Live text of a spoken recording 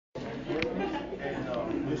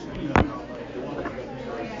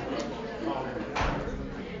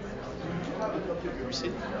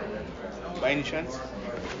Receipt? By any chance?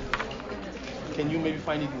 Can you maybe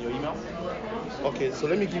find it in your email? Okay, so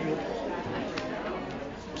let me give you.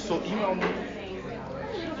 So email me.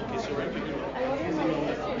 Okay, so write your email. Please email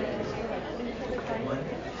me.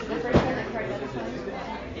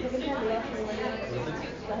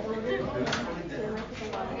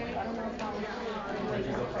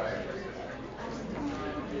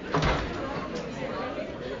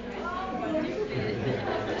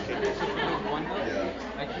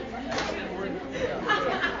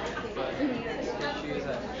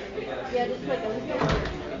 Yeah, just like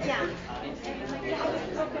yeah.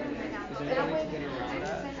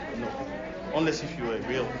 No. Unless if you're a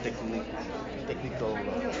real technical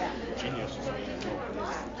genius or something. No,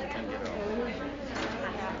 you can't get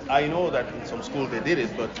around. I know that in some school they did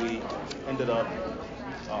it, but we ended up,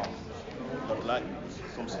 um, but like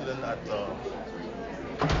some student at the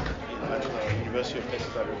University of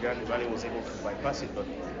Texas at Urbana Valley was able to bypass it, but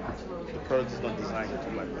the product is not designed to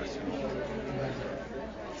bypass it.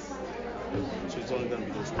 So it's only going to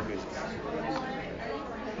be those two cases.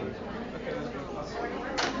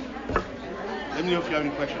 Let me know if you have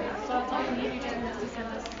any questions. So it's all you just need to send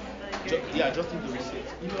us Yeah, just need the receipt.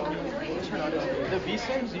 Email me. The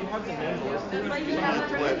V-Sims, do you have the name listed? It's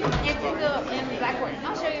in Blackboard.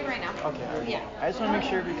 I'll show you right now. Okay. Yeah. I just want to make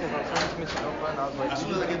sure because I was talking to Miss Nova and I was like, As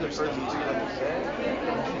soon as I get the first receipt, two like you said,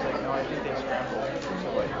 and she's like, no, I think they scrambled.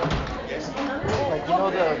 So like, yes. like you know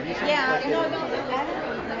the V-Sims? Yeah, like, no, I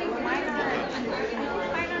think mine are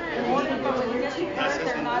in order, but with your cards,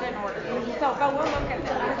 they're not in order. So, but we'll look at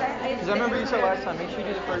them. Because I remember you said last time, make sure you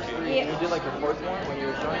do the first three. Yeah. You did like the fourth one when you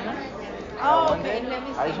were showing us. Oh, One day. okay. Let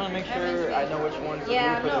me see. I just want to make sure I know which ones to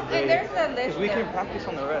Yeah, do for no, the grade. and there's a list Because we there. can practice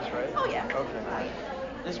on the rest, right? Oh, yeah. Okay.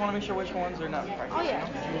 Just want to make sure which ones are not practicing. Oh, yeah.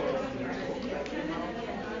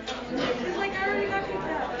 It's like I already got picked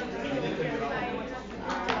up.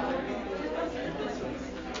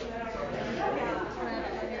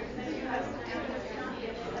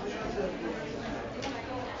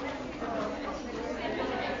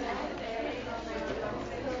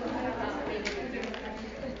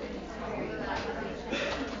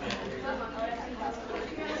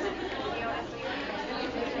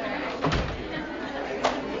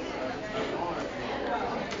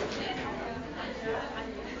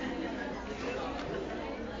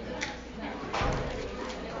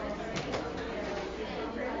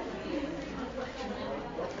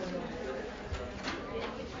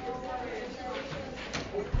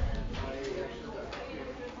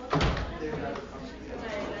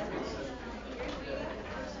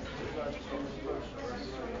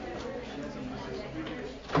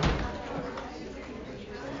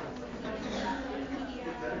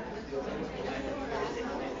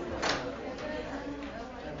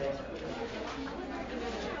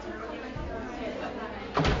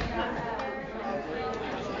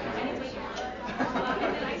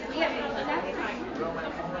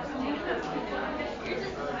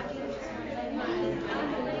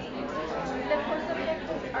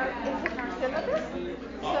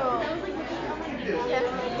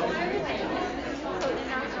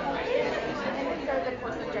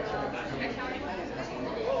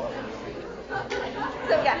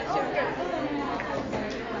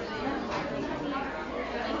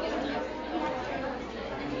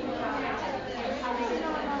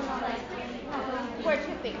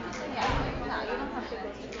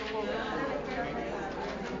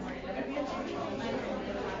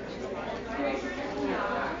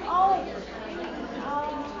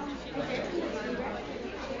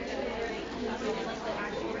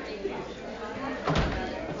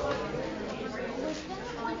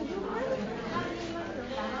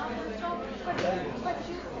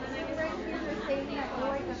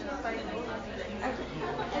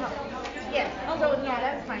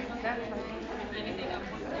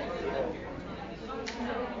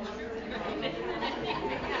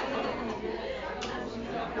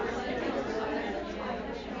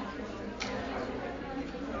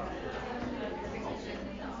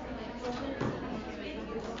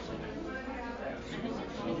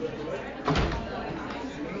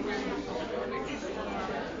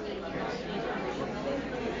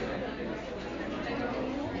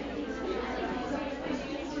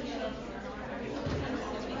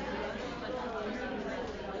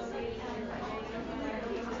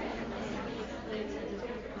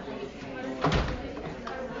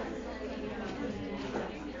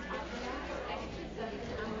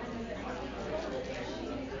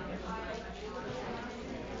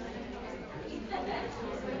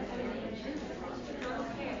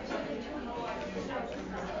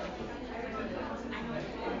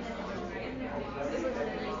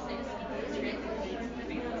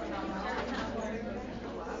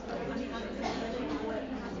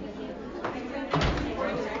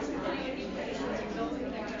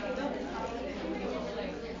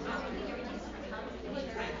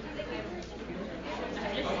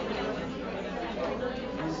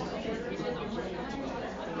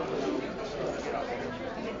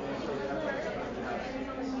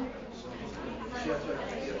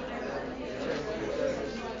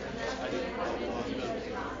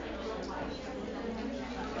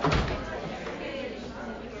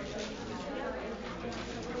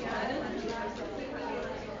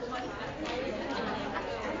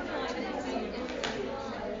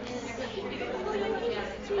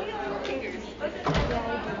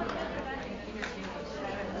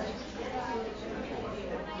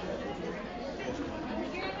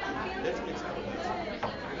 Let's make some of this.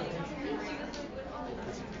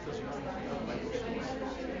 Because you have my so Nelson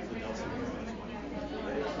my also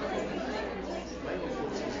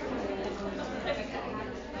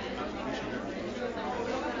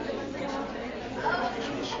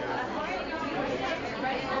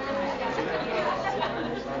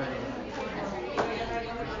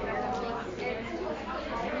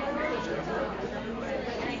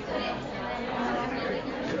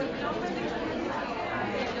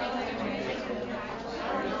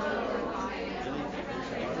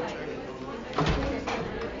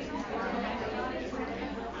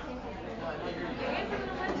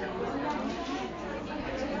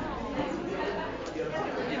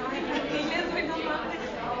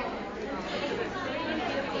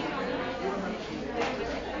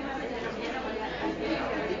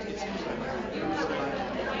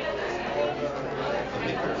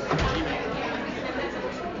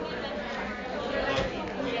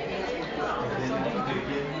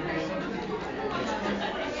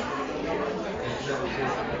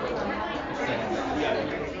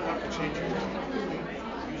application is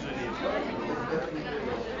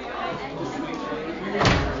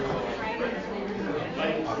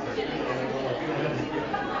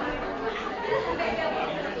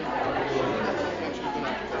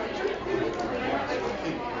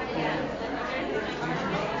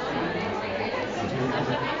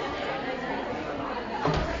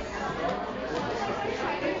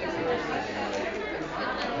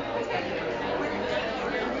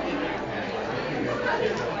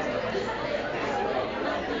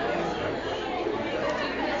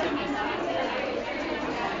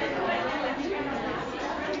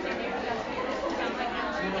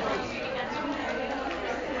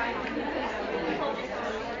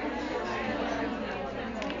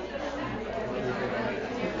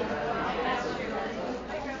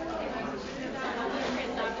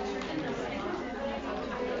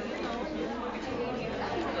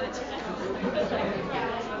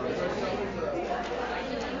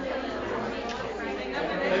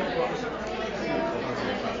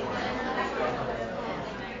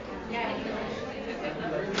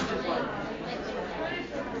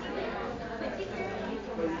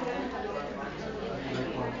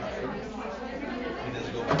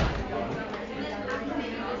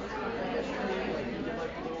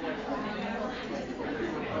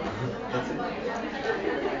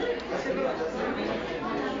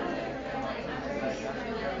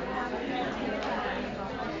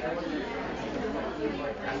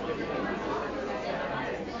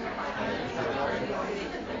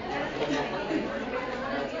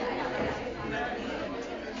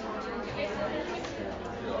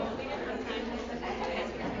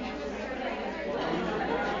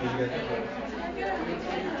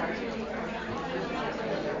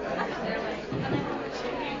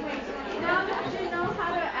Now that you know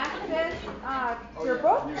how to access your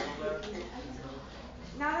book,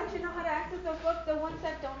 now that you know how to access the book, the ones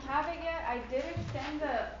that don't have it yet, I did extend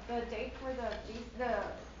the date for the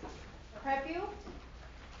preview.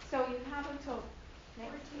 So you have until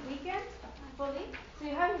next weekend fully. So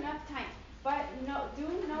you have enough time. But do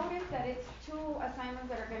notice that it's 2 assignments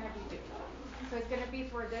that are going to be due. So it's going to be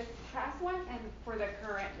for this past one and for the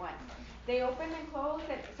current one. They open and close,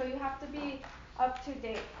 so you have to be up to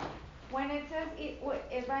date. When it says,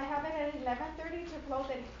 if I have it at 11:30 to close,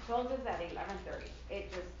 it closes at 11:30.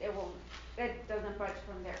 It doesn't budge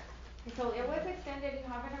from there. So it was extended. You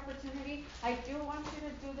have an opportunity. I do want you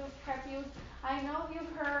to do those previews. I know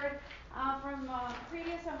you've heard from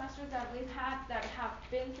previous semesters that we've had that have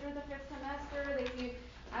been through the 5th semester.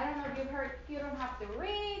 I don't know if you've heard, you don't have to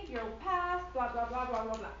read, you'll pass, blah, blah, blah, blah,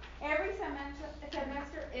 blah, blah. Every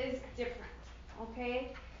semester is different,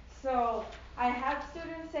 okay? So I have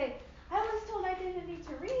students say, I was told I didn't need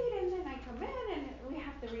to read, and then I come in and we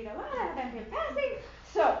have to read a lot, and I've been passing.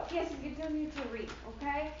 So yes, you do need to read,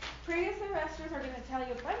 okay? Previous semesters are going to tell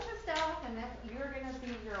you a bunch of stuff, and then you're going to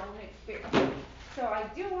see your own experience. So I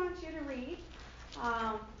do want you to read.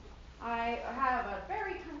 I have a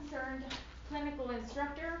very concerned clinical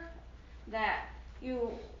instructor that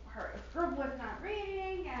her group was not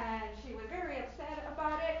reading, and she was very upset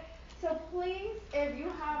about it. So please, if you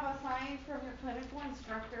have a sign from your clinical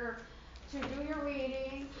instructor to do your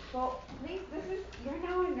readings. Go, please, you're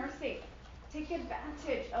now in nursing. Take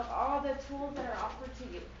advantage of all the tools that are offered to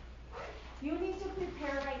you. You need to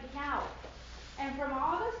prepare right now. And from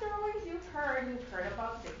all the stories you've heard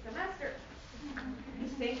about sixth semester. You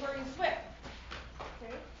sink or you swim.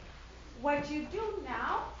 Okay? What you do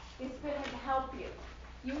now is going to help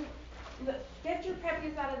you. Get your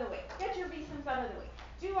previous out of the way. Get your VSIMs out of the way.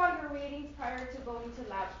 Do all your readings prior to going to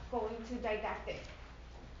lab, going to didactic.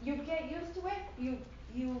 You get used to it.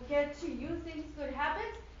 You get to use these good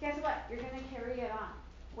habits. Guess what? You're going to carry it on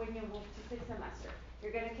when you move to sixth semester.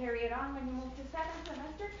 You're going to carry it on when you move to seventh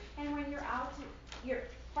semester and when you're out to your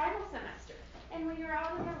final semester and when you're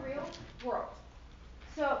out in the real world.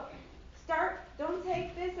 So don't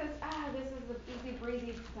take this as, this is an easy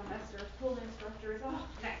breezy semester, cool instructors,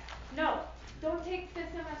 next. No, don't take this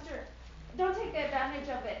semester, don't take advantage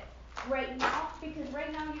of it right now, because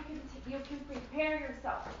right now you can prepare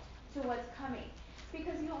yourself to what's coming.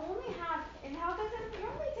 Because you only have, in health and you're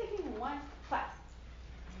only taking one class.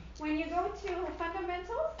 When you go to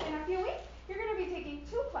fundamentals in a few weeks, you're going to be taking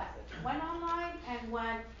 2 classes, one online and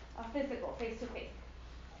one physical, face-to-face.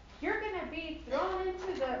 You're going to be thrown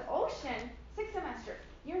into the ocean 6th semester.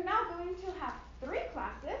 You're now going to have 3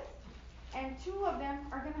 classes, and 2 of them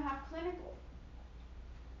are going to have clinical.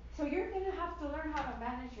 So you're going to have to learn how to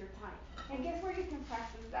manage your time. And guess where you can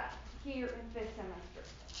practice that? Here in 5th semester.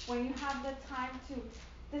 When you have the time to,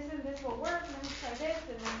 this and this will work, let me try this,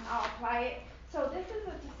 and then I'll apply it. So this is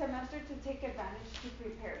a semester to take advantage to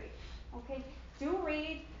prepare you. Okay? Do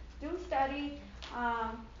read, do study.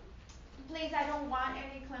 Please, I don't want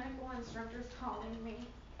any clinical instructors calling me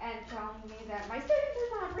and telling me that my student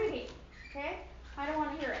is not reading. Okay? I don't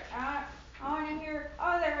want to hear it. I want to hear,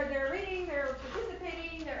 they're reading, they're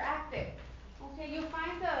participating, they're active. Okay, you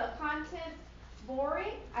find the content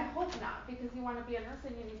boring? I hope not, because you want to be a nurse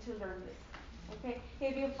and you need to learn this. Okay,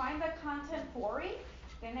 if you find the content boring,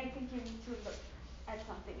 then I think you need to look at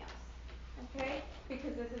something else. Okay,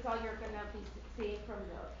 because this is all you're going to be seeing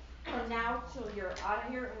from now till you're out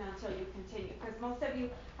of here and until you continue. Because most of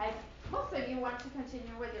you want to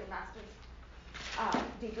continue with your master's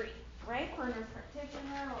degree, right? For nurse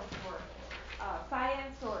practitioner or for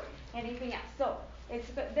science or anything else. So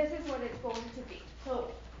this is what it's going to be.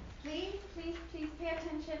 So please pay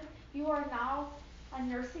attention. You are now a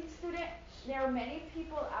nursing student. There are many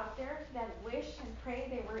people out there that wish and pray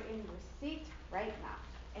they were in your seat right now,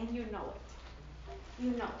 and you know it.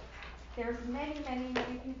 You know it. There's many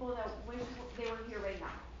people that wish they were here right now,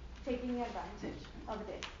 taking advantage of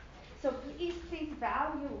this. So please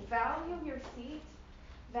value your seat,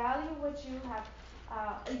 value what you have.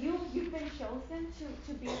 You've been chosen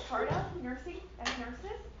to be a part of nursing as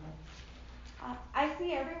nurses. I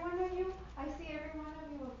see every one of you. I see every one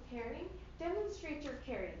of you caring. Demonstrate your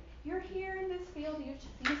caring. You're here in this field.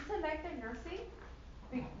 You selected nursing.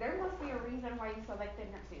 There must be a reason why you selected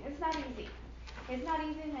nursing. It's not easy. It's not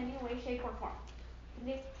easy in any way, shape, or form.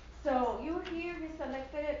 Okay? So you're here. You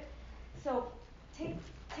selected it. So take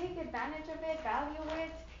advantage of it. Value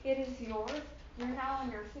it. It is yours. You're now a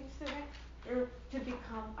nursing student. You're to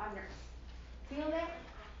become a nurse. Feel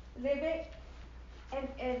it. Live it.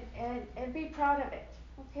 And be proud of it,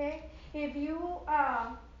 okay? If you,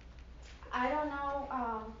 I don't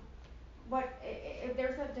know, if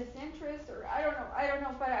there's a disinterest or I don't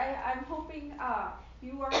know, but I'm hoping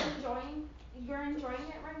you are you're enjoying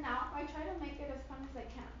it right now. I try to make it as fun as I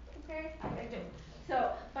can, okay? I do.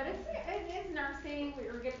 So, but it is nursing.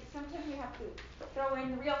 Sometimes we have to throw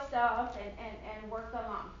in real stuff and work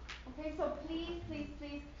along, okay? So please.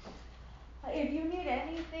 If you need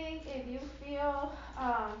anything, if you feel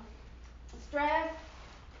stressed,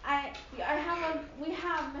 we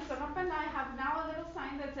have, Mr. Rampa and I have now a little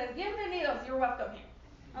sign that says, Bienvenidos, you're welcome here.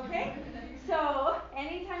 Okay? So,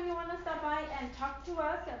 anytime you want to stop by and talk to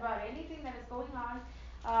us about anything that is going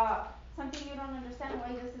on, something you don't understand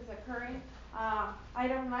why this is occurring, I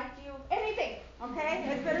don't like you, anything, okay?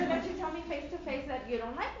 It's better that you tell me face to face that you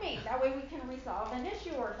don't like me. That way we can resolve an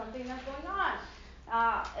issue or something that's going on.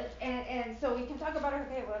 And so we can talk about,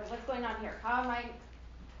 okay, what's going on here? How am I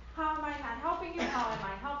not helping you? How am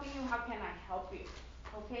I helping you? How can I help you?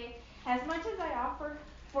 Okay? As much as I offer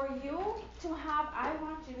for you to have, I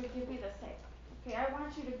want you to give me the same. Okay? I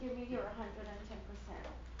want you to give me your 110%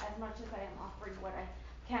 as much as I am offering what I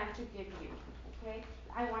can to give you. Okay?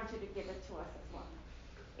 I want you to give it to us as well.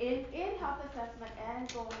 In health assessment and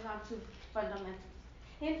going on to fundamentals.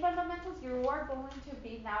 In fundamentals, you are going to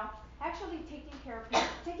be now actually taking care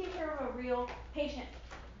of a real patient.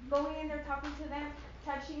 Going in there, talking to them,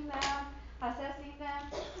 touching them, assessing them,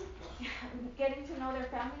 getting to know their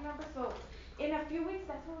family members. So In a few weeks,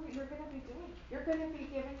 that's what you're gonna be doing. You're gonna be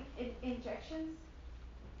giving injections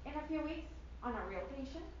in a few weeks on a real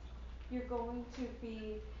patient. You're going to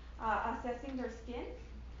be assessing their skin.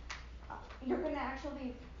 You're gonna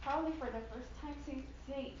actually probably for the first time see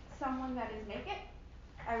someone that is naked.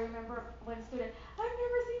 I remember one student, I've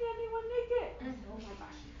never seen anyone naked. Oh my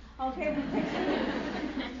gosh. Okay,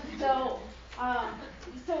 so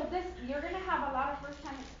so this you're gonna have a lot of first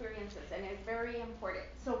time experiences and it's very important.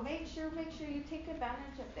 So make sure you take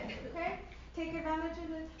advantage of this, okay? Take advantage of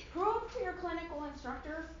this. Prove to your clinical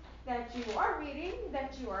instructors that you are reading,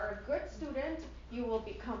 that you are a good student, you will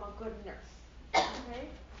become a good nurse. Okay?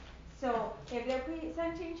 So if they're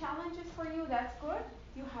presenting challenges for you, that's good.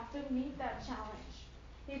 You have to meet that challenge.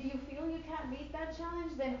 If you feel you can't meet that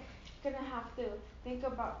challenge, then you're gonna have to think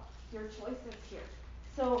about your choices here.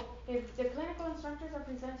 So if the clinical instructors are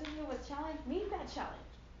presenting you with challenge, meet that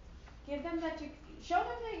challenge. Give them that show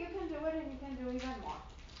them that you can do it and you can do even more.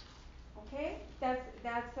 Okay? That's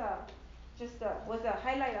just was a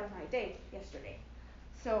highlight of my day yesterday.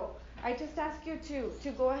 So I just ask you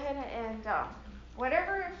to go ahead and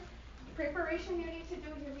whatever preparation you need to do,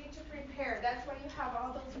 you need to prepare. That's why you have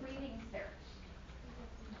all those readings there.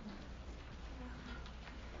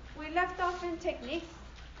 We left off in techniques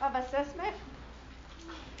of assessment.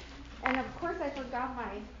 And of course I forgot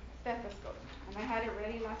my stethoscope. And I had it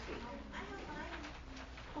ready last week. I have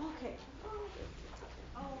mine. Okay.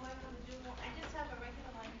 Oh, I'm gonna do more. I just have a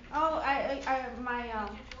regular one. Oh,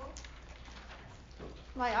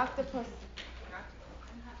 my octopus.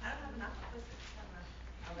 I don't have an octopus. I just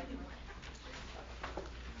have a regular one.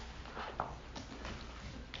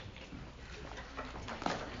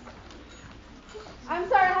 I'm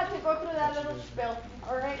sorry I had to go through that little spiel,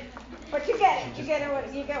 all right? But you get it. You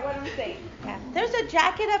get what I'm saying. Yeah. There's a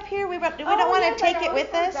jacket up here. We don't want to take it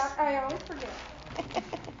with us. I always forget.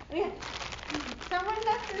 Yeah. Someone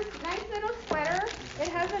left this nice little sweater. It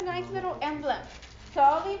has a nice little emblem. So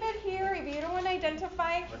I'll leave it here. If you don't want to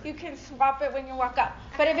identify, you can swap it when you walk out.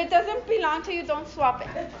 But if it doesn't belong to you, don't swap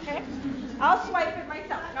it. Okay? I'll swipe it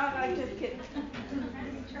myself. No, I'm just kidding.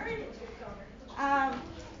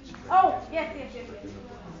 Oh, yes.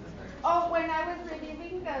 Oh, when I was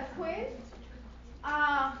reviewing the quiz,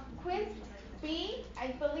 quiz B, I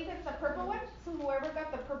believe it's the purple one. So whoever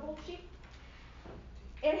got the purple sheet,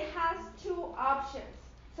 it has two options.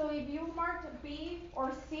 So if you marked B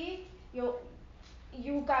or C,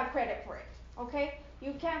 you got credit for it. Okay?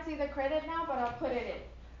 You can't see the credit now, but I'll put it in.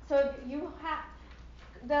 So if you have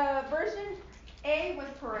the version A was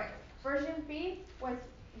correct. Version B was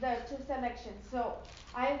the two selections. So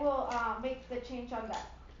I will make the change on that.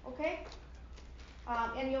 Okay?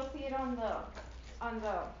 And you'll see it on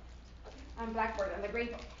Blackboard on the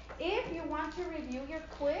grade book. If you want to review your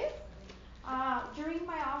quiz during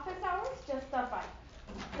my office hours, just stop by.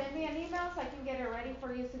 Send me an email so I can get it ready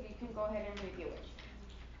for you so you can go ahead and review it.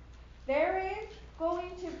 There is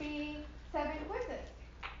going to be 7 quizzes.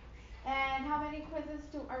 And how many quizzes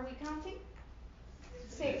are we counting?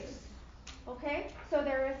 6. Okay, so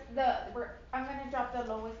I'm going to drop the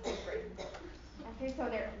lowest quiz grade. Okay, so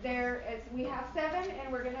we have 7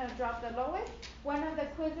 and we're going to drop the lowest. One of the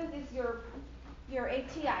quizzes is your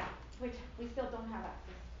ATI, which we still don't have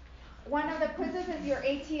access. One of the quizzes is your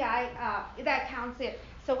ATI, that counts it.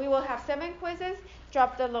 So we will have 7 quizzes,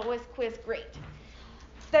 drop the lowest quiz grade.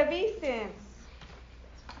 The VSINs.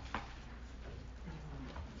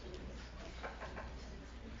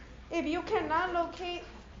 If you cannot locate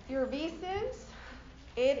your VSINs,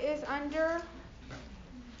 it is under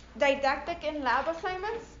didactic and lab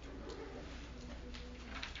assignments.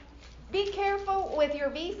 Be careful with your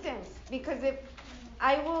VSINs because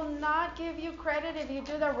I will not give you credit if you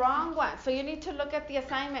do the wrong one. So you need to look at the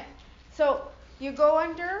assignment. So you go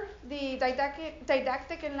under the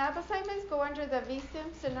didactic and lab assignments, go under the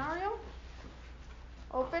VSIN scenario,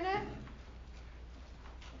 open it,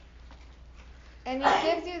 and it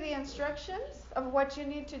gives you the instructions of what you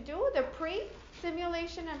need to do, the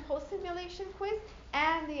pre-simulation and post-simulation quiz,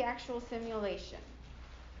 and the actual simulation.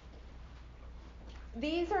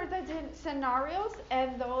 These are the scenarios,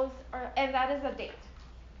 and that is a date.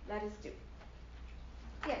 That is due.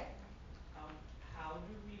 Yes. How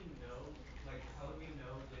do we know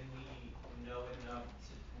when we know enough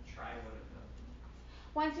to try one of them?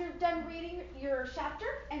 Once you're done reading your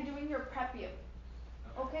chapter and doing your prep view.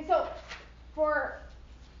 Okay, so for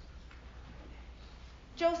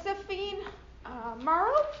Josephine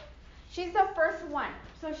Murrow, she's the first one.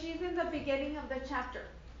 So she's in the beginning of the chapter.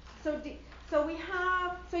 So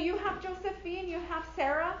you have Josephine, you have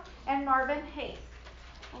Sarah, and Marvin Hayes.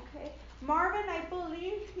 Okay, Marvin, I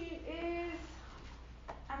believe he is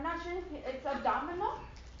I'm not sure if it's abdominal.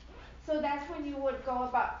 So that's when you would go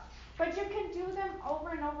about. But you can do them over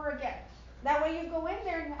and over again. That way you go in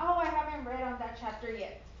there and, oh, I haven't read on that chapter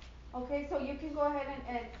yet. Okay, so you can go ahead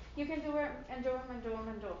and you can do it and do them and do them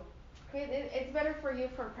and do them. Okay, it's better for you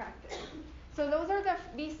for practice. So those are the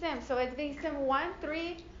VSIM. So it's VSIM 1,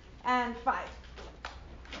 3, and 5.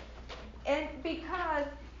 And because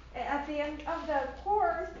at the end of the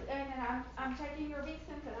course, and I'm checking your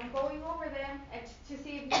VSIMs and I'm going over them and to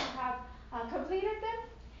see if you have completed them.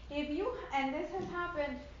 If you, and this has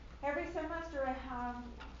happened every semester, I have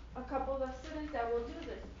a couple of students that will do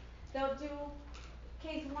this. They'll do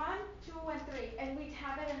case 1, 2, and 3, and we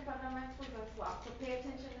have it in fundamentals as well. So pay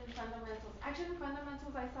attention in fundamentals. Actually, in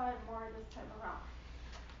fundamentals, I saw it more this time around.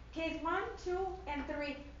 Case 1, 2, and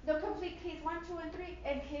 3. They'll complete case 1, 2, and 3,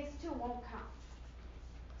 and case 2 won't count.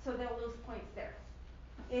 So they'll lose points there.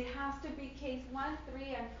 It has to be case 1, 3,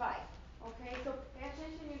 and 5. Okay, so pay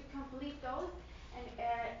attention, you complete those, and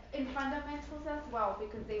in fundamentals as well,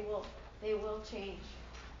 because they will change.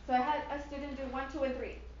 So I had a student do 1, 2, and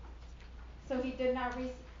 3. So he did not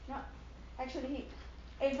no, actually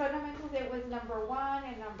in fundamentals it was number 1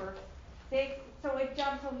 and number 6. So it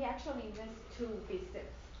jumped, so he actually missed 2 V6. Okay,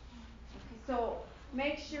 so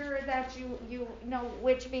make sure that you know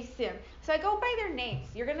which VSIM. So I go by their names.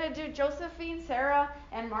 You're gonna do Josephine, Sarah,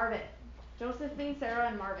 and Marvin. Josephine, Sarah,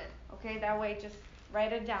 and Marvin. Okay, that way just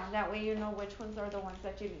write it down. That way you know which ones are the ones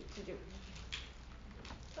that you need to do.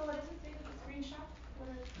 So what does it say with the screenshot? What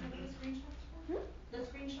are the screenshots for? Hmm? The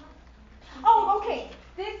screenshot? Oh, okay.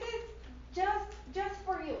 This is just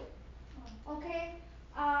for you. Okay?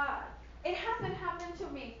 It hasn't happened to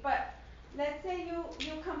me, but let's say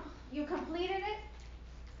you completed it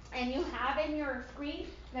and you have in your screen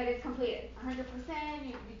that it's completed 100%.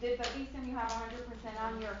 You did the VSIM, you have 100%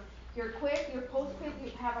 on your quiz, your post quiz,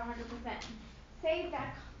 you have 100%. Save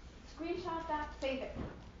that, screenshot that, save it.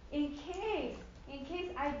 In case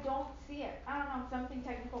I don't see it, I don't know, something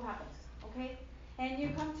technical happens, okay? And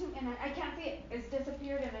you come to, and I can't see it, it's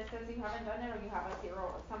disappeared and it says you haven't done it or you have a 0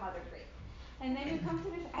 or some other grade. And then you come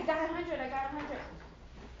to me, I got 100.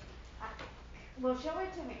 Well, show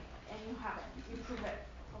it to me, and you have it, you prove it,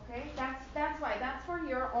 okay? That's why, that's for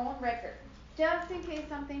your own record, just in case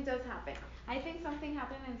something does happen. I think something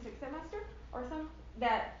happened in 6th semester or some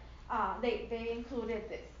that they included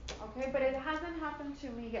this, okay? But it hasn't happened to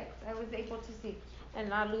me yet. I was able to see and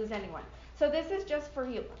not lose anyone. So this is just for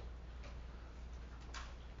you.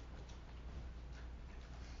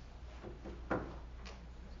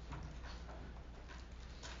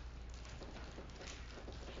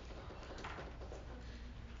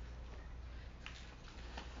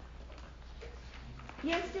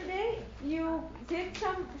 Yesterday you did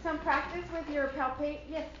some practice with your palpate.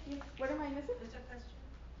 Yes, what am I missing? There's a question.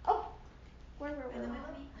 Oh, where? In the middle.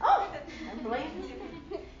 Oh, I'm blank.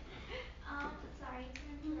 Sorry to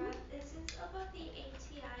interrupt. This is about the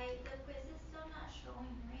ATI. The quiz is still not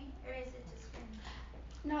showing, right? Or is it just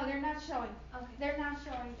screenshot? No, they're not showing. Okay. They're not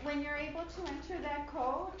showing. When you're able to enter that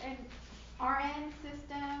code and RN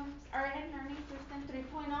Learning System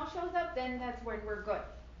 3.0 shows up, then that's when we're good.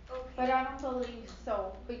 Okay. But I don't believe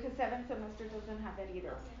so, because 7th semester doesn't have that either.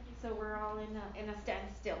 Okay. So we're all in a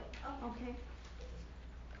standstill. Okay.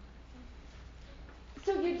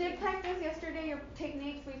 So you did practice yesterday your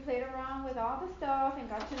techniques. We played around with all the stuff and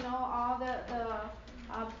got to know all the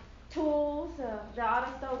tools, the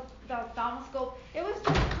otoscope, the ophthalmoscope. It was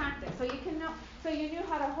just practice, so you can know. So you knew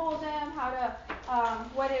how to hold them, how to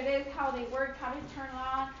what it is, how they work, how to turn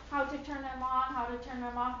on, how to turn them on, how to turn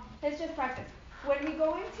them off. It's just practice. When we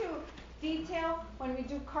go into detail, when we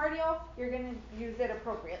do cardio, you're gonna use it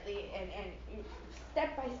appropriately and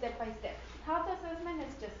step by step by step. Health assessment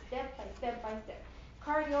is just step by step by step.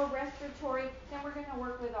 Cardio, respiratory, then we're going to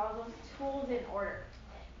work with all those tools in order.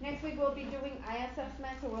 Next week we'll be doing eye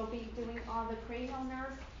assessment, so we'll be doing all the cranial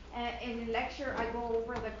nerves. In lecture I go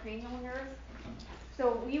over the cranial nerves.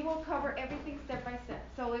 So we will cover everything step by step.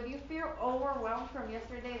 So if you feel overwhelmed from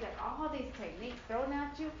yesterday that all these techniques thrown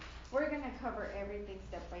at you, we're going to cover everything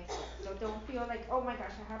step by step. So don't feel like, oh my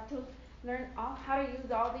gosh, I have to learn how to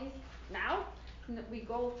use all these now. We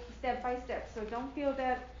go step by step. So don't feel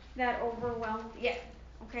that overwhelmed yet.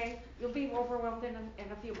 Okay? You'll be overwhelmed in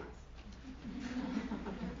a few months.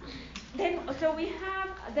 Then, so we have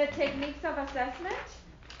the techniques of assessment.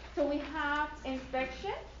 So we have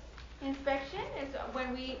inspection. Inspection is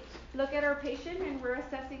when we look at our patient and we're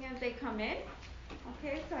assessing as they come in.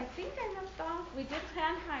 Okay, so I think I left off. We did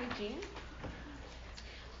hand hygiene.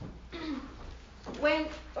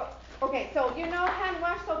 Okay, so you know hand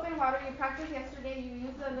wash, soap and water. You practiced yesterday. You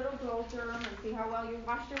used a little glow germ and see how well you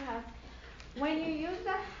washed your hands. When you use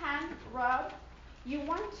the hand rub, you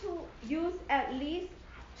want to use at least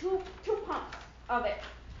two pumps of it.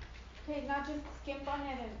 Okay, not just skimp on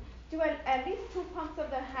it and do at least 2 pumps of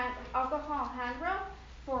the alcohol hand rub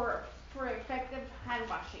for effective hand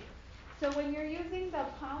washing. So when you're using the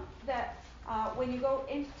pump when you go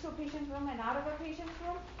into a patient's room and out of a patient's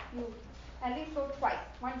room, you at least go twice,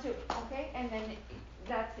 1, 2, okay? And then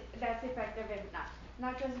that's effective enough.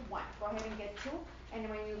 Not just one. Go ahead and get 2, and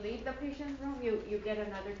when you leave the patient's room, you get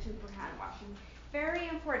another 2 for hand washing. Very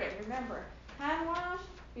important. Remember, hand wash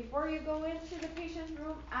before you go into the patient's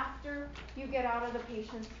room, after you get out of the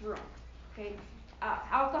patient's room. Okay?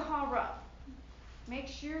 Alcohol rub. Make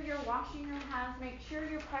sure you're washing your hands. Make sure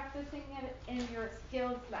you're practicing it in your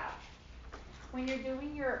skills lab. When you're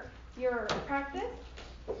doing your practice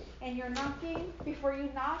and you're knocking, before you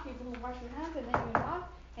knock, you can wash your hands and then you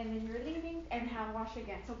knock and then you're leaving and hand wash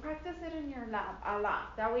again. So practice it in your lab a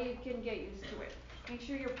lot. That way you can get used to it. Make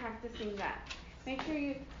sure you're practicing that. Make sure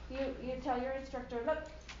you tell your instructor, look,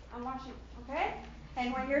 I'm washing, okay?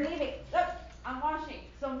 And when you're leaving, look, I'm washing.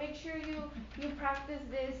 So make sure you practice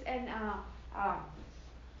this and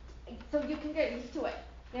so you can get used to it.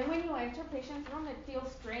 Then when you enter patient's room, it feels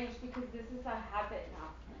strange because this is a habit now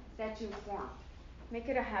that you formed. Make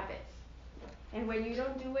it a habit. And when you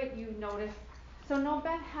don't do it, you notice. So no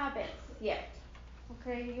bad habits yet.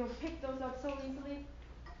 Okay, you'll pick those up so easily.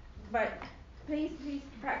 But please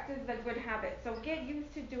practice the good habits. So get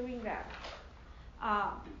used to doing that.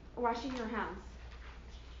 Washing your hands.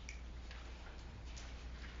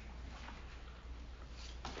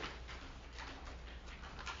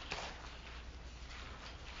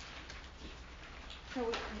 So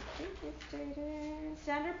I think we stated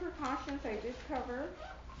standard precautions I did cover.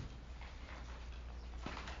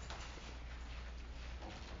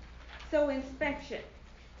 So inspection.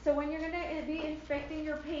 So when you're going to be inspecting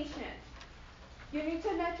your patient, you need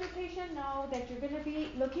to let your patient know that you're going to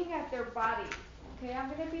be looking at their body. Okay, I'm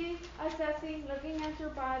going to be assessing, looking at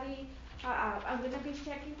your body. I'm going to be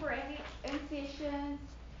checking for any incisions.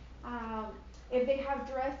 If they have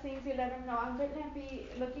dressings, you let them know. I'm going to be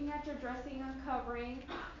looking at your dressing and covering,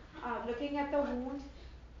 looking at the wound.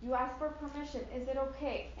 You ask for permission. Is it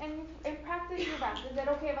okay? And practice you ask. Is it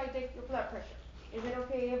okay if I take your blood pressure? Is it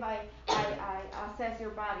okay if I assess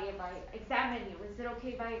your body, if I examine you? Is it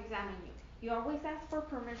okay if I examine you? You always ask for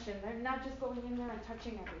permission. They're not just going in there and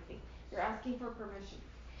touching everything. You're asking for permission.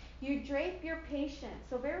 You drape your patient.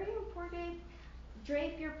 So very important,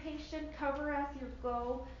 drape your patient, cover as you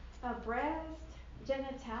go, breast,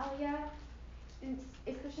 genitalia,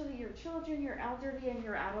 especially your children, your elderly, and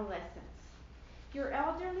your adolescents. Your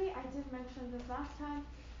elderly, I did mention this last time,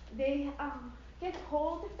 they get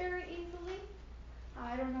cold very easily.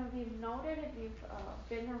 I don't know if you've noted, if you've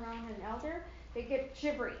been around an elder, they get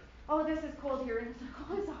shivery. Oh, this is cold here, and it's like,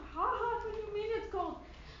 oh, it's hot. What do you mean it's cold?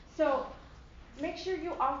 So make sure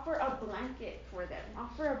you offer a blanket for them.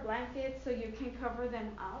 Offer a blanket so you can cover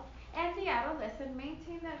them up. And the adolescent,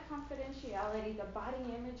 maintain that confidentiality. The body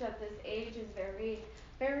image at this age is very,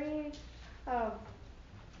 very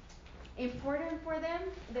important for them.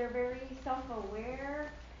 They're very self-aware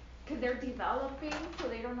because they're developing, so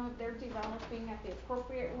they don't know if they're developing at the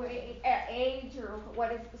appropriate age or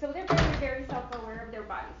what is. So they're very, very self-aware of their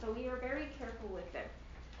body. So we are very careful with them.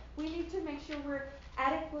 We need to make sure we're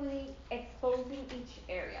adequately exposing each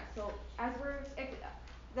area. So as we're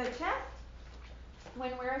the chest,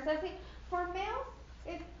 when we're assessing for males,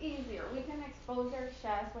 it's easier. We can expose their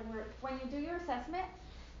chest when you do your assessment.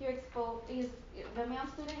 You expose the male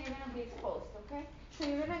student. You're going to be exposed, okay? So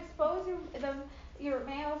you're going to expose your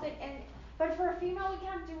males, but for a female, we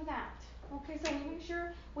can't do that. Okay, so we make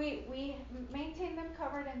sure we maintain them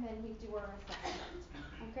covered, and then we do our assessment.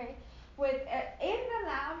 Okay, in the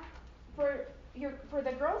lab for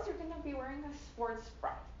the girls, you're going to be wearing a sports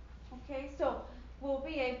bra. Okay, so we'll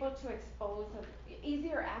be able to expose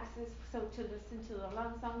easier access to listen to the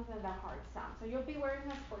lung sounds and the heart sounds. So you'll be wearing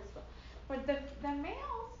a sports bra. But the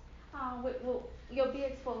males, you'll be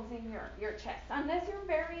exposing your chest unless you're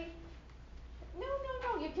very. No.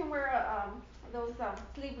 You can wear those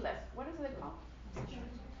sleeveless. What is it called?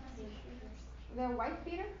 The white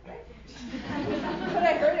beater, right? That's what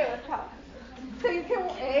I heard it was called. So you can,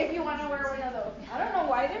 if you want to wear one of those. I don't know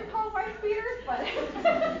why they're called white beaters, but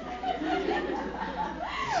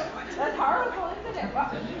that's horrible, isn't it?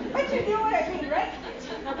 Well, but you know what I mean, right?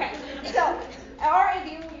 Okay. So, or if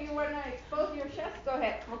you want to expose your chest, go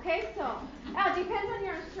ahead. Okay. So, it depends on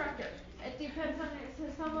your instructor. It depends on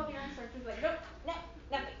some of your instructors like, nope,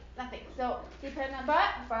 nothing. So depend on,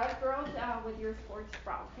 but girls, with your sports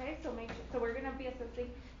bra, okay? So make sure, so we're gonna be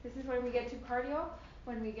assessing, this is when we get to cardio,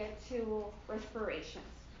 when we get to respirations.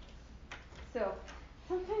 So,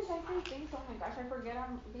 sometimes I say things, oh my gosh, I forget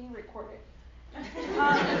I'm being recorded.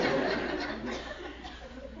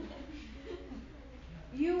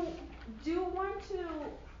 You do want to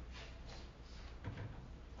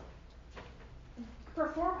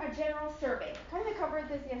perform a general survey. Kinda covered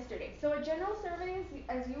this yesterday. So a general survey is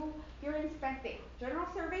as you're inspecting. General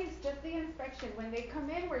survey is just the inspection. When they come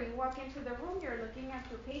in, where you walk into the room, you're looking at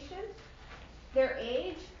your patient, their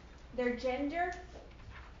age, their gender,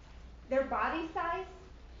 their body size,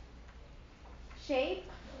 shape,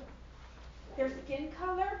 their skin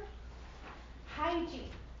color, hygiene.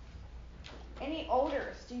 Any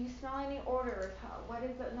odors? Do you smell any odors? What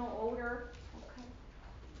is it? No odor. Okay.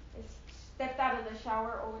 It's stepped out of the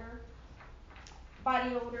shower odor.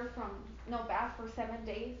 Body odor from no bath for 7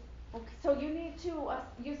 days. Okay, so you need to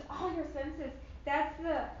use all your senses. That's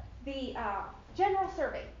the general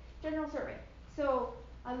survey. General survey. So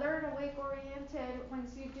alert, awake, oriented.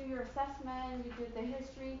 Once you do your assessment, you do the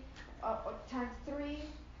history times 3.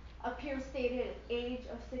 Appear stated age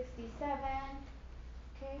of 67.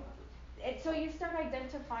 Okay. And so you start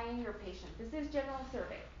identifying your patient. This is general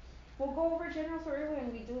survey. We'll go over general survey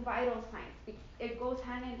when we do vital signs. It goes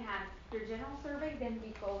hand in hand. Your general survey, then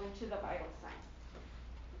we go into the vital signs.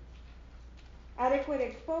 Adequate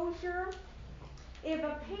exposure. If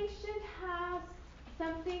a patient has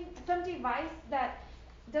some device that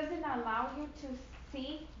doesn't allow you to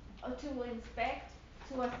see, or to inspect,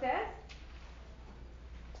 to assess,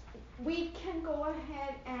 we can go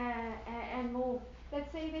ahead and move. Let's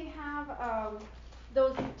say they have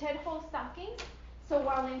those 10-hole stockings. So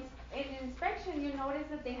while in inspection, you notice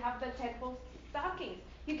that they have the 10-hole stockings.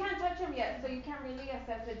 You can't touch them yet, so you can't really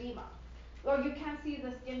assess edema. Or you can't see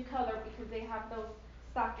the skin color because they have those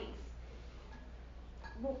stockings.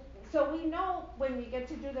 So we know when we get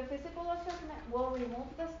to do the physical assessment, we'll remove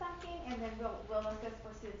the stocking and then we'll assess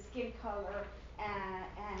for skin color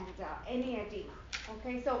and any edema.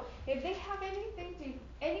 Okay, so if they have anything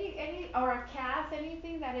any or a cast,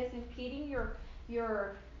 anything that is impeding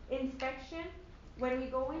your inspection, when we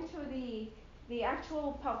go into the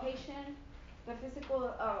actual palpation, the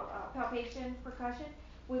physical palpation percussion,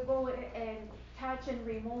 we go and touch and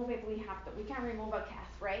remove if we have to. We can't remove a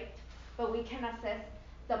cast, right? But we can assess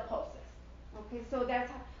the pulses. Okay, so that's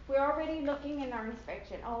how, we're already looking in our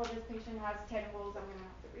inspection. Oh, this patient has 10 holes, I'm gonna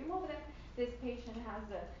have to remove them. This patient has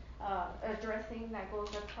a dressing that goes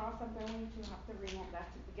across, I'm going to have to remove that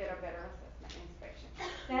to get a better assessment inspection.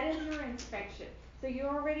 That is your inspection. So you're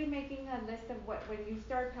already making a list of what, when you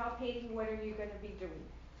start palpating, what are you gonna be doing.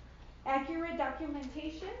 Accurate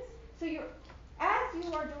documentations. So as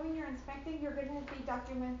you are doing your inspecting, you're gonna be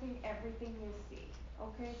documenting everything you see.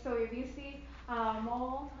 Okay, so if you see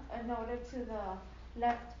mole noted to the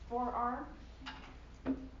left forearm,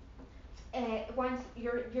 once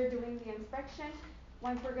you're doing the inspection,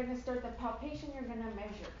 once we're gonna start the palpation, you're gonna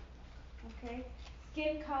measure. Okay,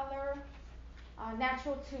 skin color,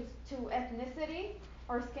 natural to ethnicity,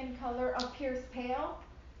 or skin color appears pale.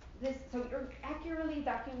 So you're accurately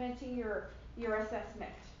documenting your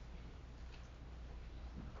assessment.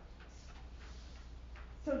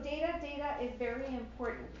 So data is very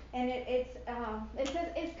important, and it says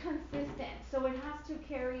it's consistent, so it has to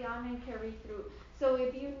carry on and carry through. So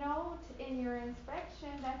if you note in your inspection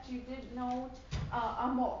that you did note a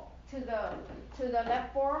mole to the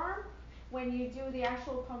left forearm, when you do the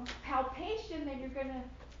actual palpation, then you're gonna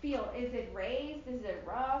feel, is it raised, is it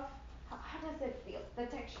rough, how does it feel, the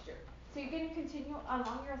texture. So you're gonna continue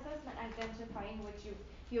along your assessment identifying what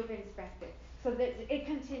you've inspected. So that it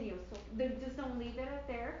continues. So just don't leave it at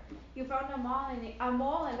there. You found a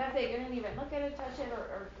mole and that's it. You didn't even look at it, touch it,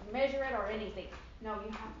 or measure it or anything. No,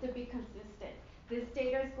 you have to be consistent. This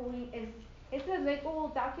data it's a legal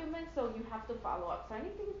document, so you have to follow up. So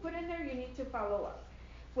anything you put in there, you need to follow up.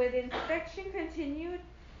 With inspection continued,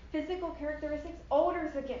 physical characteristics,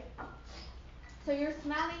 odors again. So you're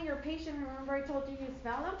smelling your patient. Remember I told you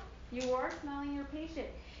smell them? You are smelling your patient.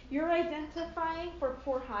 You're identifying for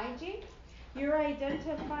poor hygiene. You're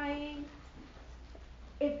identifying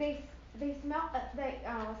if they smell like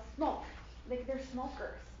smoke, like they're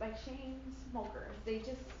smokers, like chain smokers. They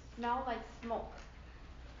just smell like smoke.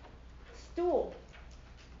 Stool.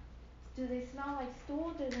 Do they smell like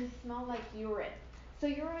stool? Do they smell like urine? So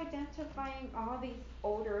you're identifying all these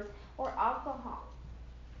odors, or alcohol.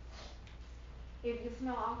 If you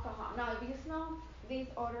smell alcohol. Now if you smell these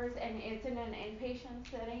odors and it's in an inpatient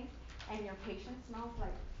setting and your patient smells like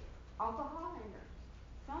alcohol and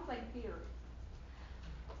smells like beer.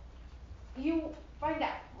 you find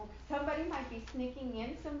out, somebody might be sneaking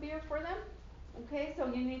in some beer for them, okay, so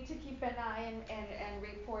you need to keep an eye and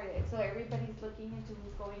report it, so everybody's looking into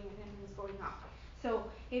who's going in and who's going out. So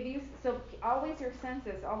if you, so always your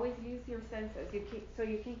senses, always use your senses, so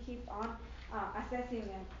you can keep on, assessing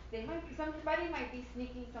them. Somebody might be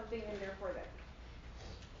sneaking something in there for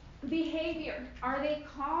them. Behavior, are they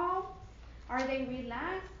calm? Are they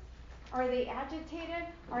relaxed? Are they agitated?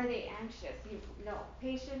 Are they anxious? You know,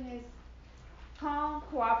 patient is calm,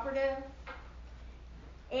 cooperative.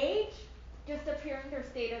 Age, just appearing their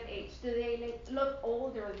stated age. Do they look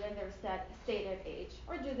older than their stated age?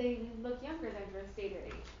 Or do they look younger than their stated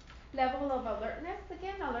age? Level of alertness,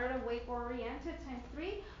 again, alert, awake, oriented, times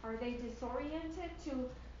 3. Are they disoriented to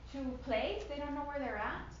place? They don't know where they're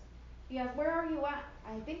at? You ask, where are you at?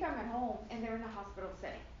 I think I'm at home, and they're in a hospital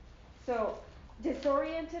setting. So,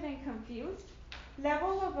 disoriented and confused.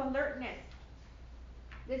 Level of alertness.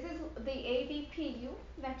 This is the ABPU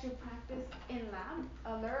that you practice in lab.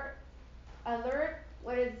 Alert,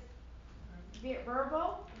 what is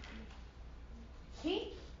verbal?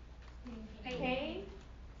 Heat, pain,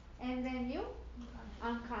 and then you?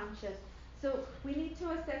 Unconscious. So we need to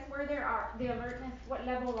assess where there are, the alertness, what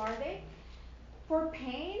level are they? For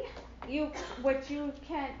pain, what you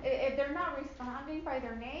can, if they're not responding by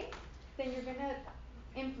their name, then you're gonna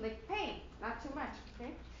inflict pain, not too much,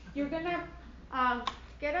 okay? You're gonna,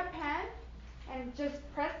 get a pen and just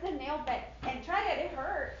press the nail bed, and try it, it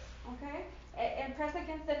hurts, okay? And press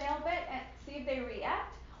against the nail bed and see if they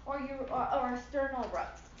react, or a sternal rub,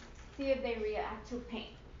 see if they react to pain.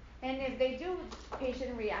 And if they do,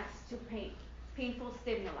 patient reacts to pain, painful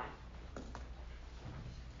stimuli.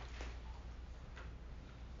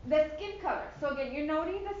 The skin color. So again, you're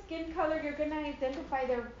noting the skin color, you're gonna identify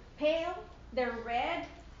they're pale, they're red,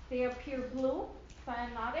 they appear blue,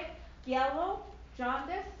 cyanotic, yellow,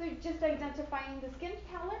 jaundice. So just identifying the skin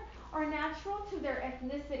color, or natural to their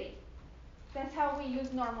ethnicity. That's how we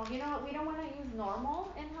use normal. You know, we don't wanna use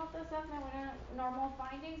normal in health assessment, we don't normal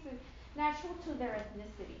findings. It's natural to their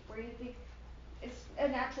ethnicity, where you think it's a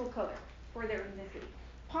natural color for their ethnicity.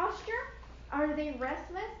 Posture, are they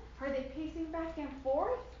restless? Are they pacing back and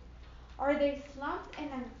forth? Are they slumped?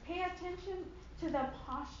 And then pay attention to the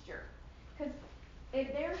posture. Because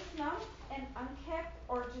if they're slumped and unkept,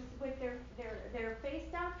 or just with their face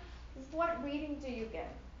down, what reading do you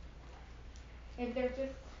get? If they're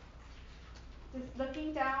just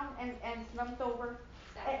looking down and slumped over,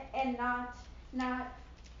 and not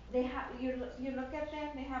they have, you look at them,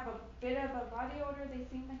 they have a bit of a body odor, they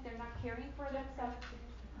seem like they're not caring for themselves.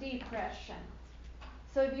 Depression.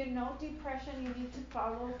 So if you know depression, you need to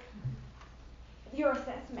follow your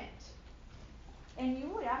assessment. And you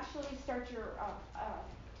would actually start your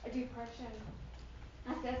a depression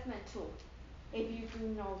assessment tool if you do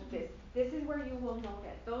know this. This is where you will know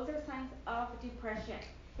that. Those are signs of depression.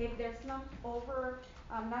 If they're slumped over,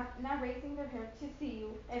 not raising their head to see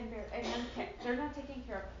you, and unkept, they're not taking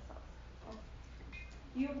care of themselves.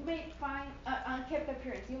 You may find unkept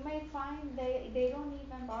appearance. You may find they don't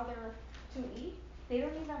even bother to eat. They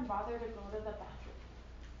don't even bother to go to the bathroom.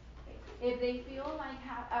 If they feel like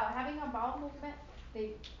having a bowel movement,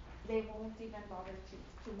 they won't even bother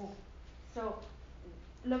to move. So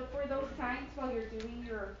look for those signs while you're doing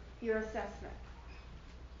your assessment.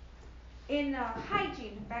 In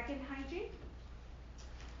hygiene, back in hygiene,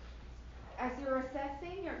 as you're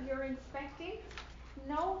assessing, you're inspecting,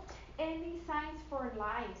 note any signs for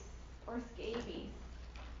lice or scabies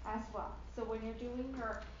as well. So when you're doing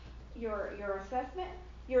your assessment,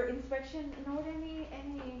 your inspection, note any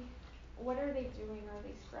what are they doing? Are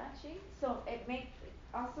they scratching? So it may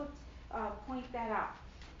also point that out.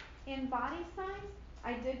 In body size,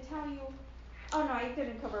 I did tell you, oh no, I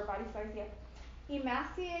didn't cover body size yet.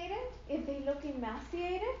 Emaciated, if they look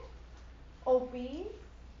emaciated, obese,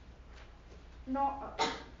 no,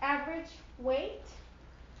 average weight,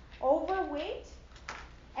 overweight,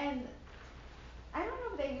 and I don't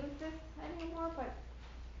know if they use this anymore, but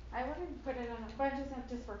I wouldn't put it on a bunch of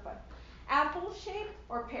just for fun. Apple shaped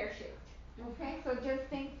or pear shaped. Okay, so just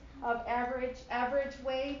think of average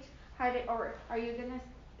weight, or are you gonna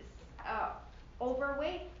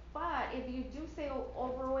overweight? But if you do say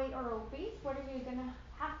overweight or obese, what are you gonna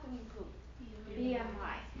have to include?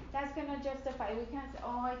 BMI. That's gonna justify. We can't say,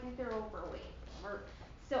 oh, I think they're overweight,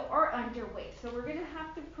 or underweight. So we're gonna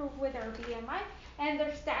have to prove with our BMI and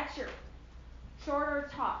their stature, short or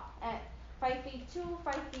tall, at 5'2",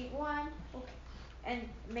 5'1". Okay.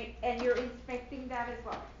 And you're inspecting that as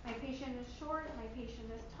well. My patient is short, my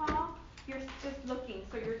patient is tall. You're just looking,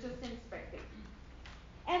 so you're just inspecting.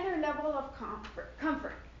 And their level of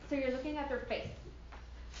comfort. So you're looking at their face.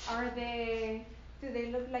 Do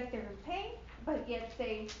they look like they're in pain, but yet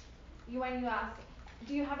when you ask,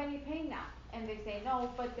 do you have any pain now? And they say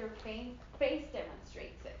no, but their face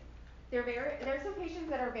demonstrates it. There's some patients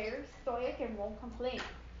that are very stoic and won't complain.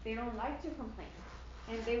 They don't like to complain.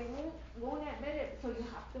 And they won't admit it, so you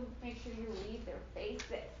have to make sure you read their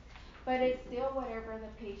faces. But it's still whatever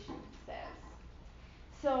the patient says.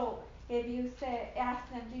 So if you ask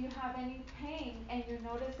them, do you have any pain? And you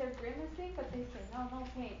notice they're grimacing, but they say, no, no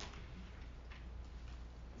pain.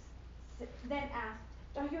 Then ask,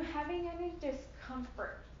 are you having any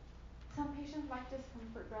discomfort? Some patients like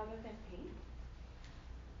discomfort rather than pain.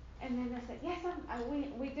 And then they said, yes,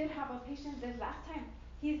 we did have a patient this last time.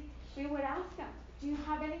 We would ask him, do you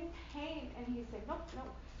have any pain? And he said, nope,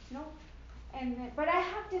 nope, nope. But I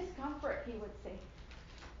have discomfort, he would say,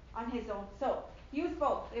 on his own. So use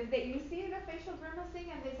both. If you see the facial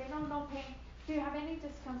grimacing and they say, no, no pain, do you have any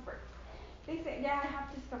discomfort? They say, yeah, I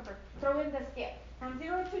have discomfort. Throw in the scale. From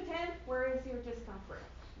 0 to 10, where is your discomfort?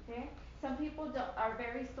 Okay? Some people are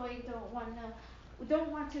very stoic,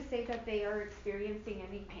 don't want to say that they are experiencing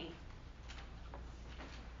any pain.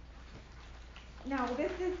 Now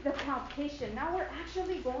this is the palpation. Now we're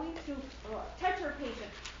actually going to touch our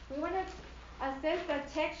patient. We want to assess the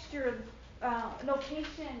texture,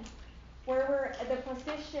 location, where the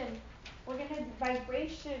position. We're going to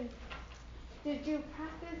vibration. Did you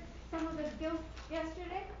practice some of the skills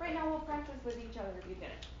yesterday? Right now we'll practice with each other if you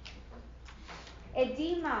didn't.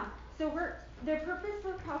 Edema. So the purpose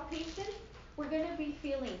for palpation, we're going to be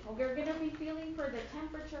feeling. We're going to be feeling for the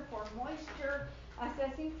temperature, for moisture,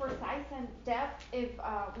 assessing for size and depth if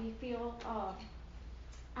we feel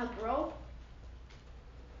a growth.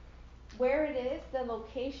 Where it is, the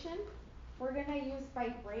location, we're going to use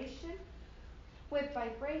vibration. With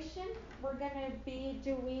vibration, we're going to be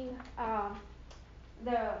doing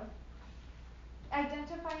the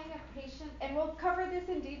identifying a patient, and we'll cover this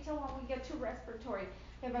in detail when we get to respiratory.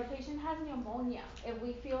 If a patient has pneumonia, if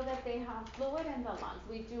we feel that they have fluid in the lungs,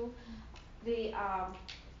 we do the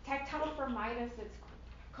tactile thermitis, it's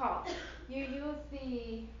called. You use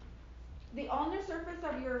the ulnar surface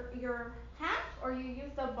of your hand, or you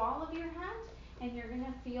use the ball of your hand, and you're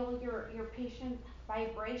gonna feel your patient's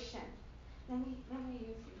vibration. Let me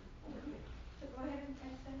use you. So go ahead and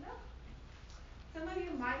stand up. Some of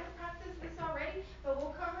you might have practiced this already, but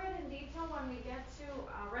we'll cover it in detail when we get to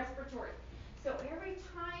respiratory. So every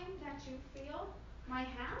time that you feel my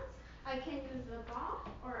hands, I can use the ball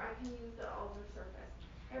or I can use the ulnar surface.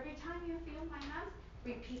 Every time you feel my hands,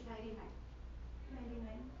 repeat 99. 99,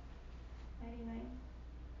 99,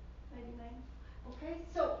 99. Okay,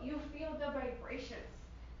 so you feel the vibrations.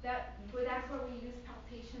 That's where we use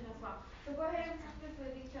palpation as well. So go ahead and practice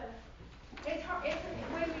with each other. It's hard.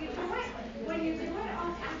 When you do it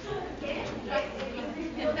on actual skin, you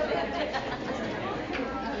feel the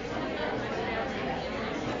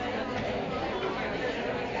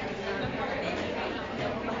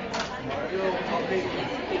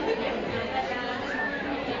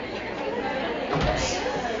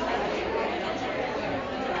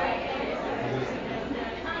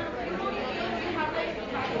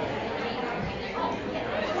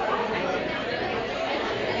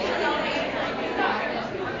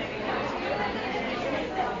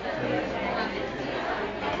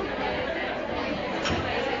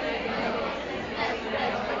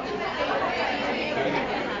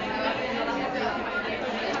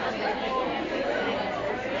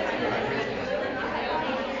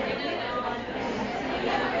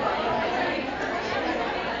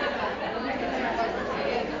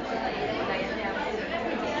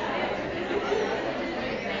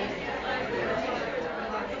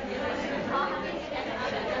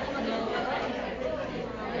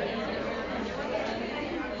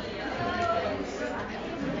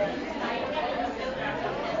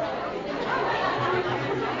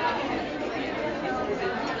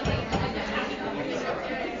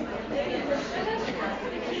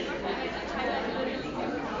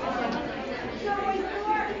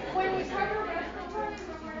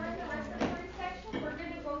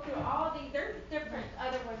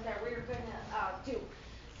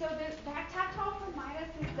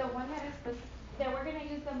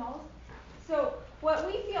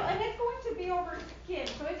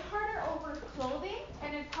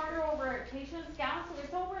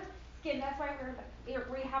That's why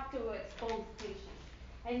we have to expose patients,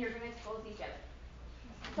 and you're going to expose each other.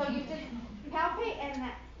 So you just palpate,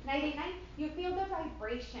 and 99, you feel the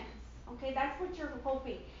vibrations. Okay, that's what you're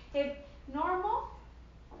hoping. If normal,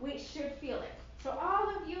 we should feel it. So all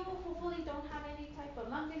of you hopefully don't have any type of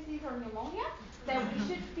lung disease or pneumonia, then we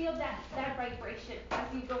should feel that vibration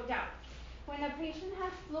as you go down. When a patient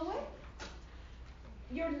has fluid,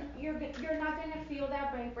 you're not gonna feel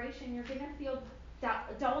that vibration. You're gonna feel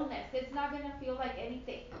dullness. It's not gonna feel like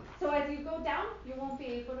anything. So as you go down, you won't be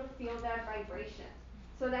able to feel that vibration.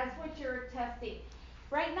 So that's what you're testing.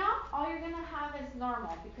 Right now, all you're gonna have is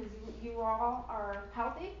normal because you all are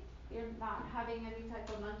healthy. You're not having any type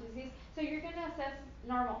of lung disease. So you're gonna assess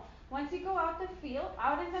normal. Once you go out in the field,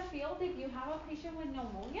 if you have a patient with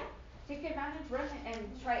pneumonia, take advantage, run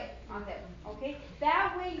and try it on them, okay?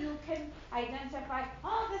 That way you can identify,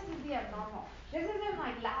 oh, this is the abnormal. This isn't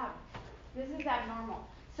like lab. This is abnormal.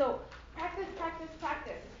 So practice, practice,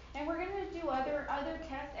 practice. And we're gonna do other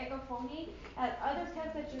tests, echophony, other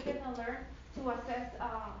tests that you're gonna learn to assess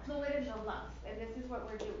fluid in the lungs. And this is what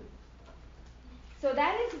we're doing. So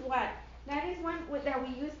that is one that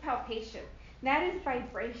we use palpation. That is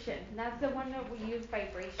vibration. That's the one that we use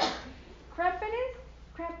vibration. Crepitus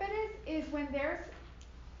is when there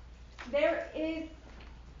is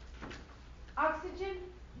oxygen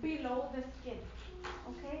below the skin.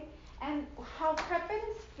 Okay? And how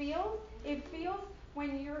crepitus feels, it feels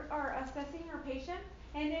when you are assessing your patient,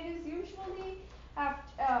 and it is usually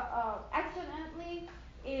accidentally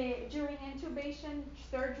during intubation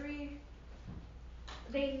surgery,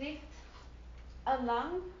 they nicked a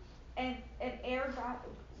lung and air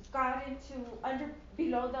got into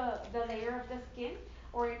below the layer of the skin,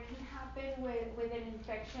 or it can happen with an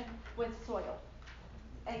infection with soil,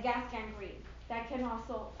 a gas gangrene. That can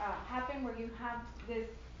also happen where you have this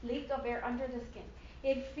leak of air under the skin.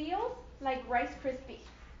 It feels like Rice Krispies.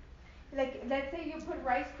 Like, let's say you put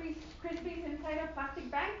Rice Krispies inside a plastic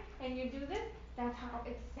bag and you do this, that's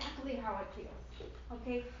exactly how it feels.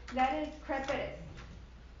 Okay, that is crepitus.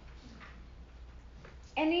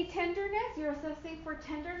 Any tenderness, you're assessing for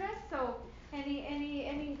tenderness, so any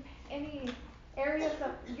areas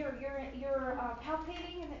of you're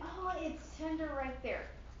palpating and oh, it's tender right there.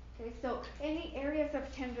 Okay, so any areas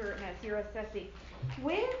of tenderness you're assessing.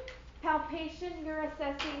 With palpation, you're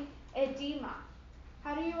assessing edema.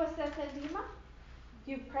 How do you assess edema?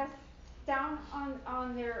 You press down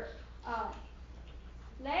on their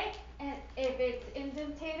leg, and if it's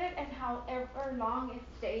indentated, and however long it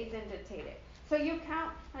stays indentated. So you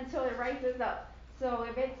count until it rises up. So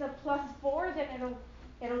if it's a +4, then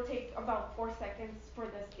it'll take about 4 seconds for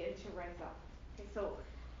the skin to rise up. Okay, so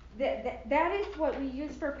that is what we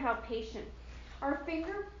use for palpation. Our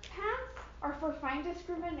finger pads are for fine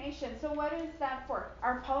discrimination. So what is that for?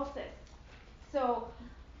 Our pulses. So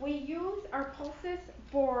we use our pulses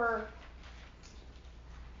for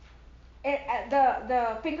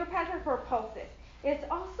the finger pads are for pulses. It's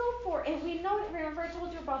also for, and we know, remember I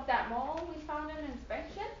told you about that mole we found in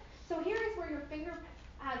inspection? So here is where your finger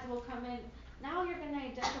pads will come in. Now you're going to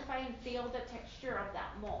identify and feel the texture of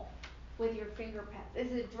that mole with your finger pads.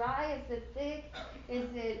 Is it dry? Is it thick?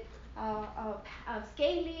 Is it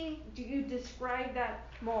scaly? Do you describe that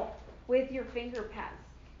mole with your finger pads?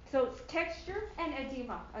 So it's texture and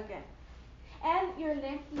edema again. And your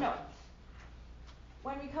lymph nodes.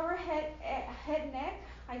 When we cover head, neck,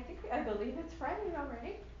 I believe it's Friday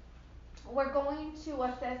already. We're going to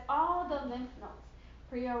assess all the lymph nodes: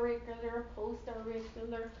 preauricular,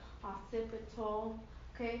 postauricular, occipital,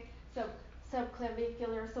 okay,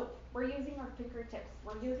 subclavicular. So we're using our fingertips.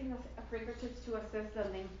 We're using our fingertips to assess the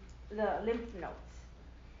lymph nodes.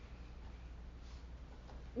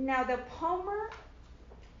 Now the palmar,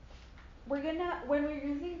 when we're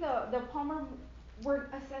using the palmar, we're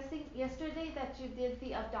assessing yesterday that you did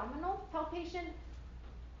the abdominal palpation,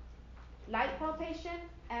 light palpation,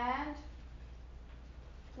 and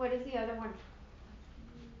what is the other one?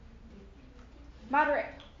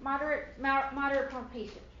 Moderate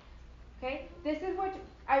palpation. Okay, this is what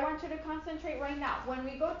I want you to concentrate right now. When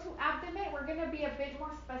we go to abdomen, we're going to be a bit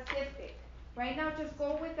more specific. Right now, just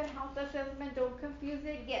go with the health assessment. Don't confuse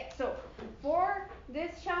it yet. So, for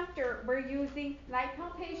this chapter, we're using light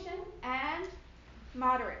palpation and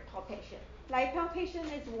moderate palpation. Light palpation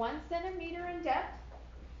is 1 centimeter in depth,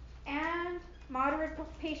 and moderate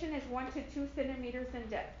palpation is 1 to 2 centimeters in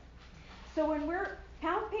depth. So when we're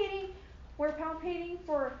palpating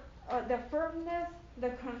for the firmness,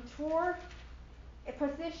 the contour,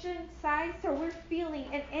 position, size, so we're feeling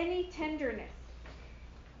and any tenderness.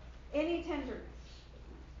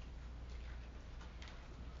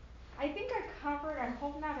 I think I covered, I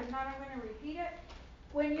hope not, if not I'm going to repeat it.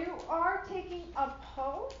 When you are taking a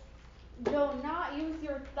pulse, do not use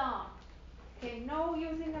your thumb. Okay, no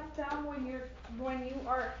using a thumb when you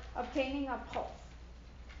are obtaining a pulse.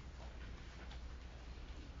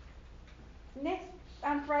 Next,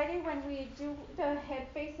 on Friday, when we do the head,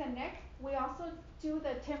 face, and neck, we also do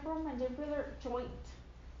the temporomandibular joint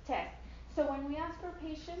test. So when we ask our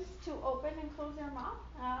patients to open and close their mouth,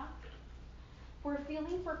 we're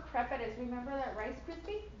feeling for crepitus. Remember that Rice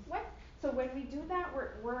Krispie? What? So when we do that,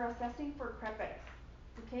 we're assessing for crepitus.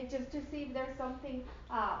 Okay, just to see if there's something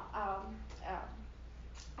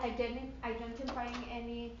identifying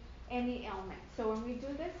any ailment. So when we do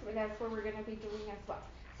this, that's what we're gonna be doing as well.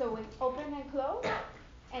 So with open and close,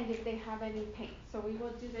 and if they have any pain. So we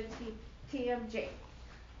will do the TMJ.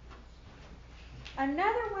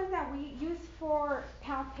 Another one that we use for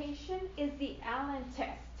palpation is the Allen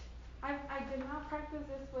test. I did not practice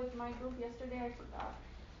this with my group yesterday, I forgot.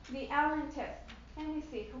 The Allen test. Let me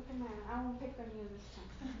see, I won't pick on you this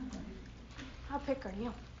time. I'll pick on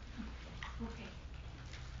you. Okay.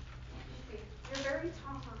 You're very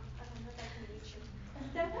tall, huh? I don't know if I can reach you.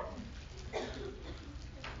 Step up.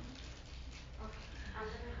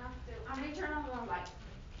 Okay, I'm gonna turn on the light.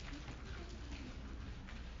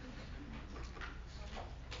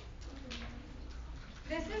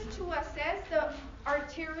 This is to assess the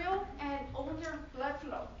arterial and ulnar blood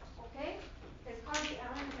flow, okay? It's called the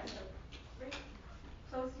Allen test.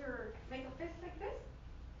 Make a fist like this,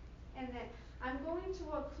 and then I'm going to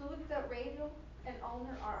occlude the radial and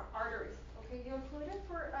ulnar arteries, okay? You occlude it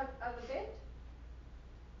for a bit,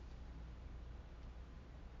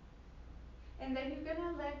 and then you're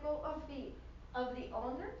gonna let go of the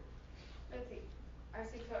ulnar. Let's see, I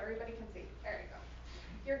see so everybody can see. There you go.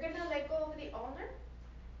 You're gonna let go of the ulnar.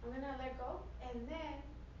 I'm gonna let go, and then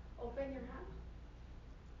open your hand.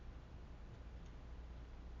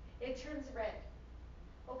 It turns red.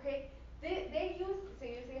 Okay? They use, so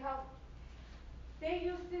you see how they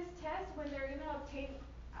use this test when they're gonna obtain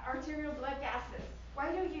arterial blood gases.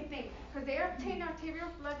 Why do you think? Because they obtain arterial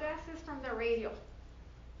blood gases from the radial.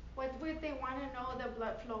 What would they want to know the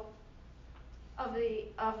blood flow of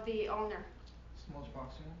the ulnar? Most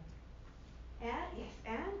proximal.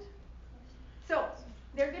 And so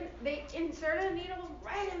they insert a needle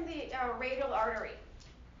right in the radial artery.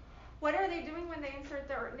 What are they doing when they insert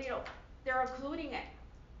the needle? They're occluding it.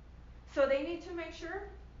 So they need to make sure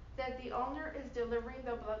that the ulnar is delivering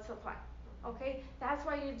the blood supply. Okay? That's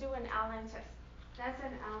why you do an Allen test. That's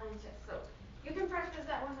an Allen test. So you can practice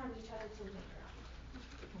that one on each other too later.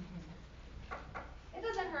 It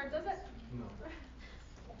doesn't hurt, does it? No.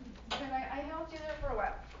 Because I helped you there for a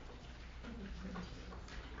while.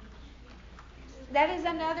 That is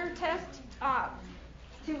another test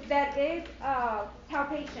that is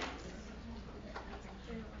palpation.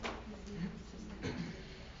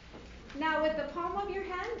 Now with the palm of your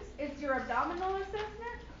hand, it's your abdominal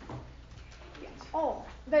assessment. Oh,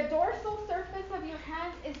 the dorsal surface of your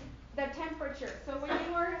hand is the temperature. So when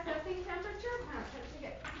you are assessing temperature,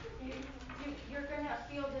 you're gonna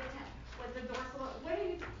feel the temp with the dorsal.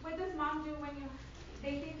 What does mom do when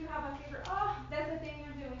they think you have a fever? Oh, that's the thing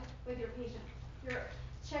you're doing with your patient. You're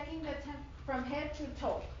checking the temp from head to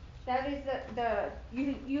toe. That is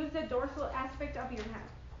you use the dorsal aspect of your hand.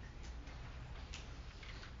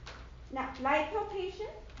 Now, light palpation.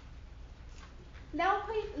 Now,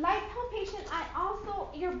 light palpation,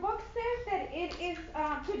 your book says that it is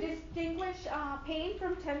to distinguish pain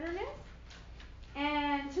from tenderness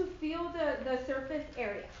and to feel the surface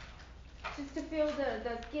area. Just to feel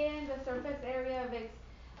the skin, the surface area of its,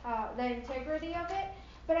 the integrity of it.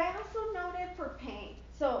 But I also noted for pain.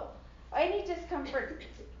 So, any discomfort.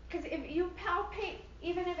 Because if you palpate,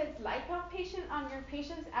 even if it's light palpation on your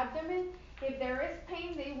patient's abdomen, if there is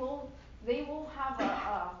pain, they will have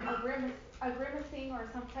a grimacing or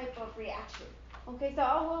some type of reaction. Okay, so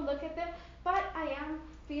I will look at them, but I am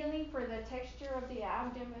feeling for the texture of the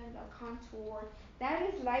abdomen, the contour. That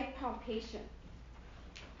is light palpation.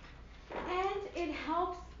 And it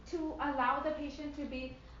helps to allow the patient to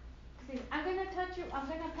be, I'm going to touch you, I'm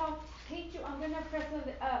going to palpate you, I'm going to press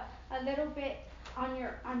a little bit on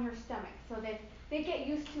your stomach so that they get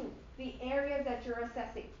used to the areas that you're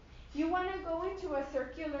assessing. You want to go into a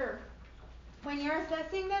circular, when you're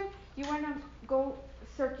assessing them, you want to go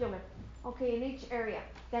circular, okay, in each area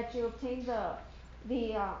that you obtain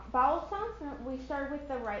the vowel sounds. We start with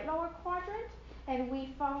the right lower quadrant and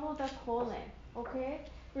we follow the colon, okay?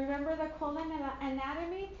 Remember the colon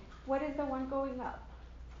anatomy? What is the one going up?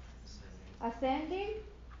 Ascending,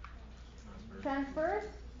 transverse,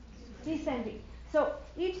 descending. So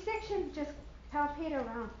each section just palpate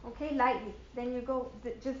around, okay, lightly. Then you go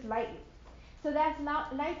just lightly. So that's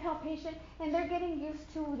light palpation, and they're getting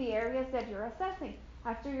used to the areas that you're assessing.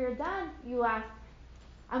 After you're done, you ask,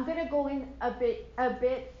 I'm going to go in a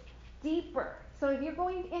bit deeper. So if you're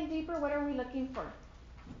going in deeper, what are we looking for?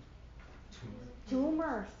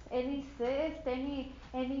 Tumors. Any cyst,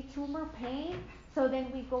 any tumor pain. So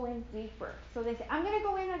then we go in deeper. So they say, I'm gonna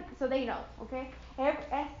go in, so they know, okay? As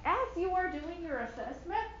you are doing your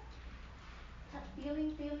assessment,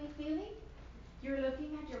 feeling, you're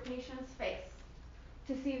looking at your patient's face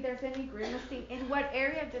to see if there's any grimacing. In what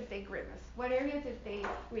area did they grimace? What area did they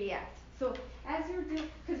react? So as you're doing,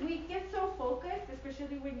 because we get so focused,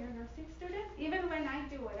 especially when you're nursing students, even when I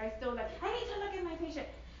do it, I still like, I need to look at my patient.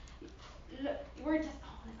 Look, we're just,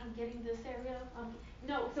 I'm getting this area.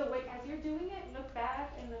 No, so wait, as you're doing it, look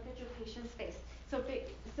back and look at your patient's face. So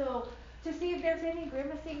to see if there's any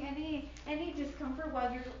grimacing, any discomfort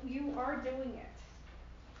while you are doing it.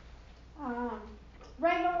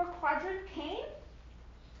 Right lower quadrant pain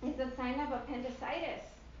is a sign of appendicitis.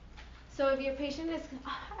 So if your patient is,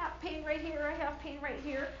 I have pain right here, I have pain right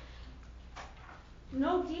here.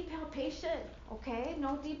 No deep palpation, okay?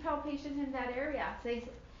 No deep palpation in that area. So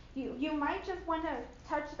you might just want to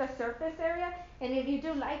touch the surface area, and if you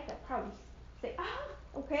do like that, probably say,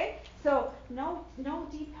 okay? So no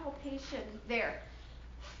deep palpation there.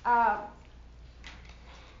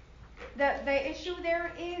 The issue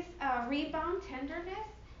there is rebound tenderness,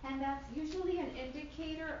 and that's usually an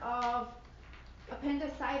indicator of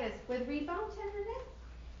appendicitis. With rebound tenderness,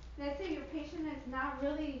 let's say your patient is not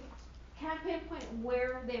really, can't pinpoint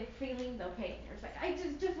where they're feeling the pain. It's like, I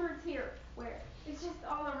just hurts here. Where? It's just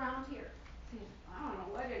all around here. I don't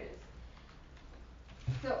know what it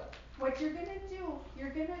is. So what you're gonna do, you're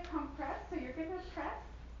gonna compress, so you're gonna press,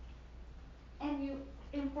 and you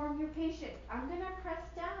inform your patient, I'm gonna press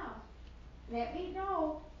down. Let me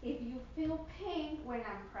know if you feel pain when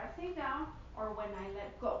I'm pressing down or when I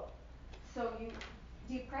let go. So you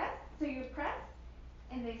depress, so you press,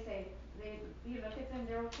 and they say, you look at them,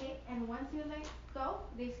 they're okay, and once you let go,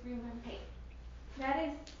 they scream in pain. That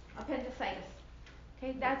is appendicitis.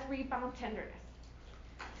 Okay, that's rebound tenderness.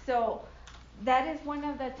 So that is one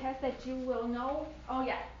of the tests that you will know, oh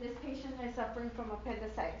yeah, this patient is suffering from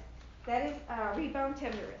appendicitis. That is rebound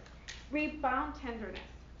tenderness. Rebound tenderness.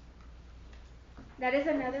 That is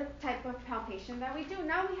another type of palpation that we do.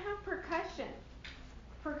 Now we have percussion.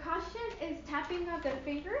 Percussion is tapping of the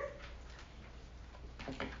fingers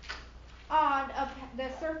on the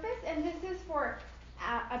surface, and this is for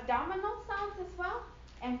abdominal sounds as well,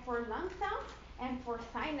 and for lung sounds, and for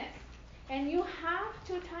sinus. And you have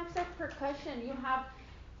two types of percussion. You have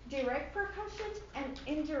direct percussion and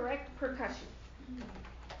indirect percussion.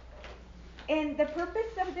 And the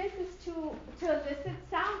purpose of this is to elicit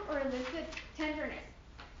sound or elicit tenderness.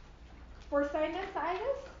 For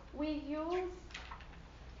sinusitis, we use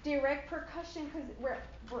direct percussion because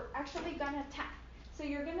we're actually gonna tap. So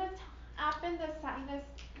you're gonna tap in the sinus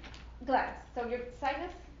glands. So your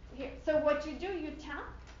sinus here. So what you do, you tap,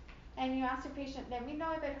 and you ask your patient, let me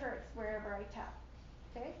know if it hurts wherever I tap.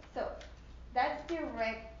 Okay? So that's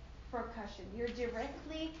direct percussion. You're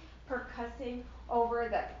directly percussing over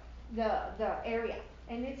the area,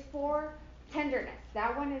 and it's for tenderness.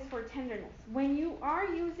 That one is for tenderness. When you are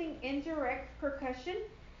using indirect percussion,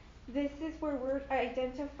 this is where we're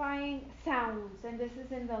identifying sounds, and this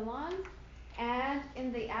is in the lungs and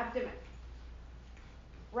in the abdomen.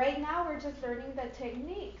 Right now we're just learning the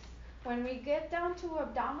techniques. When we get down to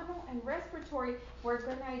abdominal and respiratory, we're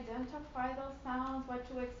going to identify those sounds, what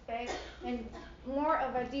to expect, and more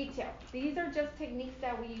of a detail. These are just techniques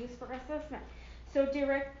that we use for assessment. So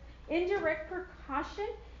indirect percussion,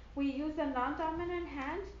 we use a non-dominant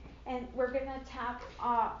hand, and we're going to tap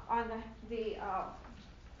on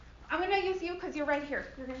I'm going to use you because you're right here.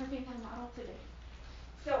 You're going to be my model today.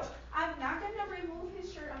 So I'm not going to remove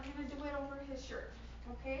his shirt. I'm going to do it over his shirt.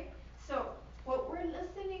 Okay? So what we're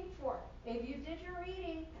listening for, if you did your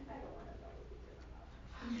reading, and I don't want to know if you did or not.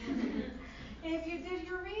 If you did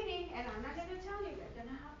your reading, and I'm not going to tell you, you're going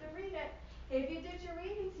to have to read it. If you did your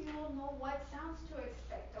readings, you will know what sounds to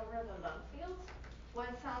expect over the lung fields, what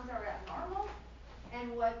sounds are abnormal,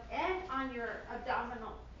 and on your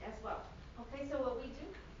abdominal as well. Okay, so what we do,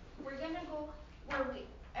 we're going to go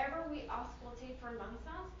wherever we auscultate for lung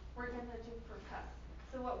sounds, we're going to do percuss.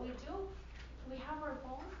 So what we do, we have our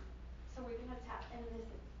bone, so we're going to tap and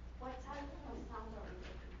listen. What type of sound are we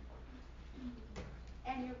looking for?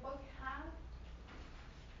 And your book has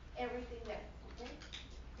everything there, okay?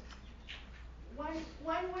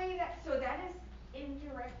 One way so that is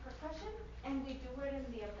indirect percussion, and we do it in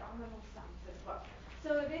the abdominal sounds as well.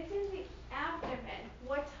 So if it's in the abdomen,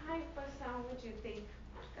 what type of sound would you think?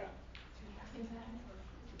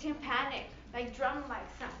 Tympanic, like drum-like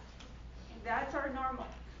sound. That's our normal.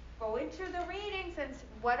 Go into the readings and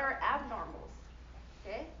what are abnormals?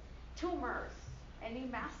 Okay? Tumors, any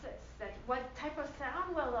masses. What type of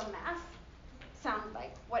sound will a mass sound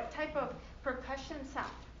like? What type of percussion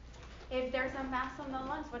sound? If there's a mass in the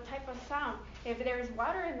lungs, what type of sound? If there's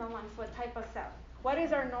water in the lungs, what type of sound? What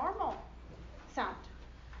is our normal sound?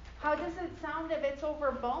 How does it sound if it's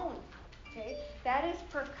over bone? Okay, that is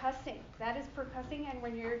percussing. That is percussing, and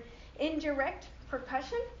when you're indirect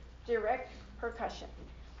percussion, direct percussion.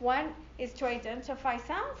 One is to identify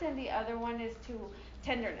sounds, and the other one is to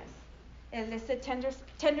tenderness. Elicit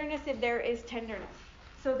tenderness if there is tenderness.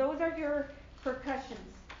 So those are your percussions.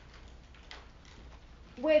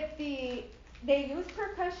 They use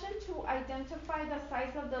percussion to identify the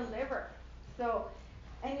size of the liver. So,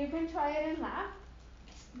 and you can try it in lab.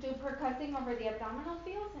 Do percussing over the abdominal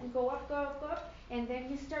fields and go up, and then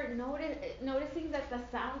you start noticing that the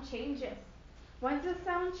sound changes. Once the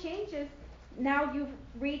sound changes, now you've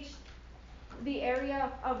reached the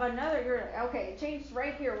area of another. You're like, okay, it changed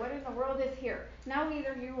right here. What in the world is here? Now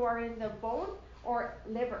either you are in the bone or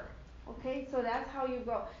liver. Okay, so that's how you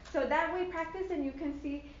go. So that way practice, and you can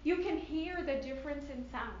see, you can hear the difference in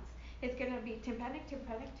sounds. It's gonna be tympanic,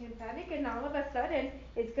 and all of a sudden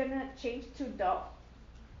it's gonna change to dull.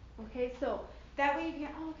 Okay, so that way you can,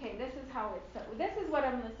 okay, this is how it's, this is what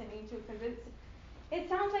I'm listening to, because it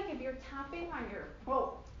sounds like if you're tapping on your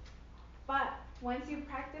bowl. But once you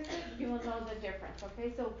practice it, you will know the difference.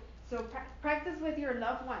 Okay, so practice with your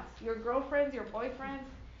loved ones, your girlfriends, your boyfriends,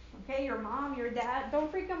 okay, your mom, your dad.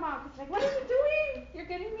 Don't freak them out. It's like, what are you doing? You're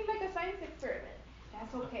getting me like a science experiment.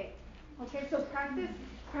 That's okay. Okay, so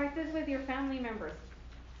practice with your family members.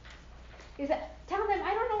 Tell them,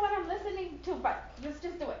 I don't know what I'm listening to, but just do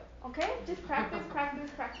it. Okay, just practice.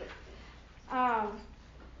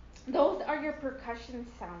 Those are your percussion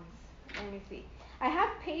sounds. Let me see. I have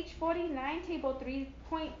page 49, table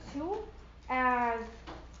 3.2, as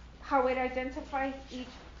how it identifies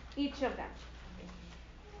each of them.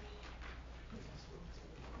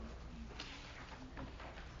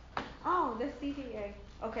 Oh, the CVA.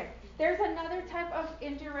 Okay. There's another type of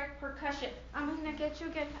indirect percussion. I'm gonna get you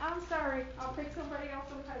again. I'm sorry. I'll pick somebody else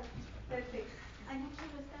sometime. Let's see. I need you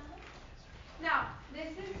to stand up. Now,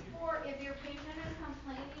 this is for if your patient is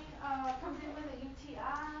complaining, comes in with a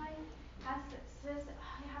UTI, says,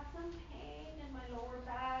 I have some pain in my lower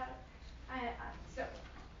back. So,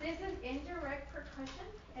 this is indirect percussion,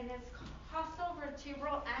 and it's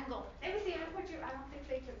costovertebral angle. Let me see, I don't think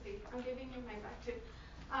they can see. I'm giving you my back too.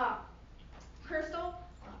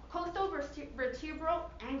 Costovertebral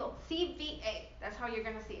angle, CVA. That's how you're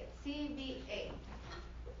gonna see it, CVA.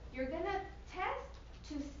 You're gonna test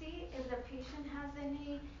to see if the patient has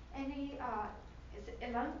any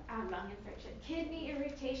lung infection, kidney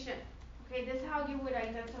irritation. Okay, this is how you would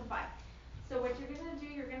identify. So what you're gonna do,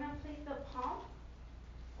 you're gonna place the palm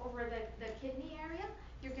over the kidney area.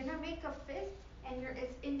 You're gonna make a fist, and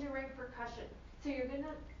it's indirect percussion. So you're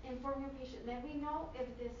gonna inform your patient, let me know if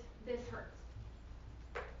this hurts.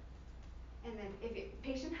 And then if the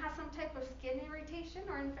patient has some type of skin irritation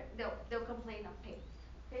or they'll complain of pain.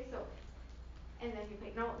 Okay, so, and then you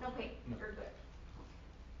pay, no pain, you're good.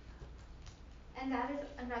 And that is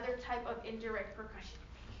another type of indirect percussion.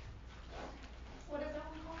 What is that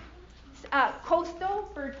one called?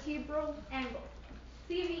 Costovertebral angle,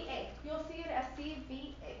 CVA. You'll see it as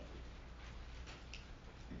CVA.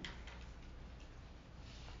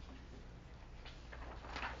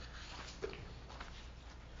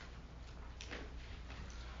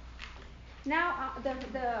 Now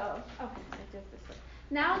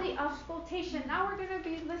now the auscultation. Now we're going to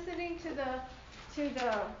be listening to the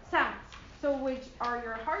sounds. So which are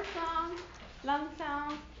your heart sounds, lung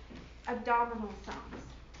sounds, abdominal sounds.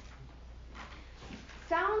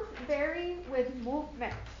 Sounds vary with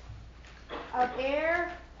movement of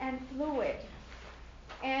air and fluid,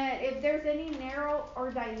 and if there's any narrow or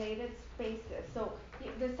dilated spaces. So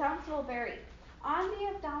the sounds will vary. On the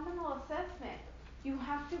abdominal assessment, you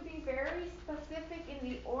have to be very specific in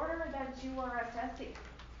the order that you are assessing.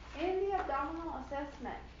 In the abdominal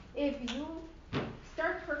assessment, if you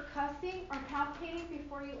start percussing or palpating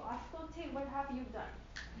before you auscultate, what have you done?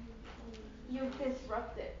 You've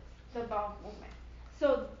disrupted the bowel movement.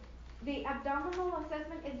 So the abdominal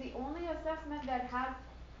assessment is the only assessment that has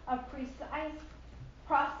a precise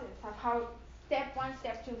process of how step 1,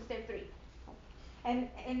 step 2, step 3. And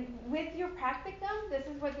with your practicum, this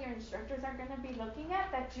is what your instructors are going to be looking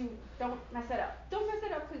at, that you don't mess it up. Don't mess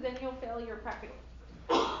it up, because then you'll fail your practicum.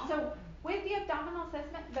 So with the abdominal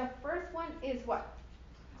assessment, the first one is what?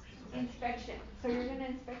 Inspection. So you're going to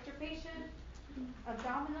inspect your patient,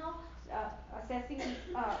 abdominal, assessing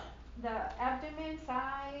the abdomen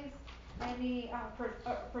size, any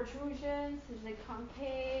protrusions, is it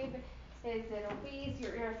concave, is it obese,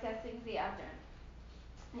 you're assessing the abdomen.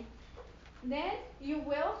 Then you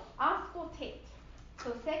will auscultate.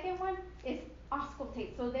 So second one is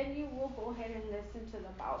auscultate. So then you will go ahead and listen to the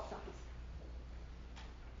vowel sounds.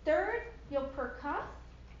 Third, you'll percuss.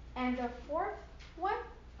 And the fourth one,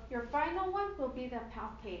 your final one, will be the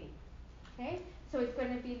palpating. Okay? So it's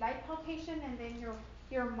going to be light palpation and then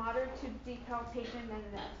your moderate to deep palpation, and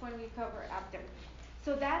that's when you cover abdomen.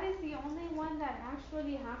 So that is the only one that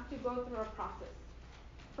actually has to go through a process.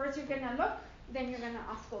 First you're going to look, then you're going to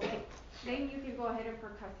auscultate. Then you can go ahead and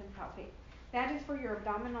percuss and palpate. That is for your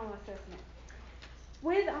abdominal assessment.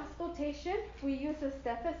 With auscultation, we use a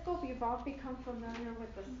stethoscope. You've all become familiar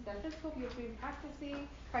with the stethoscope. You've been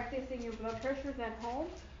practicing your blood pressures at home.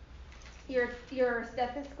 Your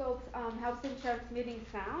stethoscope helps in transmitting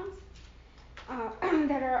sounds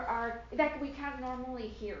that we can't normally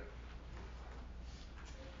hear.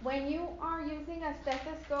 When you are using a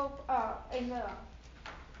stethoscope out when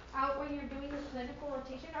you're doing a clinical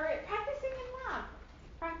rotation or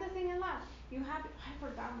practicing in lab, I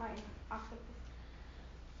forgot my octopus.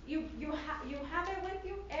 You have it with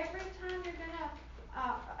you every time you're gonna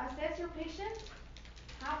assess your patient.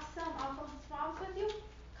 Have some alcohol swabs with you.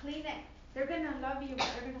 Clean it. They're gonna love you.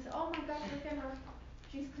 They're gonna say, "Oh my gosh, look at her.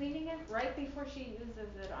 She's cleaning it right before she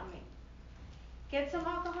uses it on me." Get some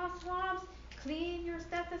alcohol swabs. Clean your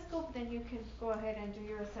stethoscope. Then you can go ahead and do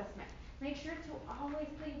your assessment. Make sure to always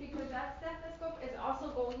clean because that stethoscope is also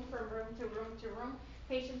going from room to room to room,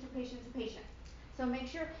 patient to patient to patient. So make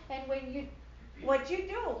sure. And what you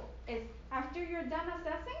do is after you're done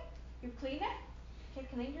assessing, you clean it. Okay,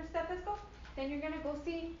 clean your stethoscope. Then you're gonna go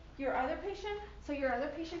see your other patient, so your other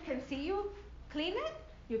patient can see you clean it.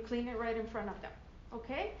 You clean it right in front of them.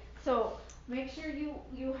 Okay? So make sure you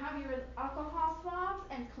have your alcohol swabs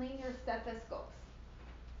and clean your stethoscopes.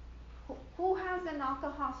 Who has an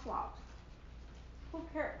alcohol swab?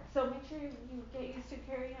 So make sure you get used to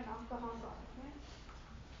carrying an alcohol swab.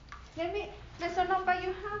 Okay? Miss Onopa,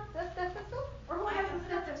 you have the stethoscope? Or who has the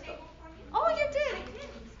stethoscope? Oh, you did.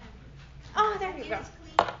 Oh, there you go.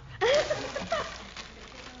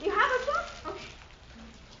 You have a swab? Okay.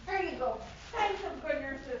 There you go. Thanks, some good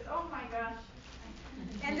nurses. Oh my gosh.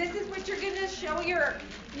 And this is what you're gonna show your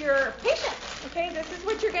patient. Okay, this is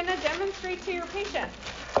what you're gonna demonstrate to your patient.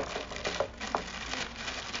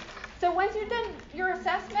 So once you've done your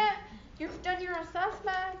assessment,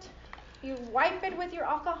 you wipe it with your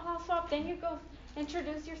alcohol swab, then you go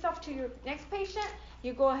introduce yourself to your next patient.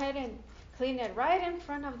 You go ahead and clean it right in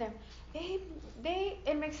front of them. It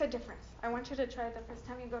makes a difference. I want you to try it the first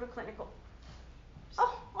time you go to clinical.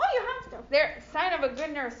 Oh, you have to. There, sign of a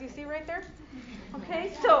good nurse. You see right there?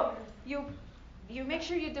 Okay, so you make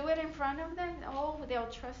sure you do it in front of them. Oh, they'll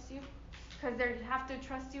trust you because they have to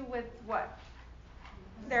trust you with what?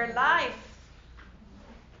 Their life.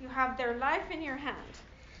 You have their life in your hand.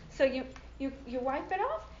 So you wipe it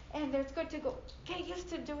off, and it's good to go. Get used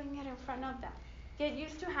to doing it in front of them. Get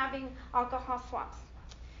used to having alcohol swabs.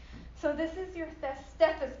 So this is your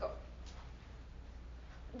stethoscope.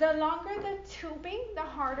 The longer the tubing, the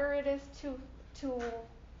harder it is to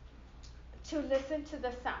listen to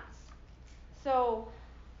the sounds. So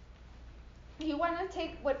you want to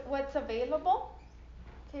take what's available.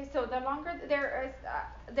 Okay, so the longer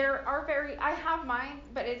I have mine,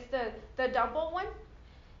 but it's the double one,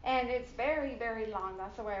 and it's very, very long.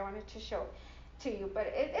 That's the way I wanted to show to you, but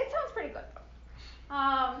it sounds pretty good.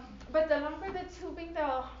 But the longer the tubing,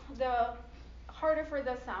 the harder for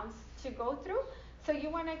the sounds to go through. So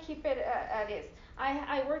you want to keep it at is.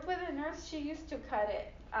 I worked with a nurse. She used to cut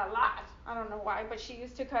it a lot. I don't know why, but she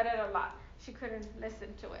used to cut it a lot. She couldn't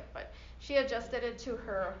listen to it, but she adjusted it to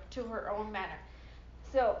her own manner.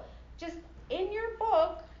 So just in your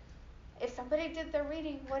book, if somebody did the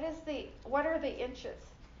reading, what are the inches?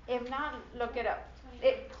 If not, look it up.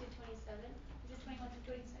 21 to 27. Is it 21 to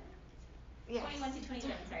 27? Yes. 21 to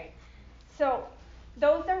 27, sorry. So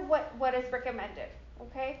those are what is recommended.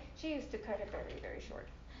 Okay? She used to cut it very, very short.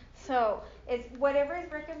 So it's whatever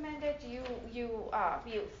is recommended you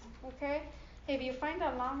use. Okay? If you find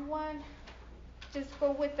a long one, just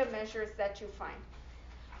go with the measures that you find.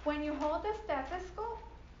 When you hold the stethoscope,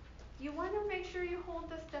 you want to make sure you hold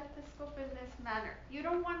the stethoscope in this manner. You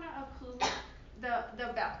don't want to occlude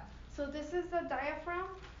the bell. So this is the diaphragm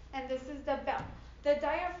and this is the bell. The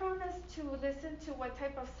diaphragm is to listen to what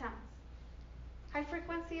type of sounds? High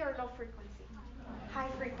frequency or low frequency? High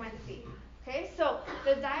frequency. Okay, so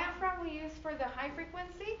the diaphragm we use for the high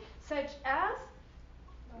frequency, such as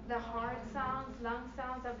the heart sounds, lung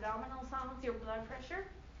sounds, abdominal sounds, your blood pressure.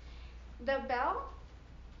 The bell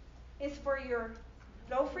is for your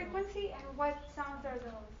low frequency, and what sounds are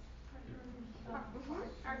those?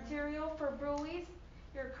 Arterial for Bruys,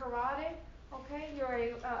 your carotid okay, your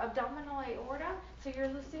abdominal aorta, so you're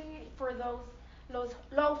listening for those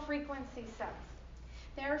low frequency sounds.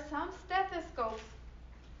 There are some stethoscopes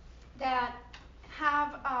that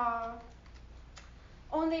have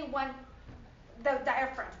only one, the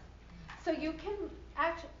diaphragm. So you can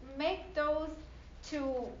actually make those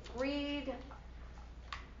to read,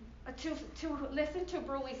 to listen to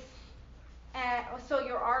bruits, and so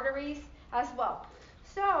your arteries as well.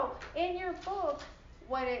 So in your book,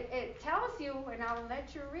 what it tells you, and I'll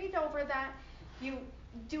let you read over that, you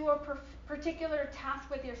do a particular task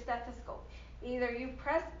with your stethoscope. Either you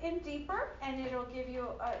press in deeper and it'll give you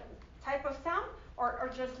a type of sound,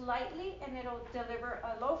 or just lightly and it'll deliver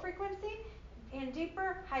a low frequency, in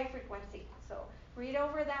deeper, high frequency. So read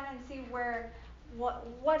over that and see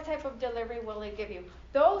what type of delivery will it give you.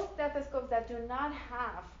 Those stethoscopes that do not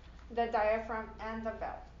have the diaphragm and the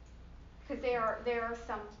bell, because there are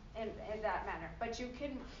some in that manner, but you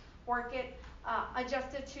can work it,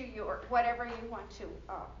 adjust it to your whatever you want to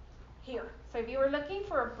hear. So if you were looking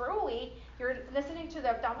for a bruit, you're listening to the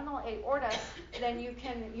abdominal aorta, then you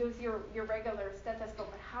can use your regular stethoscope.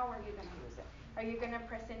 But how are you going to use it? Are you going to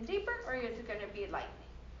press in deeper, or is it going to be lightly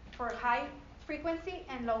for high frequency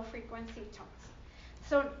and low frequency tones?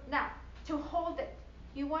 So now, to hold it,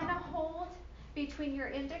 you want to hold between your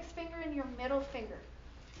index finger and your middle finger.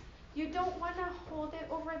 You don't want to hold it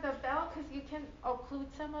over the bell because you can occlude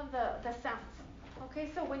some of the sounds. Okay,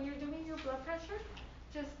 so when you're doing your blood pressure,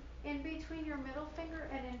 just in between your middle finger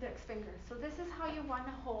and index finger. So this is how you want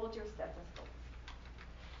to hold your stethoscope.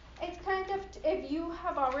 It's kind of, if you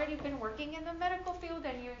have already been working in the medical field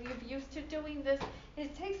and you're used to doing this,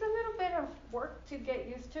 it takes a little bit of work to get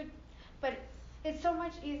used to, but it's so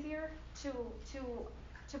much easier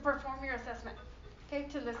to perform your assessment, okay,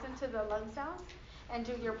 to listen to the lung sounds and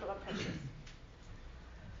do your blood pressures.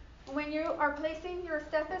 When you are placing your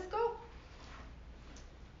stethoscope,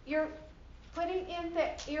 you're putting in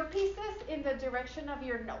the earpieces in the direction of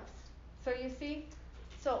your nose. So you see,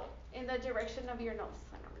 so in the direction of your nose.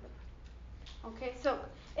 Okay, so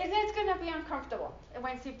it's going to be uncomfortable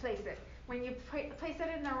once you place it. When you place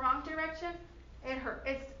it in the wrong direction, it hurts.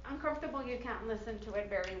 It's uncomfortable. You can't listen to it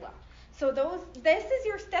very well. So this is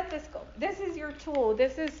your stethoscope. This is your tool.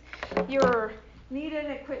 This is your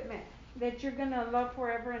needed equipment that you're going to love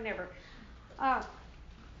forever and ever.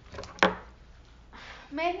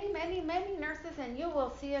 Many nurses, and you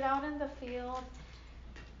will see it out in the field,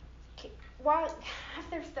 have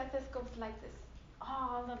their stethoscopes like this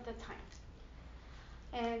all of the time.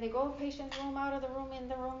 And they go patient room, out of the room, in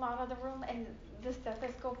the room, out of the room, and the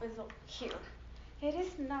stethoscope is here. It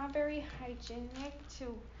is not very hygienic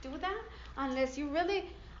to do that unless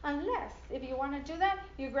if you want to do that,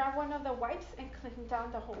 you grab one of the wipes and clean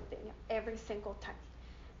down the whole thing every single time.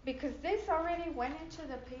 Because this already went into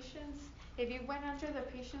the patient's, if you went under the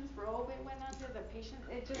patient's robe, it went under the patient,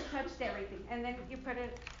 it just touched everything. And then you put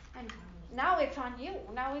it, and now it's on you.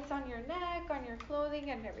 Now it's on your neck, on your clothing,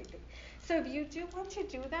 and everything. So if you do want to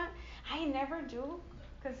do that, I never do,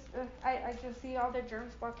 because I just see all the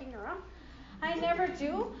germs walking around. I never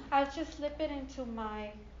do. I'll just slip it into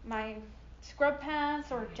my scrub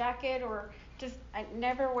pants or jacket, or I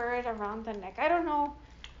never wear it around the neck. I don't know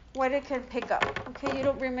what it can pick up. Okay, you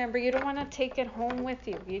don't want to take it home with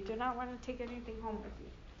you. You do not want to take anything home with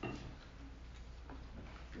you.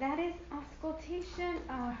 That is auscultation.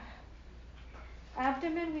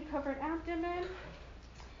 Abdomen, we covered abdomen.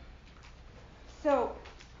 So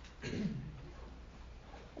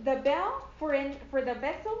the bell for the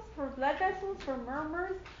vessels, for blood vessels, for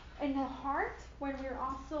murmurs in the heart, when we're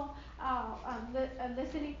also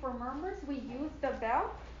listening for murmurs, we use the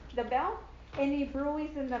bell, any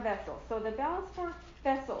bruits in the vessels. So the bell is for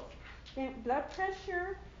vessels. Then blood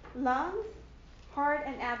pressure, lungs, heart,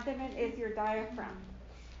 and abdomen is your diaphragm.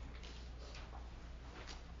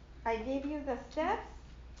 I gave you the steps,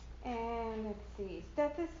 and let's see,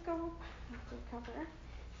 stethoscope, let's cover.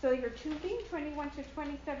 So your tubing, 21 to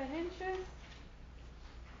 27 inches.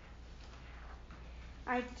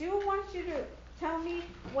 I do want you to tell me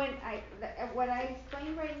what I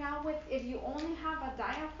explained right now with, if you only have a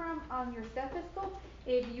diaphragm on your stethoscope,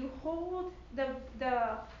 if you hold the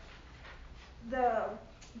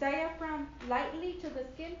diaphragm lightly to the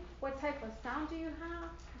skin, what type of sound do you have?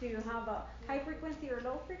 Do you have a high frequency or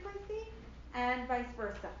low frequency? And vice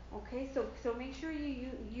versa. Okay, so make sure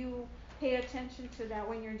you pay attention to that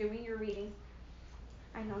when you're doing your readings.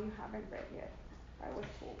 I know you haven't read yet. I was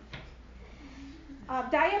told.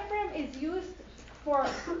 Diaphragm is used for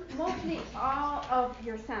mostly all of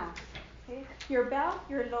your sounds. Okay? Your bell,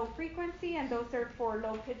 your low frequency, and those are for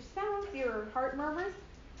low pitched sounds, your heart murmurs.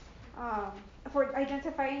 um, for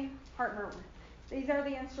identifying heart murmur. These are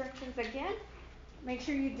the instructions again. Make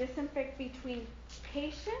sure you disinfect between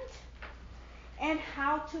patient and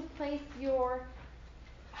how to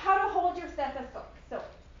how to hold your stethoscope. So,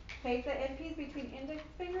 place the endpiece between index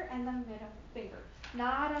finger and the middle finger,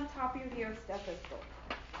 not on top of your stethoscope.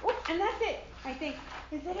 Oh, and that's it, I think.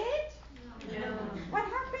 Is it it? No. What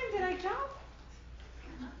happened? Did I jump?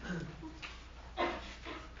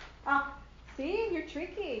 Oh, see, you're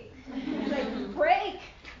tricky. It's like, break.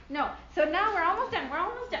 No. So now we're almost done. We're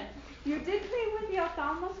almost done. You did play with the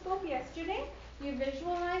ophthalmoscope yesterday. You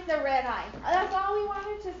visualized the red eye. That's all we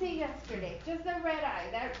wanted to see yesterday. Just the red eye.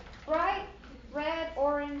 That bright red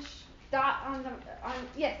orange dot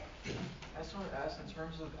yes. I just wanted to ask, in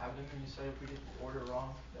terms of abdomen, you said if we get the order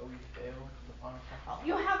wrong, that we fail the final count.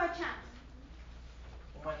 You have a chance.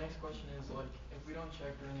 Well, my next question is, like, if we don't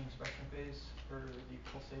check during the inspection phase for the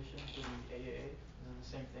pulsation for the AAA, is it the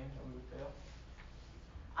same thing that we would fail?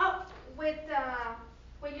 Oh,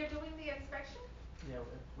 when you're doing the inspection? Yeah,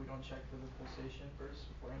 if we don't check for the pulsation first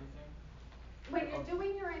before anything. When you're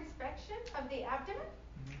doing your inspection of the abdomen,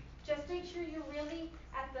 just make sure you're really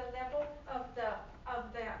at the level of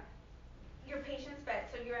your patient's bed.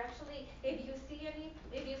 So you're actually, if you see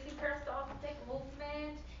peristaltic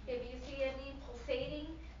movement, if you see any pulsating,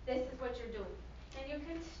 this is what you're doing. And you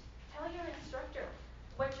can tell your instructor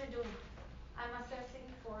what you're doing. I'm assessing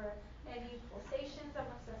for any pulsations,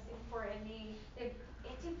 I'm assessing for it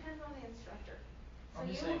depends on the instructor. So I'm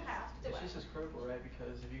just you saying, have to. it's just as critical, right?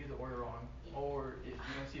 Because if you get the order wrong, or if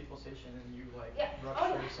you don't see a pulsation and you Yeah.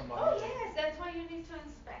 rupture somebody. Oh yes, that's why you need to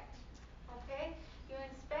inspect. Okay? You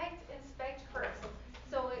inspect first.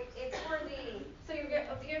 So it's for so you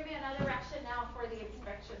give me another rationale for the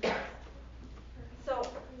inspection. So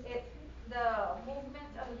it's the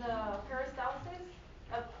movement of the peristalsis,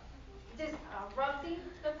 just rupturing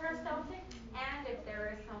the peristaltic, and if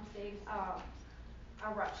there is something a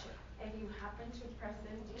rupture. If you happen to press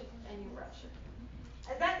in deep and you rupture.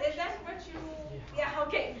 Is that what you? Yeah.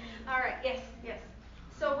 Okay. All right. Yes. Yes.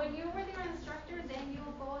 So when you were their instructor, then you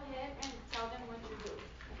go ahead and tell them what you do.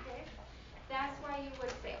 Okay. That's why you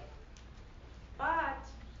would fail. But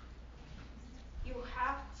you'll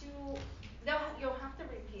have to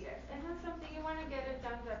repeat it, and that's something you want to get it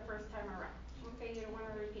done the first time around. Okay. You don't want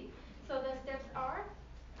to repeat. So the steps are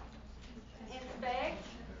inspect,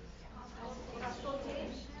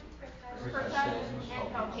 auscultate, percuss,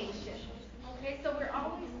 and palpation. Okay, so we're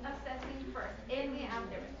always assessing first in the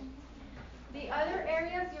abdomen. The other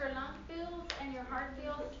areas, your lung fields and your heart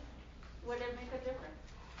fields, would it make a difference?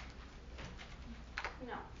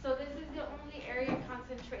 No. So this is the only area of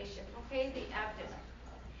concentration, okay, the abdomen.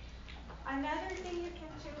 Another thing you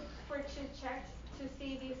can do to check to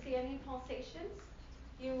see if you see any pulsations,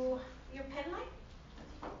 your pen light.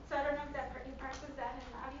 So I don't know if you practiced that in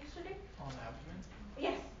lab yesterday. On the abdomen?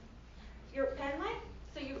 Yes. Your pen light.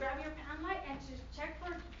 So you grab your pen light and to check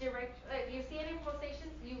for direct. If you see any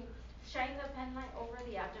pulsations, you shine the pen light over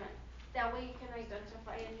the abdomen. That way you can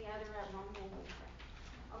identify any other abnormal movement.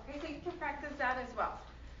 Okay, so you can practice that as well.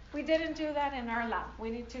 We didn't do that in our lab. We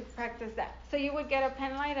need to practice that. So you would get a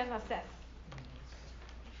pen light and assess.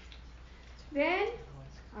 Then,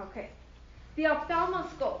 okay, the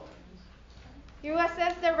ophthalmoscope. You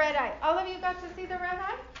assess the red eye. All of you got to see the red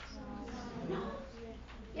eye? No.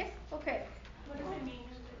 Yes? Okay. What does it mean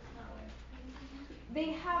if it's not working?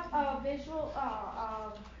 They have a visual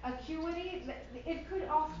acuity. It could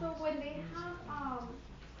also, when they have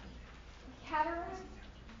cataract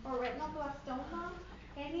or retinoblastoma,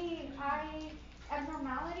 any eye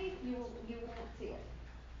abnormality, you won't see it.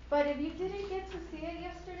 But if you didn't get to see it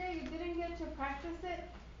yesterday, you didn't get to practice it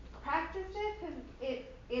because it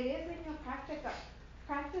is in your practica.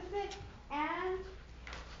 Practice it, and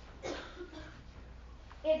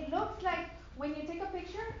it looks like when you take a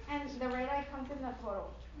picture and the red eye comes in the photo.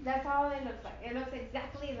 That's all it looks like. It looks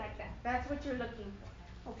exactly like that. That's what you're looking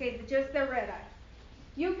for. Okay, just the red eye.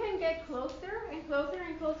 You can get closer and closer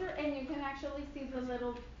and closer, and you can actually see the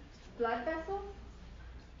little blood vessels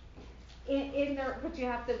in there, but you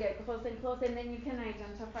have to get close and close, and then you can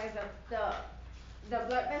identify the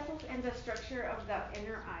blood vessels and the structure of the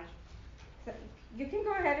inner eye. So you can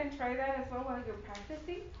go ahead and try that as well while you're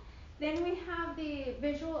practicing. Then we have the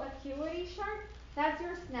visual acuity chart. That's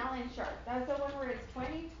your Snellen chart. That's the one where it's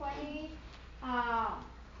 20/20,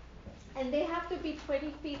 and they have to be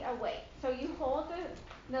 20 feet away. So you hold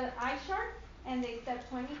the eye chart, and they step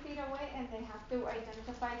 20 feet away, and they have to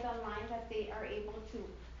identify the line that they are able to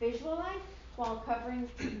visualize while covering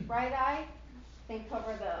right eye, then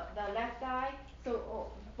cover the left eye,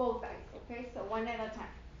 so both eyes, okay? So one at a time.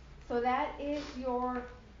 So that is your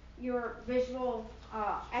your visual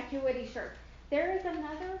acuity chart. There is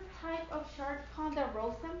another type of chart called the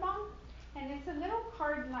Rosenbaum, and it's a little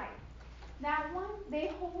card like. That one,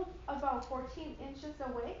 they hold about 14 inches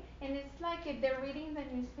away, and it's like if they're reading the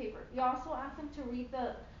newspaper. You also ask them to read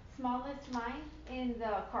the smallest line in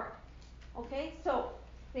the card. Okay, so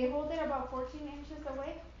they hold it about 14 inches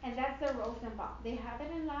away, and that's the Rosenbaum. They have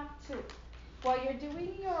it in lab too. While you're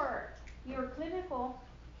doing your clinical,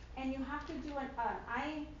 and you have to do an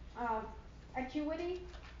eye acuity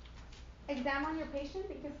exam on your patient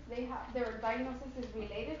because they have their diagnosis is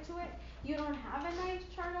related to it. You don't have an eye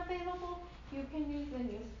chart available, you can use the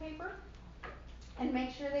newspaper and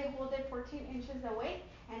make sure they hold it 14 inches away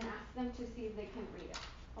and ask them to see if they can read it.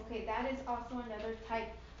 Okay, that is also another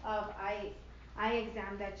type of eye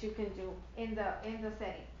exam that you can do in the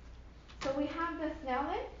setting. So we have the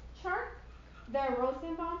Snellen chart, the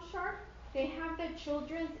Rosenbaum chart. They have the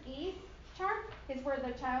children's ease chart, is where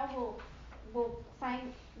the child will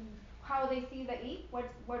sign how they see the E,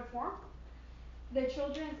 what form. The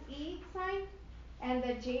children's E sign and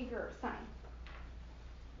the Jaeger sign.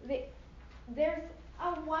 There's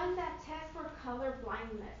a one that tests for color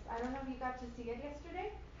blindness. I don't know if you got to see it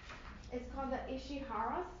yesterday. It's called the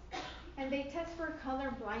Ishihara's, and they test for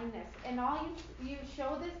color blindness. And all you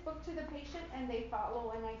show this book to the patient, and they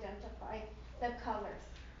follow and identify the colors.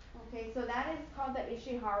 Okay, so that is called the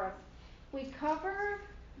Ishihara's. We cover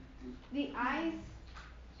the eyes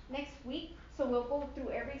next week, so we'll go through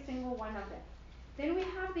every single one of them. Then we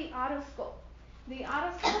have the otoscope. The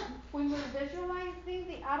otoscope, when we're visualizing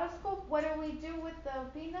the otoscope, what do we do with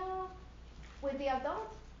the adult?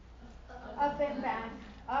 Up and back,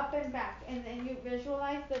 up and back, and then you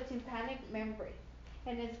visualize the tympanic membrane,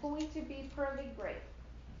 and it's going to be pearly gray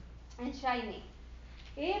and shiny.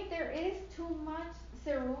 If there is too much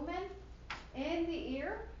cerumen in the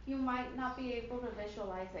ear, you might not be able to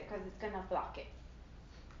visualize it because it's gonna block it.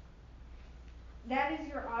 That is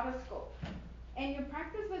your otoscope. And you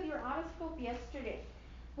practiced with your otoscope yesterday.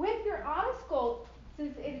 With your otoscope,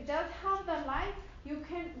 since it does have the light, you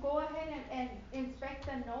can go ahead and inspect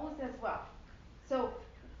the nose as well. So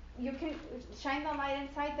you can shine the light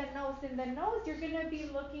inside the nose. In the nose, you're gonna be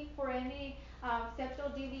looking for any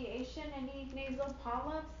septal deviation, any nasal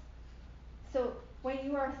polyps. So when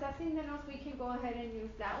you are assessing the nose, we can go ahead and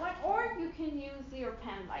use that one, or you can use your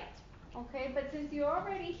pen light. Okay, but since you're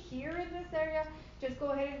already here in this area, just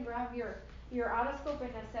go ahead and grab your otoscope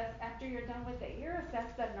and assess, after you're done with the ear, assess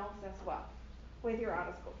the nose as well with your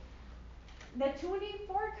otoscope. The tuning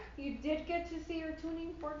fork, you did get to see your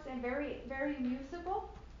tuning forks, and very, very usable.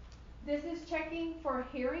 This is checking for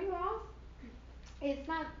hearing loss. It's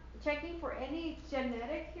not checking for any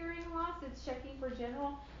genetic hearing loss, it's checking for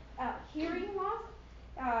general hearing loss,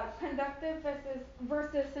 conductive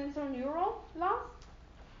versus sensorineural loss.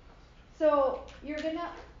 So you're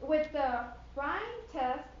gonna, with the Rhine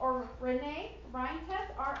test, or Rene Rhine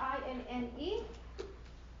test, RINNE,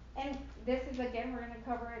 and this is, again, we're gonna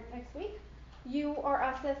cover it next week. You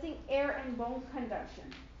are assessing air and bone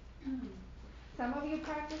conduction. Some of you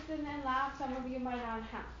practiced in the lab, some of you might not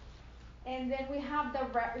have. And then we have the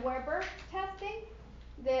Weber testing.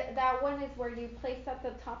 That one is where you place at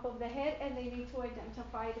the top of the head, and they need to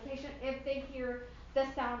identify the patient if they hear the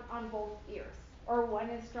sound on both ears, or one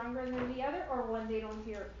is stronger than the other, or one they don't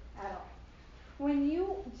hear at all. When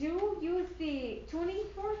you do use the tuning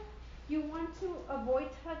fork, you want to avoid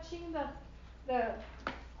touching the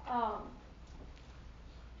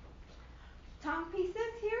tongue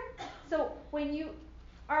pieces here. So when you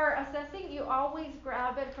are assessing, you always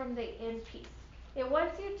grab it from the end piece. And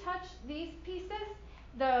once you touch these pieces,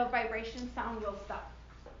 the vibration sound will stop.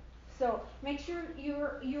 So make sure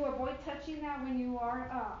you avoid touching that when you are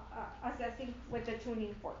assessing with the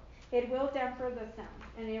tuning fork. It will dampen the sound,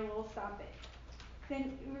 and it will stop it.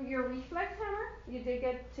 Then your reflex hammer, you did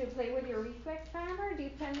get to play with your reflex hammer,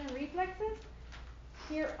 dependent reflexes.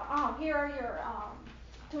 Here are your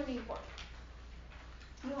tuning forks.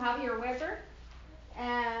 You have your Weber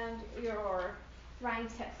and your Rhine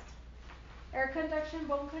test. Air conduction,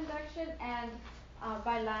 bone conduction, and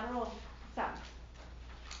bilateral sound.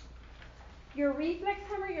 Your reflex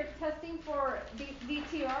hammer, you're testing for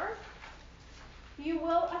DTRs. You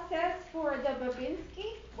will assess for the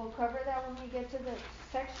Babinski. We'll cover that when we get to the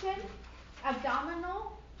section.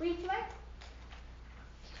 Abdominal reflex.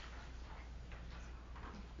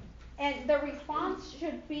 And the response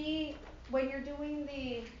should be, when you're doing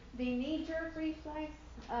the knee jerk reflex,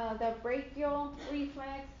 the brachial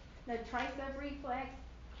reflex, the tricep reflex,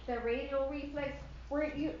 the radial reflex,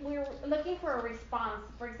 we're looking for a response.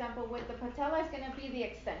 For example, with the patella, it's going to be the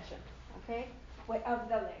extension, okay, of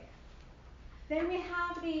the leg. Then we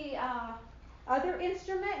have the other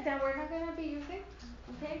instrument that we're not gonna be using,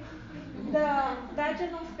 okay? The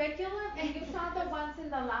vaginal speculum, and you saw the ones in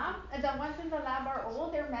the lab. The ones in the lab are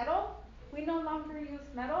old, they're metal. We no longer use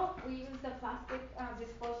metal, we use the plastic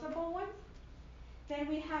disposable ones. Then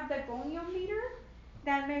we have the goniometer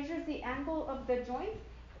that measures the angle of the joint.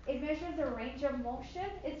 It measures the range of motion.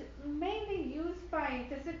 It's mainly used by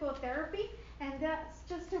physical therapy, and that's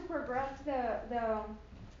just to progress the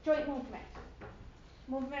joint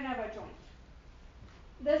movement of a joint.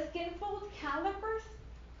 The skin fold calipers,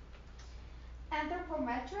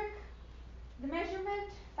 anthropometric, the measurement,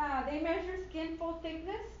 they measure skin fold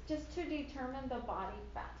thickness just to determine the body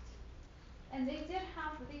fat. And they did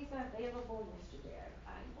have these available yesterday,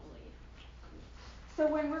 I believe. So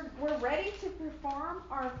when we're ready to perform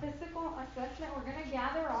our physical assessment, we're gonna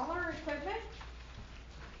gather all our equipment.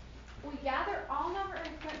 We gather all of our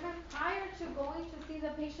equipment prior to going to see the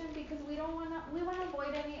patient because we wanna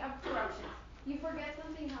avoid any interruptions. You forget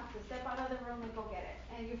something, you have to step out of the room and go get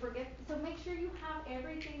it. And you forget, so make sure you have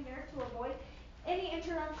everything there to avoid any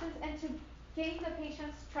interruptions and to gain the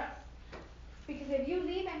patient's trust. Because if you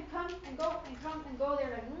leave and come and go, they're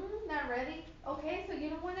like, not ready. Okay, so you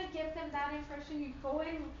don't wanna give them that impression. You go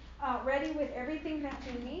in ready with everything that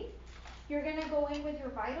you need. You're gonna go in with your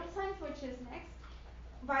vital signs, which is next.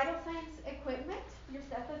 Vital signs equipment, your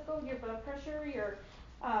stethoscope, your blood pressure, your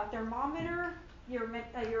thermometer, your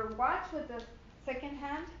watch with the second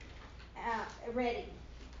hand ready.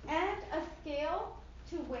 And a scale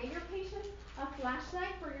to weigh your patient, a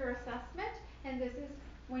flashlight for your assessment, and this is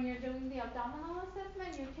when you're doing the abdominal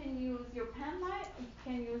assessment, you can use your pen light, you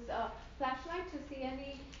can use a flashlight to see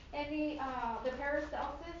any the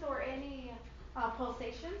peristalsis or any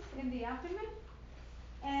pulsations in the abdomen.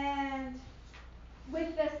 And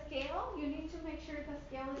with the scale, you need to make sure the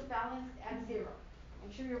scale is balanced at 0.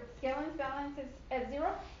 Make sure your scale is balanced at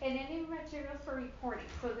 0 and any materials for reporting.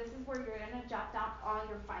 So this is where you're gonna jot down all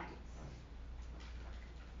your findings.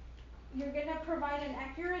 You're gonna provide an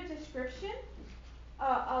accurate description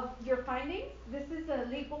of your findings. This is a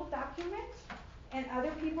legal document and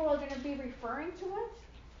other people are gonna be referring to it.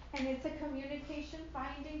 And it's a communication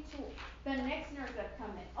finding to the next nurse that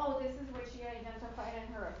come in. Oh, this is what she identified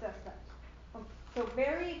in her assessment. So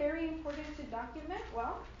very, very important to document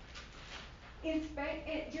well.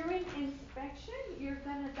 During inspection, you're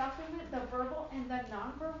gonna document the verbal and the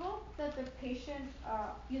nonverbal that the patient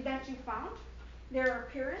that you found, their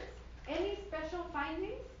appearance, any special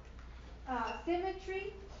findings,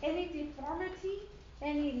 symmetry, any deformity,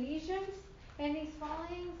 any lesions, any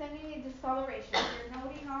swellings, any discoloration. You're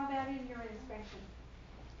noting all that in your inspection.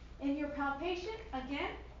 In your palpation,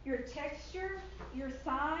 again, your texture, your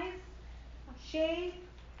size, shape,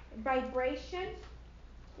 vibration,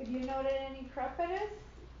 if you noted any crepitus,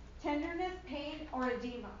 tenderness, pain, or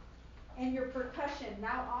edema. And your percussion,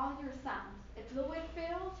 now all your sounds. If fluid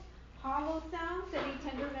filled, hollow sounds, any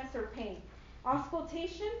tenderness or pain.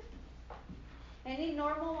 Auscultation, any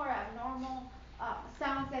normal or abnormal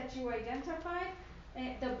sounds that you identified.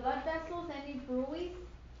 The blood vessels, any bruits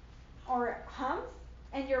or humps,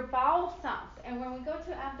 and your bowel sounds. And when we go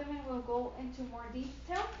to abdomen, we'll go into more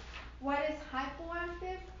detail. What is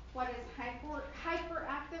hypoactive, what is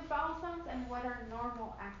hyperactive bowel sounds, and what are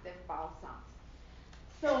normal active bowel sounds.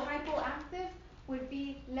 So hypoactive would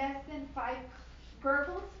be less than 5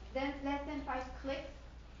 gurgles, then less than 5 clicks.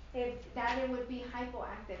 If that, it would be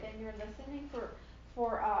hypoactive, and you're listening for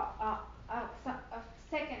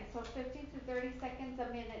seconds, so 15 to 30 seconds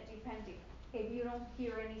a minute, depending, if you don't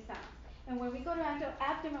hear any sounds. And when we go to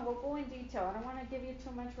abdomen, we'll go in detail. I don't want to give you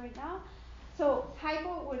too much right now. So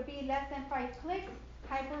hypo would be less than 5 clicks.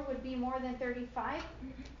 Hyper would be more than 35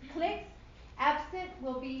 clicks. Absent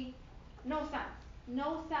will be no sounds.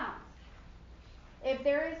 No sounds. If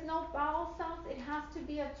there is no bowel sounds, it has to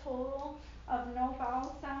be a total of no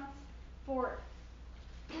bowel sounds for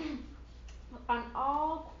on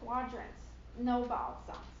all quadrants. No bowel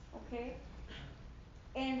sounds. Okay?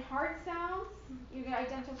 And heart sounds, you can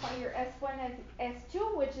identify your S1 as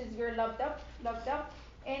S2, which is your loved up.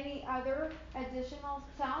 Any other additional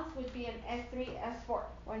sounds would be an S3, S4.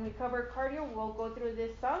 When we cover cardio, we'll go through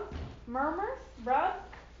this sounds. Murmurs, rubs,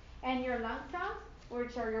 and your lung sounds,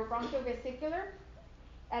 which are your bronchiovesicular,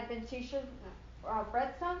 adventitious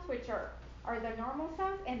breath sounds, which are the normal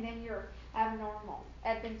sounds, and then your abnormal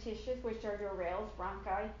adventitious, which are your rales,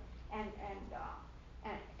 bronchi, and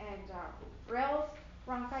rales,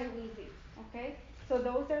 bronchi, wheezy. Okay, so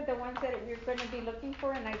those are the ones that we're going to be looking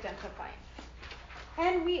for and identifying.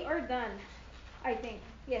 And we are done, I think.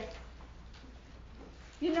 Yes.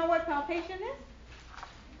 You know what palpation is?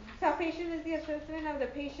 Palpation is the assessment of the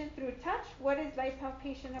patient through touch. What is light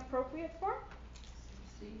palpation appropriate for?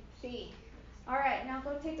 C. Alright, now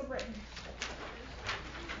go take a break.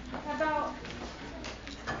 About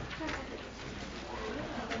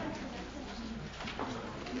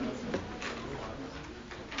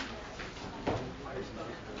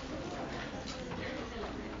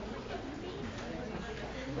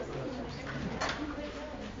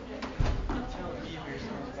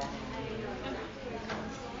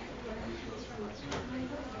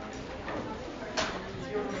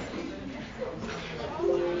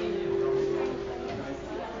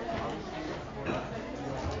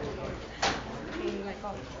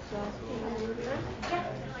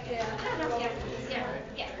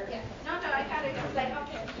No, I got it. Like,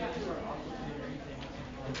 okay.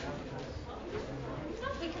 No,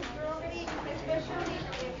 because you're already, especially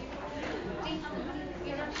if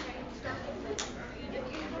you're not trained to start with it. If you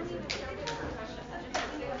don't even start with concussion, just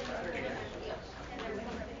like they would start with an and there was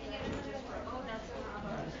something in it, oh, that's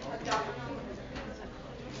a doctor.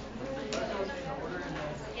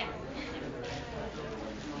 Yeah.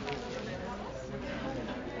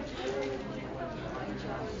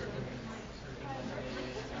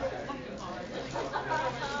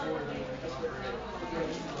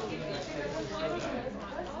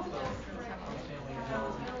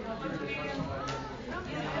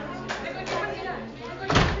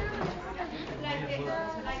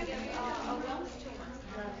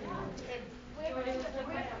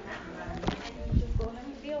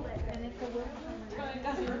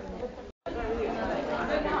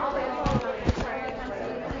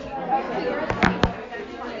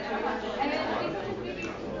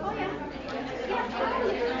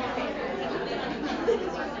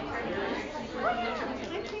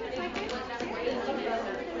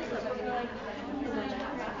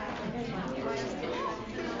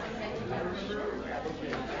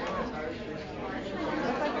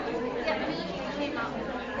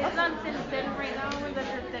 It's on thin right now with the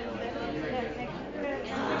thin.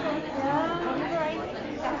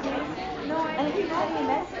 And he sent me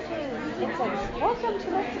messages. It's like, welcome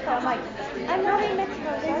to Mexico. I'm like, I'm not in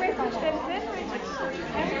Mexico. Sorry about that.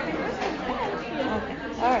 Okay.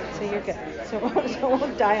 All right. So you're good. So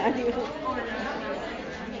won't die on you.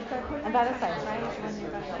 And that aside, right?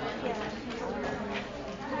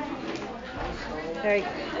 Very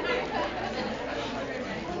good.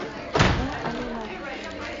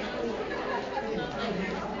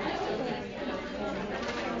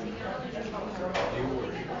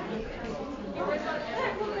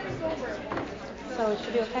 So it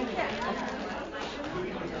should be okay? Okay.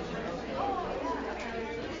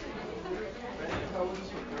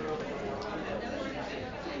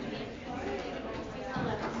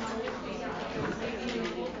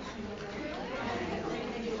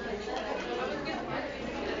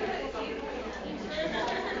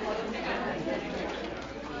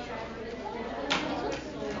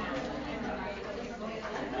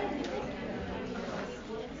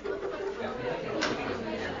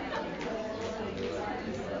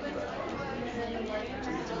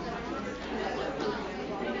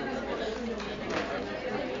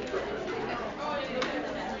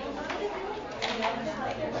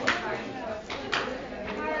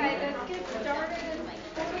 Alright, let's get started.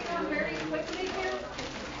 Moving on very quickly here.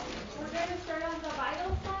 We're going to start on the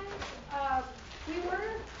vital signs. We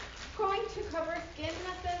were going to cover skin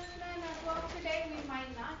assessment as well today. We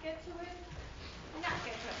might not get to it.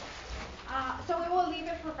 So we will leave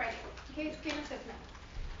it for Friday. Okay, skin assessment.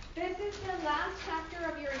 This is the last chapter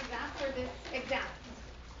of your exam for this exam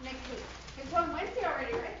next week. It's on Wednesday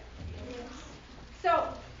already, right? Yes.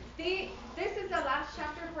 So this is the last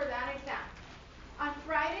chapter for that exam. On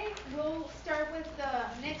Friday, we'll start with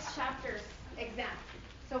the next chapter's exam.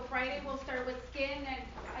 So Friday, we'll start with skin, and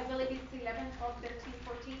I believe it's 11, 12, 13,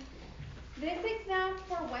 14. This exam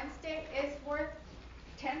for Wednesday is worth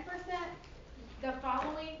 10%. The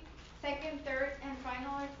following second, third, and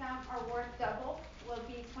final exam are worth double, will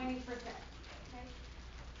be 20%. Okay?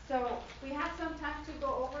 So we have some time to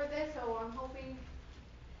go over this, so I'm hoping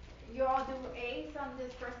you all do A's on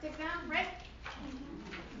this first exam, right?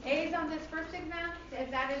 Mm-hmm. A's on this first exam,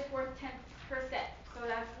 and that is worth 10%. So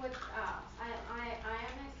that's what I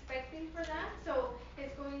am expecting for that. So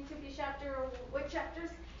it's going to be what chapters?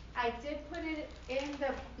 I did put it in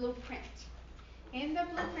the blueprint. In the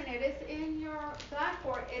blueprint, it is in your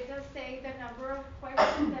blackboard. It does say the number of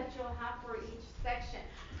questions that you'll have for each section.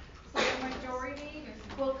 So the majority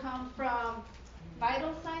will come from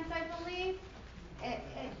vital signs, I believe,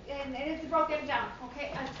 and it is broken down.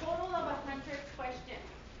 Okay, a total of 100 questions.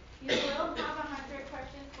 You will have 100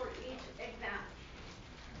 questions for each exam.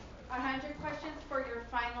 100 questions for your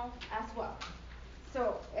final as well.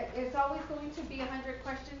 So it's always going to be 100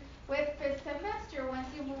 questions. With fifth semester, once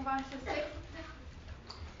you move on to sixth,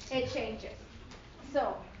 it changes.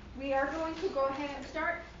 So we are going to go ahead and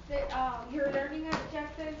start your learning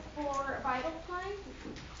objectives for vital signs.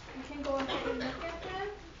 You can go ahead and look at them.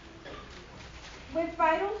 With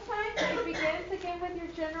vital signs, it begins again with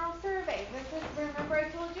your general survey. This is, remember I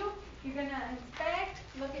told you, you're going to inspect,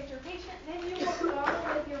 look at your patient, then you will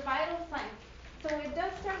go with your vital signs. So it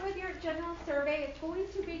does start with your general survey. It's going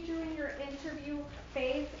to be during your interview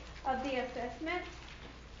phase of the assessment.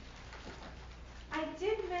 I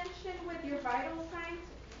did mention with your vital signs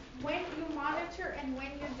when you monitor and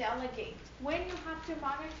when you delegate. When you have to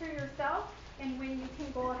monitor yourself and when you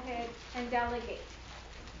can go ahead and delegate.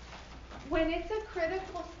 When it's a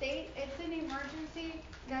critical state, it's an emergency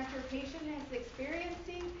that your patient is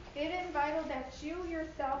experiencing, it is vital that you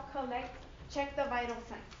yourself check the vital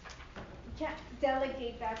signs. You can't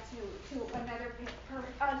delegate that to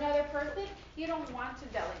another person. You don't want to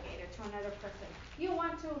delegate it to another person. You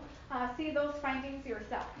want to see those findings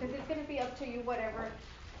yourself, because it's going to be up to you whatever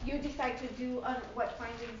you decide to do on what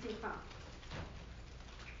findings you found.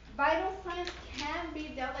 Vital signs can be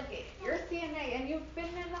delegated. You're CNA and you've been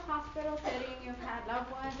in the hospital setting, you've had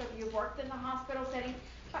loved ones, or you've worked in the hospital setting.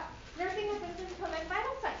 But nursing assistants collect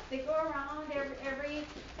vital signs. They go around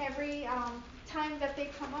every time that they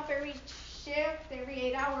come up, every shift, every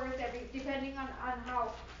 8 hours, depending on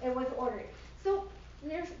how it was ordered. So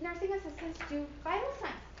nursing assistants do vital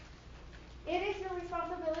signs. It is your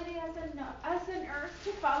responsibility as a nurse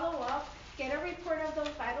to follow up, get a report of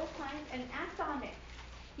those vital signs, and act on it.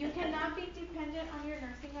 You cannot be dependent on your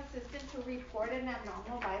nursing assistant to report an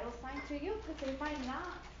abnormal vital sign to you, because they might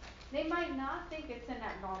not. They might not think it's an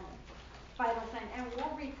abnormal vital sign and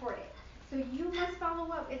won't report it. So you must follow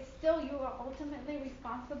up. It's still, you are ultimately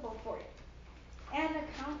responsible for it and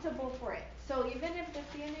accountable for it. So even if the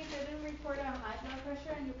CNA didn't report a high blood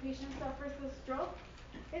pressure and your patient suffers a stroke,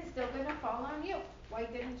 it's still going to fall on you. Why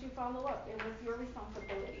didn't you follow up? It was your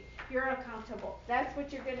responsibility. You're accountable. That's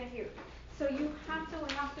what you're going to hear. So you have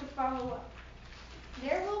to follow up.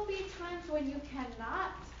 There will be times when you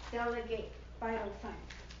cannot delegate vital signs.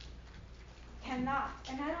 Cannot.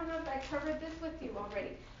 And I don't know if I covered this with you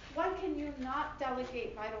already. What can you not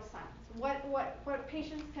delegate vital signs? What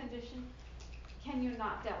patient's condition can you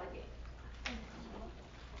not delegate?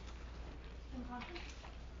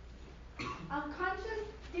 Unconscious,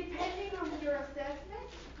 depending on your assessment.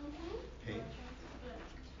 Pain.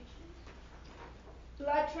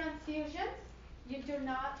 Blood transfusions, you do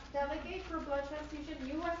not delegate for blood transfusion.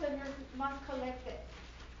 You as a nurse must collect it.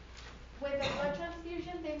 With a blood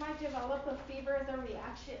transfusion, they might develop a fever as a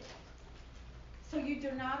reaction. So you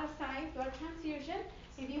do not assign blood transfusion.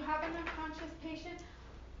 If you have an unconscious patient,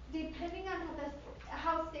 depending on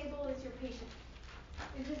how stable is your patient.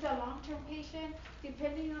 Is this a long-term patient?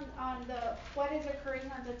 Depending on what is occurring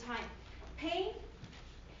at the time. Pain,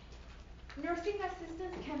 nursing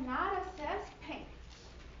assistants cannot assess pain.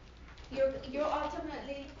 You're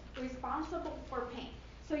ultimately responsible for pain.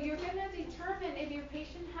 So you're going to determine if your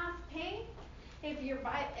patient has pain, if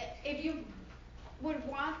you would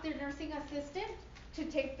want the nursing assistant to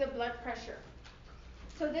take the blood pressure.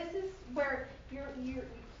 So this is where you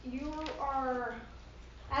are,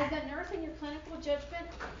 as a nurse in your clinical judgment,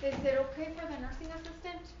 is it okay for the nursing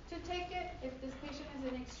assistant to take it if this patient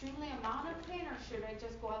is in extremely amount of pain, or should I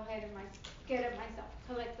just go ahead and get it myself,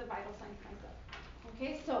 collect the vital signs myself?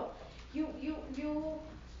 Okay, so you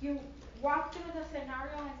walk through the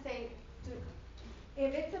scenario and say,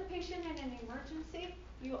 if it's a patient in an emergency,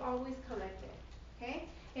 you always collect it. Okay?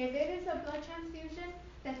 If it is a blood transfusion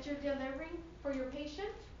that you're delivering for your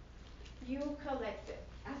patient, you collect it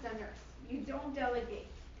as a nurse. You don't delegate.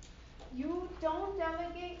 You don't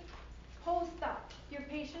delegate post-op. Your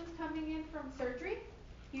patient's coming in from surgery,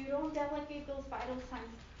 you don't delegate those vital signs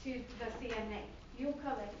to the CNA. You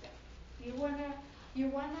collect them. You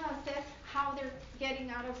wanna assess how they're getting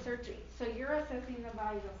out of surgery. So you're assessing the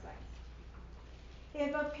vital signs.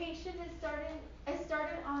 If a patient is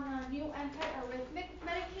started on a new antiarrhythmic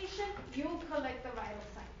medication, you collect the vital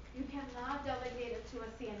signs. You cannot delegate it to a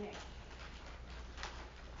CNA.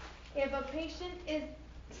 If a patient is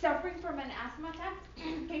suffering from an asthma attack,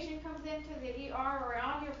 patient comes into the ER or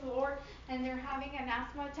on your floor and they're having an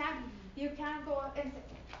asthma attack, you can't go and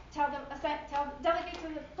delegate to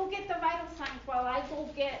them, go get the vital signs while I go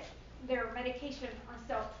get their medication or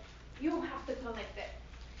so. You have to collect it.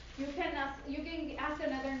 You can ask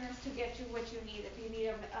another nurse to get you what you need if you need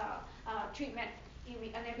a treatment, a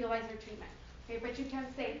nebulizer treatment. Okay, but you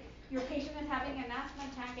can't say your patient is having an asthma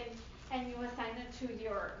attack and you assign it to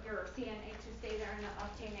your CNA to stay there and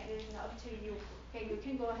obtain it. It is up to you. Okay, you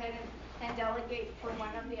can go ahead and delegate for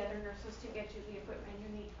one of the other nurses to get you the equipment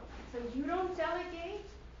you need. So you don't delegate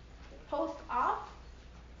post-op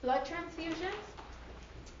blood transfusions,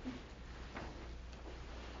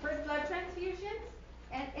 first blood transfusions,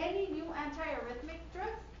 and any new antiarrhythmic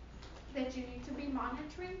drugs that you need to be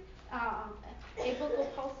monitoring,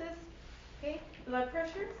 apical pulses, okay, blood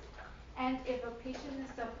pressures, and if a patient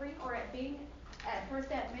is suffering or being at first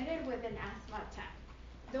admitted with an asthma attack.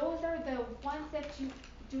 Those are the ones that you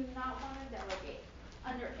do not want to delegate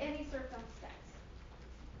under any circumstance.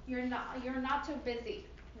 You're not too busy.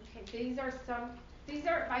 Okay, these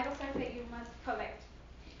are vital signs that you must collect.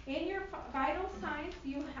 In your vital signs,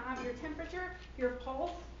 you have your temperature, your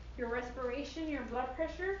pulse, your respiration, your blood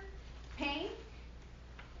pressure, pain,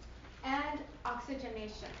 and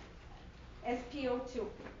oxygenation, SpO2.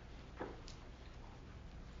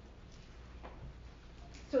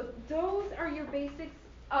 So those are your basics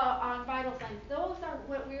on vital signs. Those are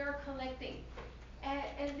what we are collecting.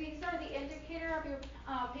 And these are the indicator of your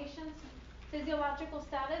patient's physiological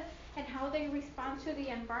status and how they respond to the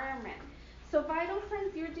environment. So vital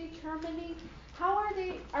signs, you're determining how are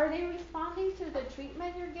they responding to the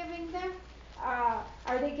treatment you're giving them?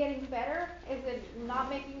 Are they getting better? Is it not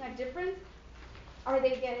making a difference? Are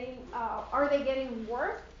they getting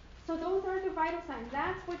worse? So those are the vital signs.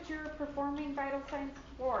 That's what you're performing vital signs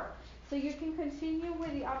for. So you can continue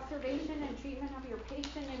with the observation and treatment of your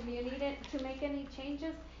patient if you need it to make any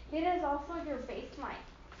changes. It is also your baseline.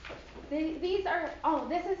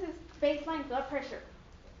 This is his baseline blood pressure.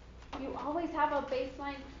 You always have a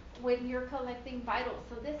baseline when you're collecting vitals.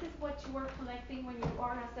 So this is what you are collecting when you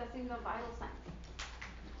are assessing the vital signs.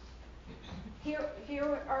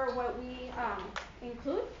 Here are what we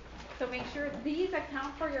include. So make sure these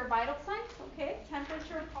account for your vital signs, okay?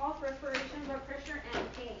 Temperature, pulse, respiration, blood pressure,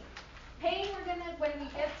 and pain. Pain, when we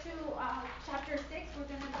get to chapter 6, we're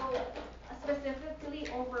gonna go specifically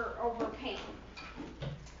over pain.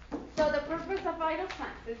 So the purpose of vital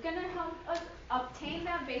signs is gonna help us obtain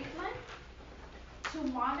that baseline, to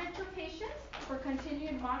monitor patients for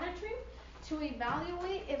continued monitoring, to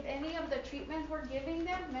evaluate if any of the treatments we're giving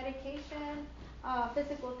them, medication,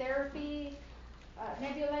 physical therapy,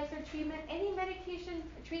 nebulizer treatment, any medication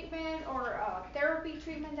treatment or therapy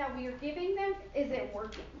treatment that we are giving them, is it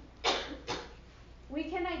working? We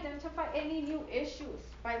can identify any new issues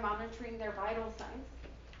by monitoring their vital signs,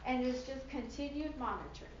 and it's just continued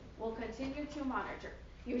monitoring. We'll continue to monitor.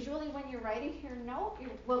 Usually when you're writing here note,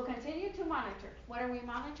 we'll continue to monitor. What are we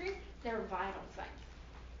monitoring? Their vital signs.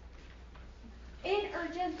 In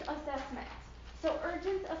urgent assessment. So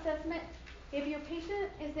urgent assessment, if your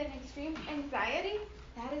patient is in extreme anxiety,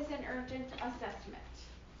 that is an urgent assessment.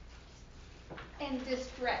 And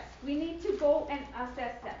distress, we need to go and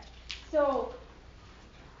assess them. So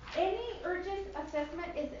any urgent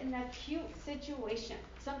assessment is an acute situation,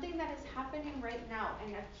 something that is happening right now,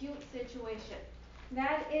 an acute situation.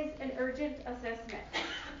 That is an urgent assessment.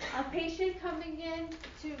 A patient coming in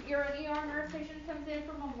you're an ER nurse, patient comes in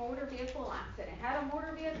from a motor vehicle accident. Had a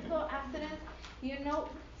motor vehicle accident, you note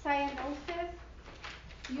cyanosis,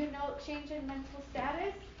 you note change in mental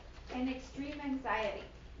status, and extreme anxiety.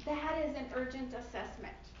 That is an urgent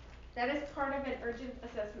assessment. That is part of an urgent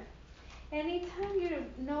assessment. Anytime you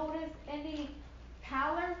notice any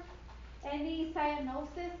pallor, any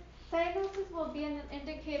cyanosis, cyanosis will be an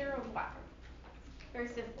indicator of what? Very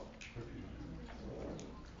simple.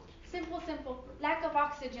 Simple. Lack of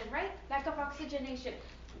oxygen, right? Lack of oxygenation.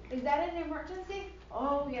 Is that an emergency?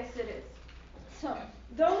 Oh, yes it is. So,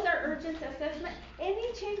 those are urgent assessment.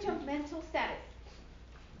 Any change of mental status.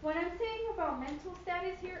 What I'm saying about mental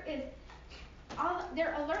status here is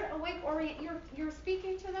they're alert, awake, oriented. You're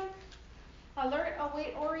speaking to them. Alert,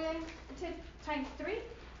 awake, oriented times 3.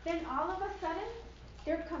 Then all of a sudden,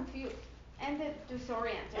 they're confused and they're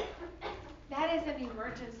disoriented. That is an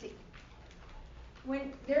emergency.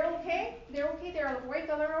 When they're okay, they're awake,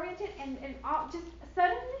 alert, oriented, and just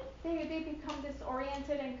suddenly they become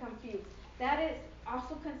disoriented and confused. That is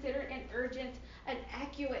also considered an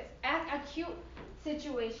acute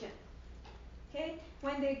situation. Okay?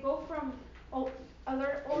 When they go from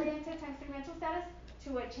alert, oriented times 3 mental status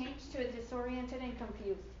to a change to a disoriented and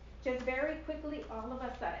confused. Just very quickly, all of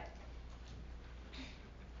a sudden.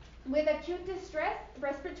 With acute distress,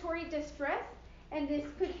 respiratory distress, and this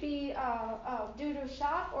could be due to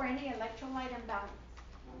shock or any electrolyte imbalance.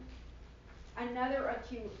 Another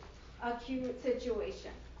acute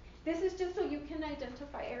situation. This is just so you can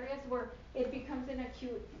identify areas where it becomes an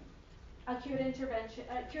acute intervention.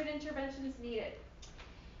 Acute intervention is needed.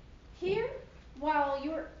 Here, while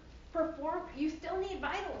you're you still need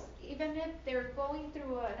vitals. Even if they're going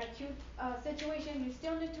through an acute situation, you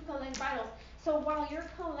still need to collect vitals. So while you're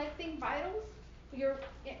collecting vitals, you're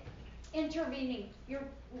intervening, you're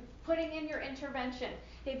putting in your intervention.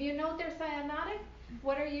 If you know they're cyanotic,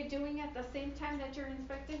 what are you doing at the same time that you're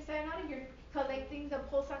inspecting cyanotic? You're collecting the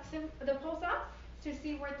pulse ox to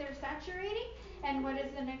see where they're saturating, and what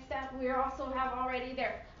is the next step? We also have already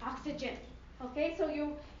there oxygen. Okay, so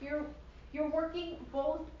you're working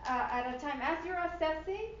both at a time. As you're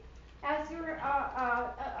assessing, as you're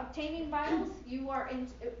obtaining vitals, you are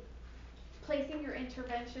placing your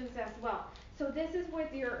interventions as well. So this is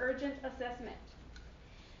with your urgent assessment.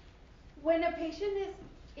 When a patient is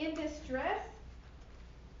in distress,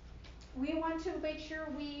 we want to make sure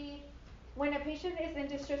when a patient is in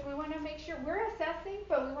distress, we want to make sure we're assessing,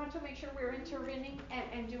 but we want to make sure we're intervening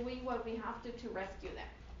and doing what we have to rescue them.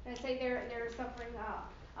 Let's say they're suffering,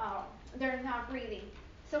 they're not breathing.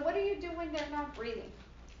 So what do you do when they're not breathing?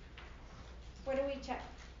 What do we check?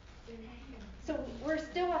 So we're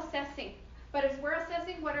still assessing, but as we're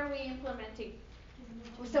assessing, what are we implementing?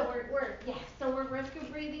 So we're rescue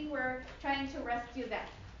breathing. We're trying to rescue them.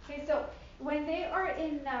 Okay, so when they are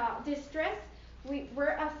in distress,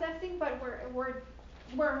 we're assessing, but we're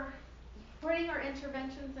putting our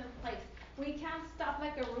interventions in place. We can't stop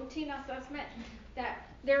like a routine assessment that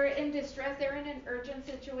they're in distress, they're in an urgent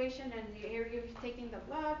situation, and you're taking the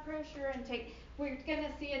blood pressure and we're gonna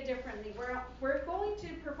see it differently. We're going to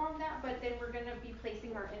perform that, but then we're gonna be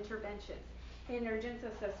placing our interventions in urgent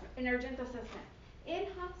assessment. In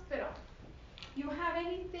hospital, you have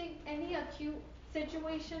any acute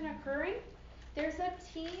situation occurring, there's a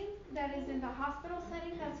team that is in the hospital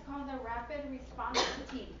setting that's called the Rapid Response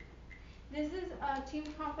Team. This is a team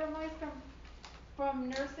comprised from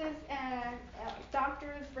nurses and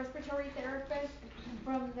doctors, respiratory therapists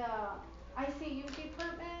from the ICU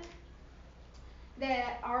department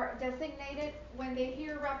that are designated. When they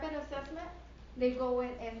hear rapid assessment, they go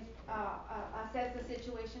in and assess the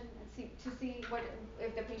situation and see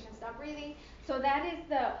if the patient's not breathing. So that is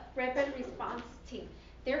the Rapid Response Team.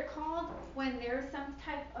 They're called when there's some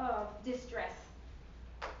type of distress.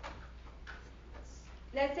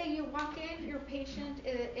 Let's say you walk in, your patient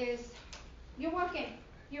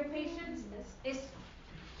your patient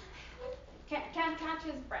can't catch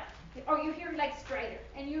his breath. Or you hear like stridor.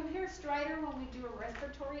 And you hear stridor when we do a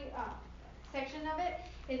respiratory section of it.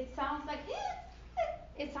 It sounds like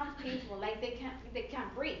it sounds painful, like they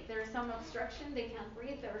can't breathe. There's some obstruction, they can't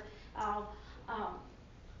breathe.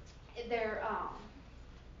 Their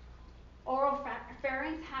oral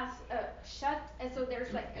pharynx has shut, and so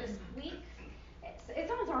there's like a squeak. It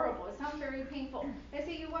sounds horrible. It sounds very painful. Let's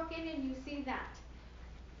say you walk in and you see that.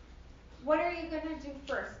 What are you gonna do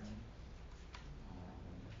first?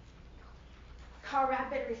 Call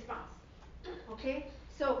rapid response. Okay.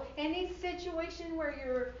 So any situation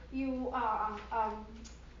where you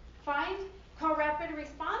find, call rapid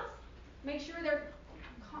response. Make sure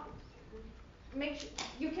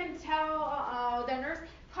you can tell the nurse,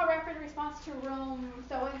 call rapid response to room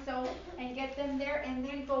so and so and get them there, and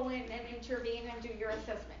then go in and intervene and do your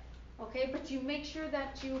assessment. Okay, but you make sure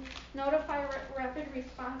that you notify rapid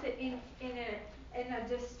response in a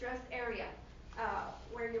distressed area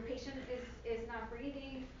where your patient is not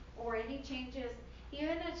breathing, or any changes,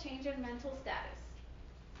 even a change in mental status.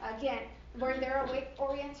 Again, where they're awake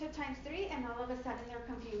oriented ×3 and all of a sudden they're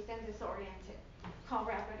confused and disoriented. Call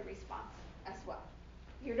rapid response as well.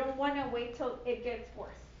 You don't want to wait till it gets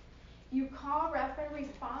worse. You call rapid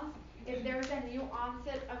response if there's a new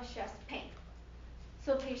onset of chest pain.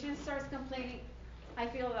 So patient starts complaining, I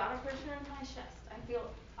feel a lot of pressure in my chest. I feel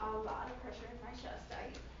a lot of pressure in my chest.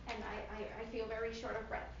 I feel very short of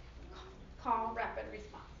breath. Call rapid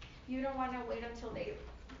response. You don't want to wait until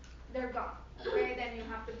they're gone. Okay, then you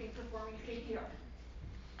have to be performing CPR.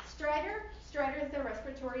 Stridor is the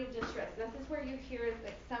respiratory distress. This is where you hear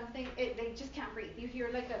like something, they just can't breathe. You hear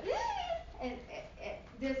like and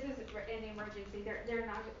this is an emergency.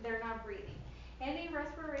 They're not breathing. Any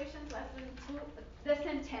respirations less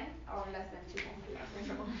than 10 or less than 2,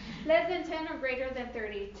 less than 10 or greater than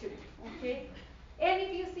 32. Okay, and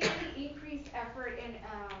if you see any increased effort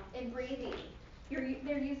in breathing,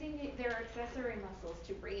 they're using their accessory muscles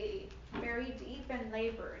to breathe very deep and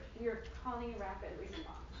labored. You're calling rapid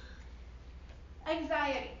response.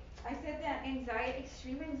 Anxiety. I said that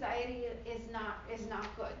extreme anxiety is not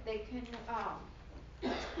good. They can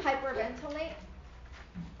hyperventilate,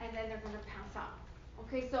 and then they're gonna pass out.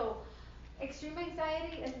 Okay, so extreme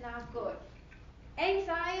anxiety is not good.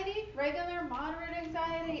 Anxiety, regular moderate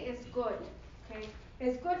anxiety is good. Okay,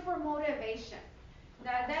 it's good for motivation.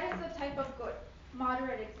 That is the type of good.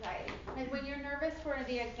 moderate anxiety. Like when you're nervous for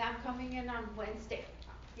the exam coming in on Wednesday,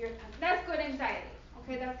 that's good anxiety.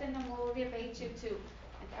 Okay, that's in the motivation too.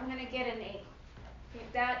 Like, I'm gonna get an A. Okay,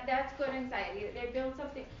 that's good anxiety. They build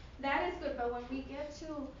something that is good. But when we get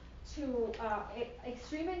to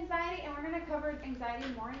extreme anxiety, and we're gonna cover anxiety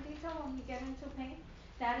more in detail when we get into pain,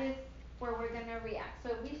 that is where we're gonna react.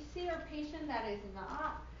 So if we see our patient that is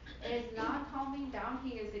not calming down,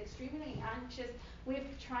 he is extremely anxious.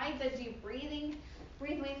 We've tried the deep breathing,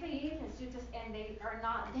 breathe deeply, and they are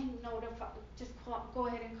not, then notify, just go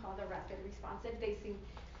ahead and call the rapid response. If they seem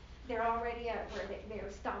they're already at where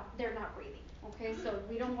they're not breathing. Okay, so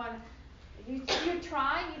we don't want you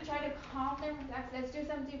try to calm them, relax, let's do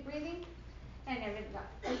some deep breathing, and if it not,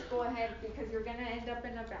 just go ahead because you're gonna end up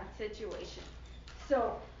in a bad situation.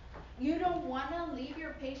 So you don't want to leave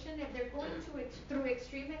your patient if they're going through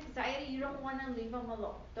extreme anxiety. You don't want to leave them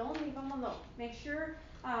alone. Don't leave them alone. Make sure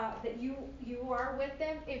that you are with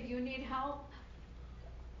them. If you need help,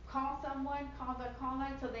 call someone, call the call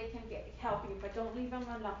line so they can help you. But don't leave them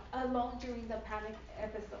alone during the panic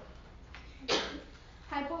episode.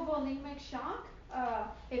 Hypovolemic shock.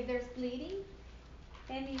 If there's bleeding,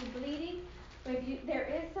 any bleeding. If there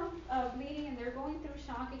is some bleeding and they're going through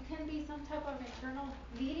shock, it can be some type of internal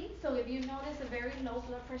bleeding. So if you notice a very low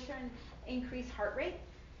blood pressure and increased heart rate,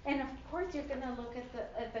 and of course you're gonna look at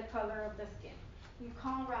the color of the skin. You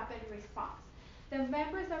call rapid response. The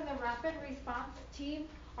members of the rapid response team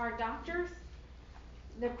are doctors,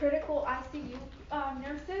 the critical ICU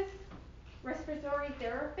nurses, respiratory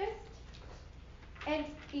therapists, and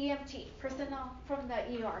EMT, personnel from the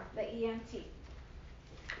ER, the EMT.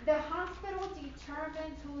 The hospital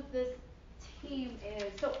determines who this team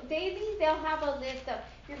is. So daily they'll have a list of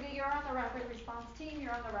you're on the rapid response team,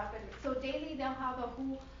 you're on the rapid. So daily they'll have a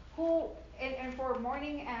who and for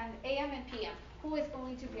morning and AM and PM, who is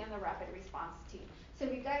going to be on the rapid response team. So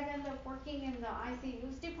if you guys end up working in the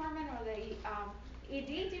ICU's department or the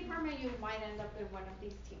ED department, you might end up in one of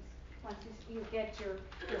these teams once you get your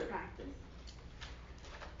practice.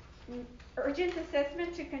 Urgent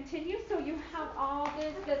assessment to continue. So you have all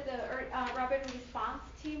this that the rapid response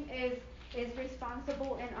team is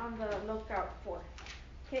responsible and on the lookout for.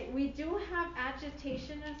 Okay, we do have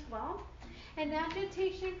agitation as well, and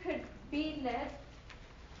agitation could be led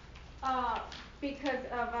because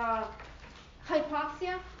of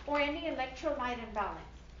hypoxia or any electrolyte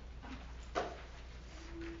imbalance.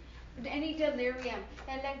 Any delirium.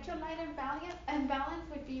 Electrolyte imbalance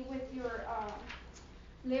would be with your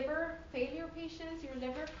liver failure patients. Your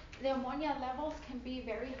liver, the ammonia levels can be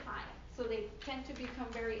very high, so they tend to become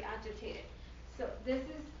very agitated. So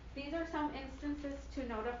these are some instances to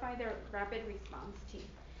notify their rapid response team.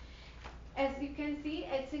 As you can see,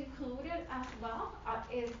 it's included as well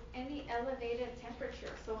is any elevated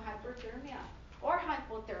temperature, so hyperthermia or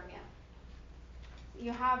hypothermia.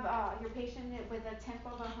 You have your patient with a temp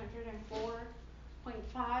of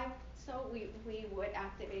 104.5, so we would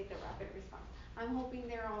activate the rapid response. I'm hoping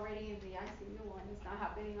they're already in the ICU and it's not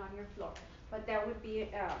happening on your floor, but that would be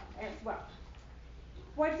as well.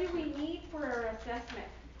 What do we need for our assessment?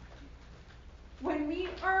 When we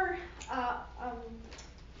are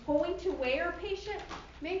going to weigh our patient,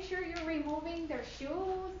 make sure you're removing their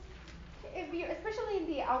shoes. Especially in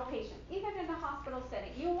the outpatient, even in the hospital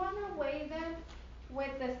setting, you want to weigh them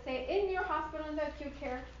with the same. In your hospital, in the acute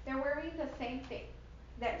care, they're wearing the same thing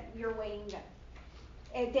that you're weighing them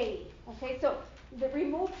daily. Okay, so the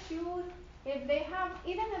remove shoes. If they have,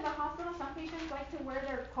 even in the hospital, some patients like to wear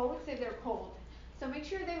their coats if they're cold. So make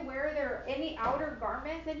sure they wear any outer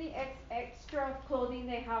garments, any extra clothing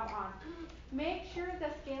they have on. Make sure the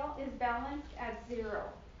scale is balanced at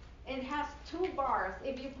 0. It has 2 bars.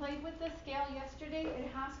 If you played with the scale yesterday, it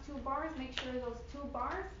has 2 bars. Make sure those 2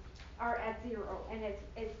 bars are at 0 and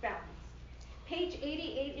it's balanced. Page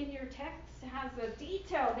 88 in your text has a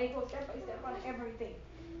detail. They go step by step on everything.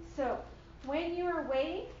 So when you're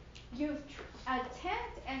weighing, use a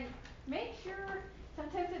tent and make sure.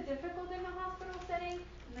 Sometimes it's difficult in the hospital setting,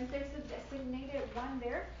 unless there's a designated one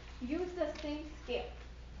there. Use the same scale.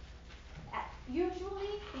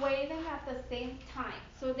 Usually weigh them at the same time.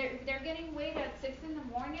 So they're getting weighed at 6 in the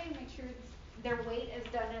morning. Make sure their weight is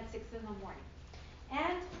done at 6 in the morning.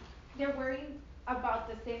 And they're wearing about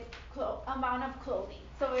the same amount of clothing.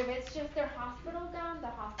 So if it's just their hospital gown, the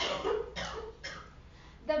hospital gown.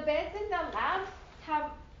 The beds in the lab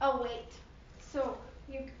have a weight. So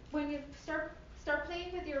when you start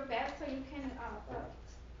playing with your bed, so you can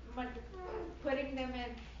putting them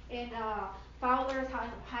in Fowlers,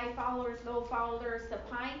 high Fowlers, low Fowlers,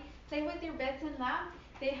 supine. Play with your beds in lab.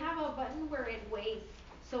 They have a button where it weighs.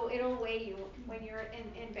 So it'll weigh you when you're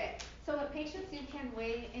in bed. So the patients you can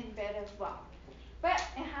weigh in bed as well. But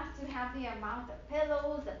it has to have the amount of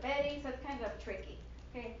pillows, the bedding, so it's kind of tricky.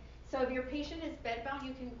 Okay, so if your patient is bedbound,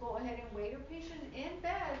 you can go ahead and weigh your patient in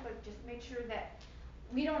bed, but just make sure that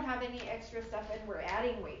we don't have any extra stuff and we're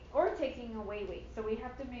adding weight or taking away weight. So we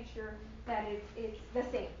have to make sure that it's the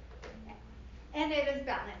same. And it is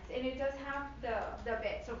balanced, and it does have the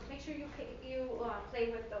bed. So make sure you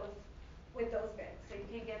play with those beds so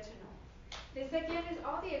you can get to know. This again is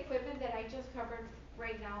all the equipment that I just covered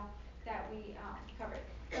right now that we covered.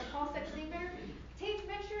 The pulse oximeter, tape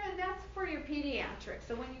measure, and that's for your pediatrics.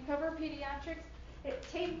 So when you cover pediatrics,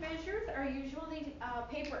 tape measures are usually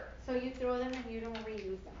paper, so you throw them and you don't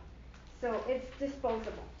reuse them. So it's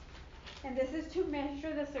disposable. And this is to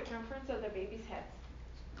measure the circumference of the baby's heads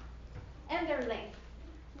and their length.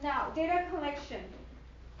 Now, data collection.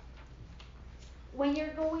 When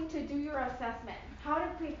you're going to do your assessment, how to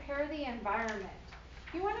prepare the environment.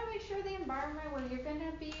 You want to make sure the environment where you're going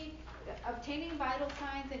to be obtaining vital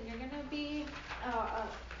signs and you're going to be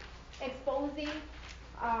exposing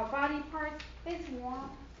body parts is warm.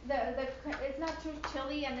 It's not too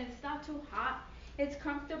chilly and it's not too hot. It's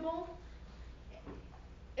comfortable.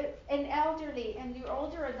 An elderly and your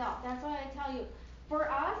older adult, that's why I tell you, for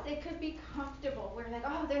us, it could be comfortable. We're like,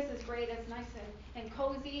 oh, this is great, it's nice and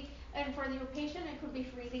cozy. And for your patient, it could be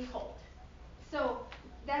freezing cold. So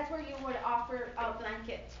that's where you would offer a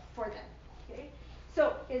blanket for them. Okay?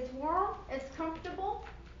 So it's warm, it's comfortable,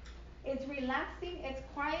 it's relaxing, it's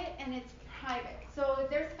quiet, and it's private. So if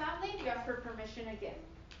there's family, you ask for permission again.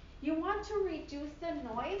 You want to reduce the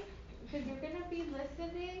noise because you're going to be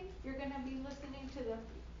listening. You're going to be listening to the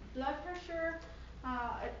blood pressure,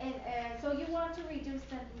 and so you want to reduce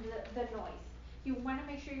the noise. You want to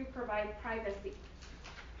make sure you provide privacy.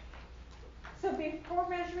 So before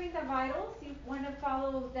measuring the vitals, you want to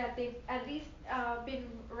follow that they've at least been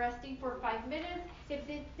resting for 5 minutes. If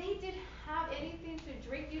they did have anything to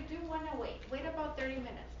drink, you do want to wait about 30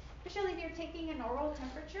 minutes. Especially if you're taking an oral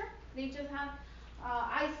temperature, they just have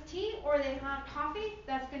iced tea or they have coffee,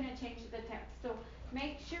 that's going to change the temp. So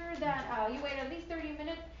make sure that you wait at least 30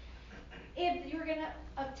 minutes. If you're going to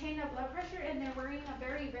obtain a blood pressure and they're wearing a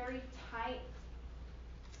very, very tight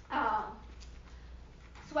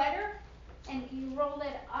sweater and you roll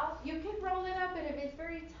it up, you can roll it up, but if it's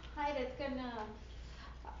very tight, it's going to,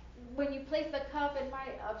 when you place the cuff, it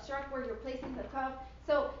might obstruct where you're placing the cuff.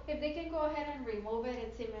 So if they can go ahead and remove it,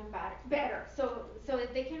 it's even better. So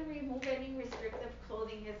if they can remove any restrictive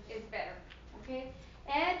clothing, is better. Okay?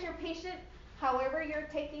 And your patient, however you're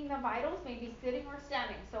taking the vitals, may be sitting or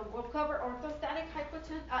standing. So we'll cover orthostatic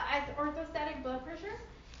orthostatic blood pressure,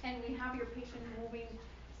 and we have your patient moving,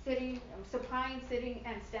 sitting, supine, sitting,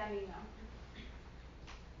 and standing up.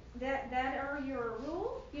 That are your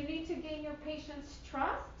rules. You need to gain your patient's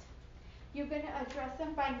trust. You're going to address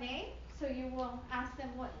them by name, so you will ask them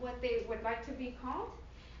what they would like to be called.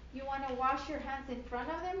 You want to wash your hands in front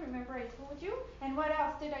of them. Remember I told you? And what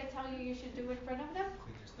else did I tell you should do in front of them?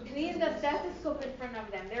 Clean the stethoscope in front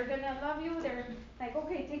of them. They're going to love you. They're like,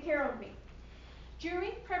 okay, take care of me.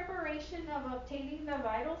 During preparation of obtaining the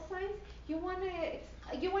vital signs, you want to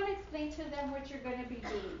explain to them what you're going to be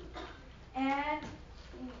doing and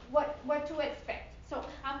what to expect. So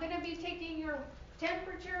I'm going to be taking your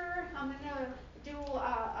temperature. I'm going to do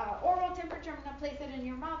oral temperature. I'm going to place it in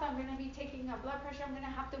your mouth. I'm going to be taking a blood pressure. I'm going to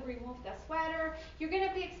have to remove the sweater. You're going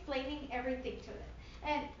to be explaining everything to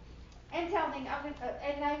them and telling.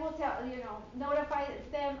 And I will notify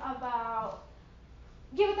them about.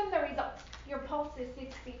 Give them the results. Your pulse is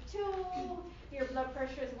 62, your blood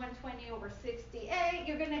pressure is 120/68.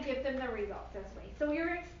 You're going to give them the results this way. So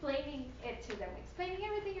you're explaining it to them, explaining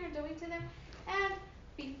everything you're doing to them. And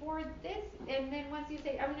before this, and then once you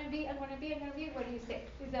say, I'm going to be, what do you say?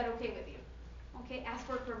 Is that okay with you? Okay, ask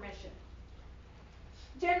for permission.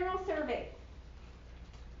 General survey.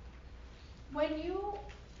 When you,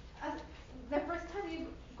 the first time you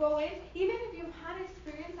go in, even if you've had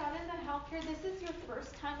experience out in the healthcare, this is your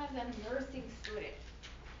first time as a nursing student.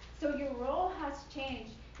 So your role has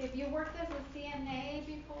changed. If you worked as a CNA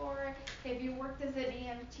before, if you worked as an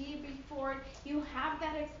EMT before, you have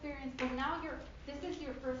that experience, but now this is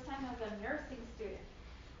your first time as a nursing student.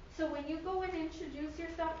 So when you go and introduce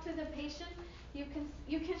yourself to the patient, you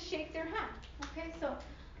can shake their hand. Okay, so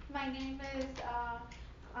my name is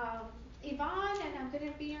Yvonne, and I'm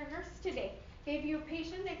going to be your nurse today. If your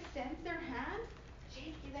patient extends their hand,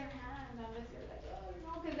 shake their hand unless you're like, oh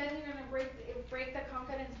no, because then you're going to break the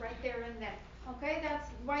confidence right there and then. Okay, that's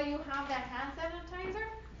why you have that hand sanitizer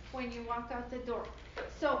when you walk out the door.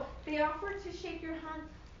 So they offer to shake your hand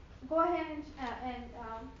go ahead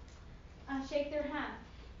and shake their hand.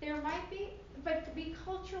 There might be, but to be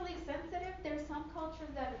culturally sensitive, there's some cultures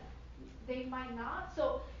that they might not.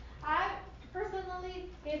 So I personally,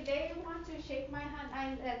 if they want to shake my hand,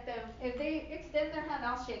 I let them. If they extend their hand,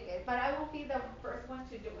 I'll shake it. But I won't be the first one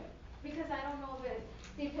to do it because I don't know if it's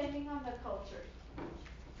depending on the culture.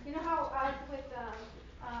 You know how us with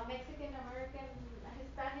Mexican American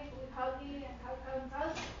Hispanic with huggy and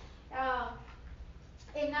hug. Uh,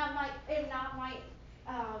 it not might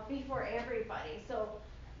be for everybody. So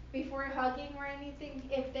before hugging or anything,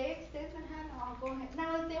 if they extend the hand, I'll go ahead.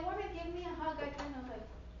 Now, if they want to give me a hug, I kind of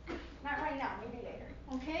like, not right now, maybe later.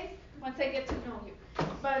 Okay? Once I get to know you.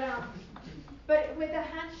 But with a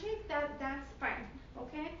handshake, that's fine.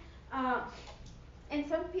 Okay? And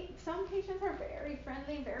some patients are very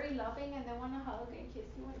friendly, very loving, and they want to hug and kiss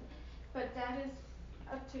you. But that is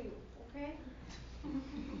up to you. Okay?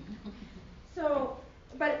 So,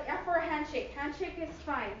 but for a handshake is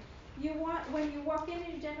fine. When you walk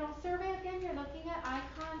in general survey again, you're looking at eye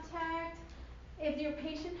contact. If your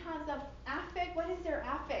patient has a affect, what is their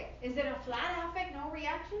affect? Is it a flat affect, no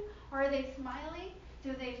reaction? Or are they smiling?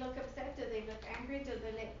 Do they look upset? Do they look angry? Do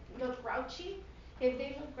they look grouchy? If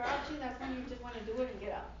they look grouchy, that's when you just want to do it and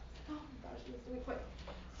get up. Oh my gosh, let's do it quick.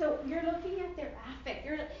 So you're looking at their affect.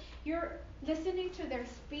 You're listening to their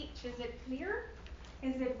speech. Is it clear?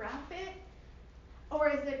 Is it rapid? Or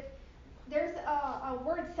is it, there's a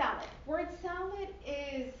word salad. Word salad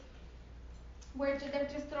is where they're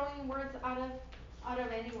just throwing words out of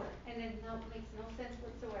anywhere, and it makes no sense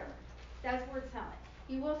whatsoever. That's word salad.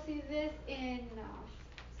 You will see this in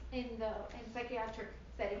psychiatric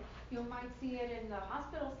setting. You might see it in the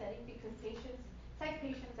hospital setting because psych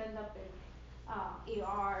patients end up in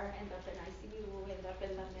ER, end up in ICU, end up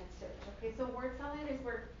in the med surg. Okay, so word salad is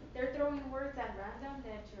where they're throwing words at random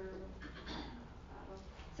that you're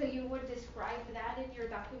so you would describe that in your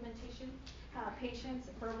documentation, patient's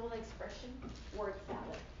verbal expression, word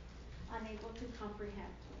salad, unable to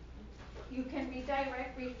comprehend. You can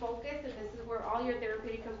redirect, refocus, and this is where all your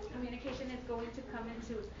therapeutic communication is going to come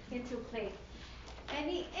into play.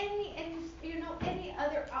 Any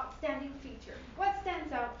other outstanding feature? What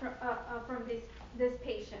stands out from this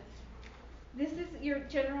patient? This is your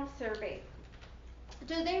general survey.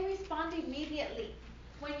 Do they respond immediately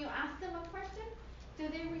when you ask them a question? Do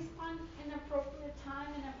they respond in appropriate time,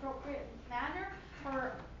 in appropriate manner,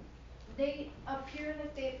 or they appear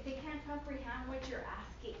that they can't comprehend what you're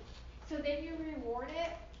asking? So then you reward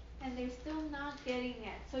it, and they're still not getting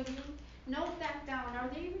it. So you note that down. Are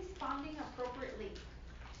they responding appropriately?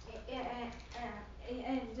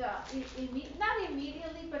 Not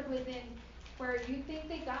immediately, but within where you think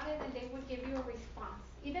they got it, and they would give you a response,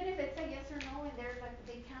 even if it's a yes or no, and they're like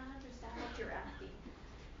they can't understand what you're asking.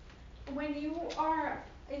 When you are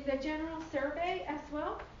in the general survey as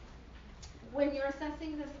well, when you're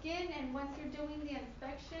assessing the skin and once you're doing the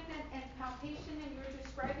inspection and palpation and you're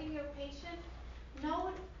describing your patient,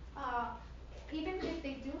 note, even if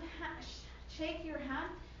they do shake your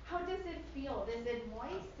hand, how does it feel? Is it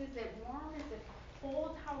moist? Is it warm? Is it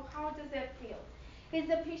cold? How does it feel? Is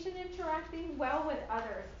the patient interacting well with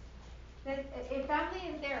others? If family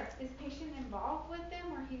is there, is patient involved with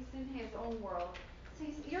them or he's in his own world? So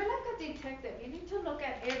you're like a detective. You need to look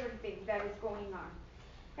at everything that is going on.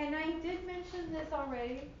 And I did mention this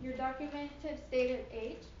already. Your documented stated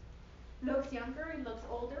age. Looks younger, he looks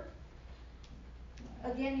older.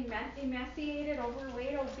 Again, emaciated,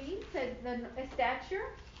 overweight, obese, the stature.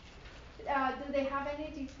 Do they have any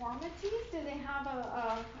deformities? Do they have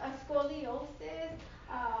a scoliosis,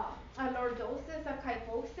 a lordosis, a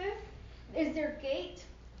kyphosis? Is their gait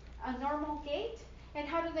a normal gait? And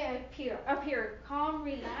how do they appear? Calm,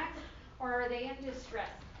 relaxed, or are they in distress?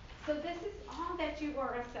 So this is all that you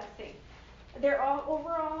are assessing. Their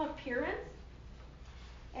overall appearance,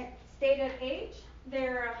 stated age,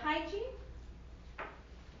 their hygiene.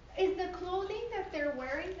 Is the clothing that they're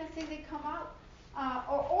wearing, let's say they come out,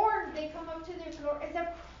 or they come up to their floor, is the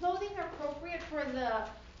clothing appropriate for the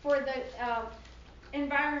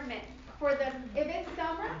environment? If it's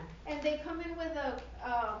summer and they come in with a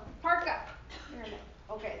parka, you're like,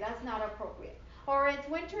 okay, that's not appropriate. Or it's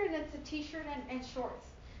winter and it's a t-shirt and shorts.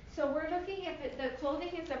 So we're looking if the clothing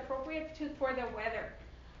is appropriate for the weather,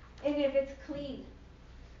 and if it's clean.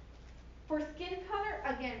 For skin color,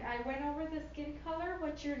 again, I went over the skin color,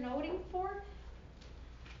 what you're noting for.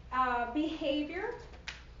 Behavior,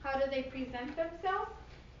 how do they present themselves?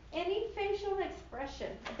 Any facial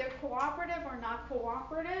expression, if they're cooperative or not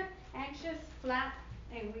cooperative, anxious, flat,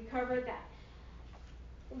 and we covered that.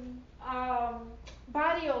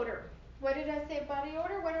 Body odor. What did I say? Body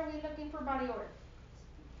odor? What are we looking for body odor?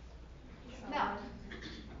 No.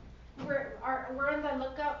 We're on the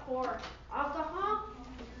lookout for alcohol,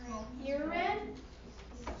 urine,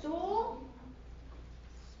 stool,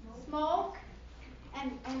 smoke,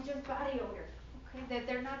 and just body odor. Okay, that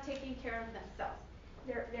they're not taking care of themselves.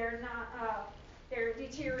 They're not they're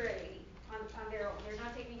deteriorating on their own. They're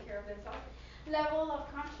not taking care of themselves. Level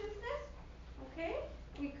of consciousness, okay,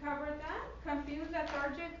 we covered that. Confused,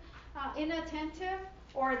 lethargic, inattentive,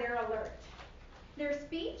 or they're alert. Their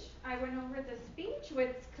speech, I went over the speech,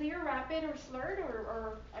 whether it's clear, rapid, or slurred,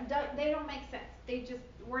 or they don't make sense. They just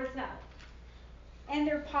word salad. And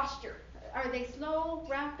their posture, are they slow,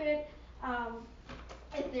 rapid,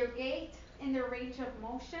 is their gait, in their range of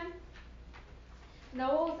motion?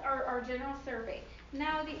 Those are our general survey.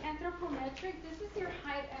 Now the anthropometric, this is your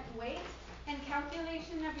height and weight and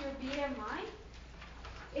calculation of your BMI.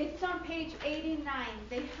 It's on page 89.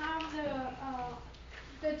 They have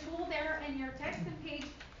the tool there in your text on page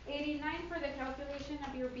 89 for the calculation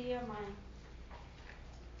of your BMI.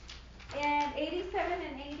 And 87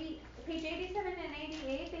 and 80, page 87 and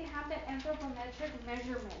 88, they have the anthropometric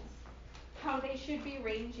measurements, how they should be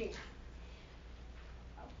ranging.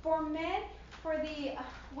 For men, for the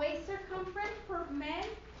waist circumference for men,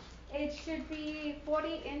 it should be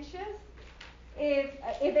 40 inches. If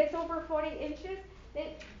it's over 40 inches,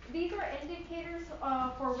 these are indicators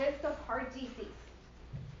for risk of heart disease.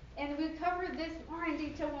 And we cover this more in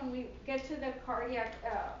detail when we get to the cardiac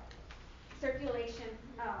circulation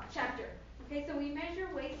chapter. Okay, so we measure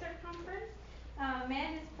waist circumference.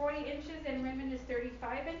 Men is 40 inches and women is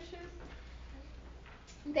 35 inches.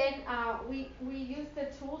 Then we use the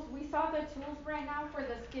tools. We saw the tools right now for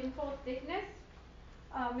the skin fold thickness,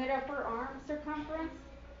 mid upper arm circumference.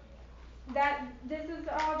 This is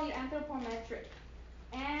all the anthropometric.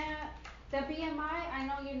 And the BMI, I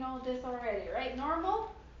know you know this already, right?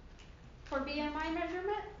 Normal for BMI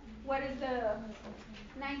measurement, what is the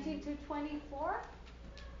 19 to 24?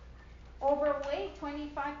 Overweight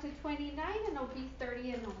 25 to 29, and obese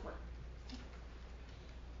 30 and over.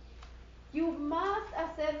 You must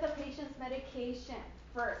assess the patient's medication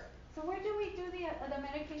first. So where do we do the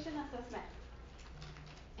medication assessment?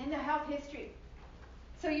 In the health history.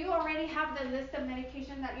 So you already have the list of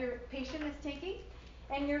medication that your patient is taking,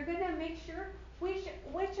 and you're gonna make sure which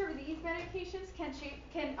of these medications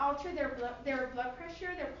can alter their blood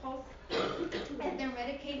pressure, their pulse,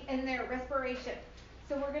 and their respiration.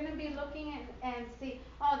 So we're gonna be looking and see,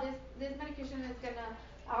 this medication is gonna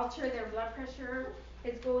alter their blood pressure.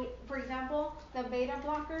 It's going, for example, the beta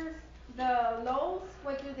blockers, the lows,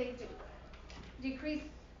 what do? Decrease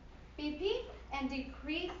BP and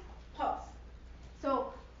decrease pulse.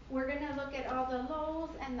 So we're gonna look at all the lows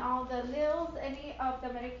and all the lils, any of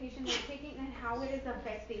the medication they're taking and how it is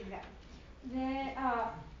affecting them. Then,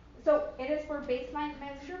 so it is for baseline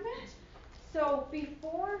measurement. So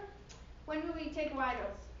when do we take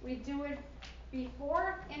vitals? We do it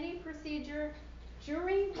before any procedure,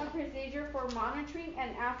 during a procedure for monitoring,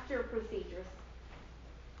 and after procedures.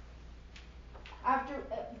 After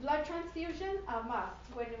blood transfusion, a must.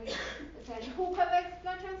 Who collects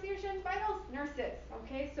blood transfusion vitals? Nurses.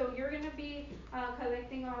 Okay, so you're going to be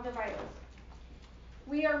collecting all the vitals.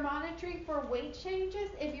 We are monitoring for weight changes.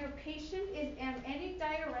 If your patient is on any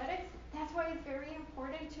diuretics, that's why it's very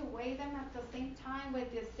important to weigh them at the same time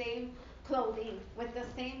with the same clothing, with the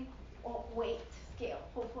same weight scale.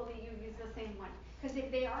 Hopefully you use the same one. Because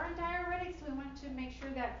if they are on diuretics, we want to make sure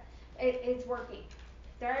that it's working.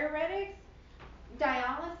 Diuretics,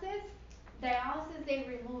 dialysis, they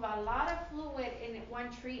remove a lot of fluid in one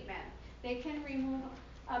treatment. They can remove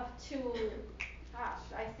up to,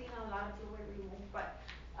 I've seen a lot of fluid removed, but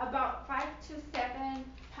about 5 to 7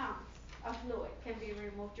 pounds of fluid can be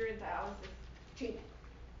removed during dialysis treatment.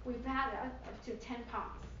 We've had up to 10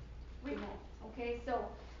 pounds removed. Okay, so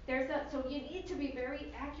so you need to be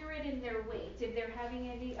very accurate in their weight if they're having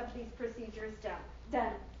any of these procedures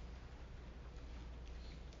done.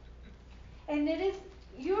 And it is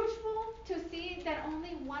usual to see that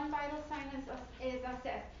only one vital sign is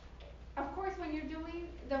assessed. Of course, when you're doing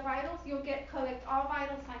the vitals, you'll collect all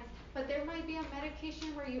vital signs, but there might be a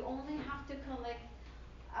medication where you only have to collect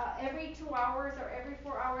every 2 hours or every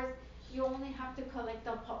 4 hours. You only have to collect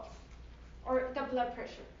the pulse, or the blood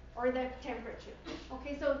pressure, or the temperature.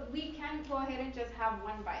 Okay, so we can go ahead and just have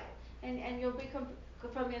one vital, and you'll be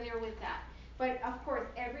familiar with that. But of course,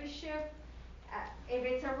 every shift, if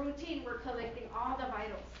it's a routine, we're collecting all the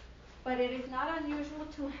vitals. But it is not unusual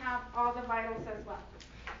to have all the vitals as well.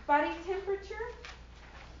 Body temperature,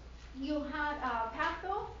 you had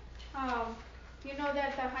patho. You know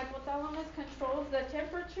that the hypothalamus controls the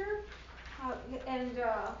temperature. and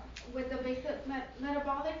with the basic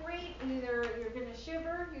metabolic rate, either you're gonna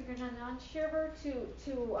shiver, you're gonna non-shiver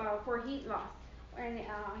for heat loss and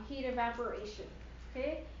heat evaporation.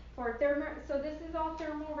 Okay, so this is all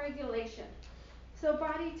thermal regulation. So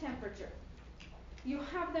body temperature, you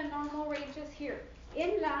have the normal ranges here.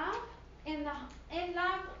 In lab, in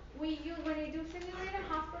lab, when you do simulated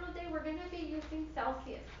hospital day, we're gonna be using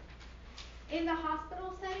Celsius. In the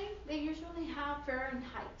hospital setting, they usually have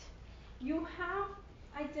Fahrenheit. You have,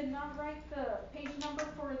 I did not write the page number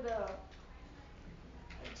for the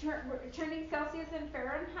turning Celsius and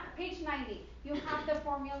Fahrenheit, page 90. You have the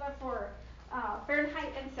formula for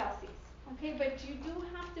Fahrenheit and Celsius. Okay, but you do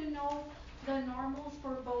have to know the normals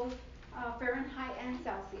for both Fahrenheit and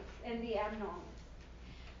Celsius and the abnormals.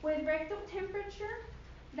 With rectal temperature,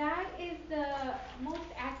 that is the most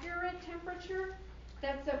accurate temperature.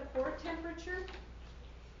 That's the core temperature.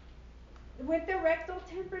 With the rectal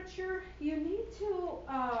temperature, you need to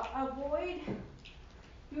avoid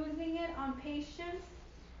using it on patients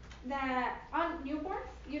on newborns.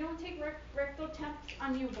 You don't take rectal temps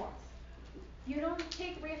on newborns. You don't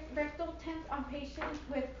take rectal temps on patients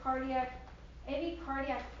with any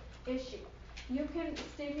cardiac issue. You can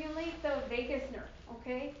stimulate the vagus nerve,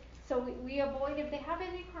 okay? So we avoid, if they have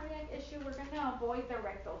any cardiac issue, we're gonna avoid the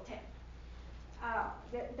rectal temp.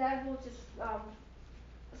 That will just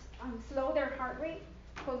slow their heart rate,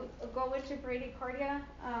 go into bradycardia,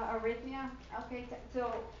 arrhythmia, okay,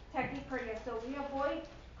 so tachycardia. So we avoid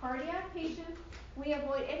cardiac patients, we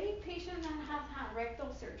avoid any patient that has had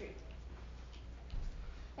rectal surgery.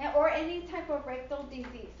 Or any type of rectal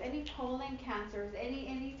disease, any colon cancers,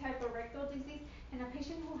 any type of rectal disease, and a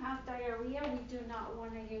patient who has diarrhea, we do not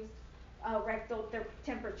want to use rectal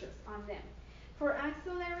temperatures on them. For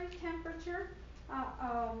axillary temperature,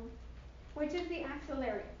 which is the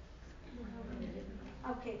axillary?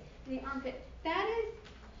 Okay, the armpit. That is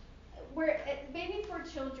maybe for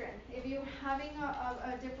children, if you're having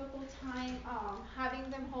a difficult time having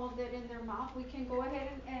them hold it in their mouth, we can go ahead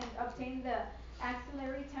and obtain the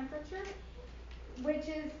axillary temperature, which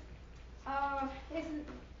is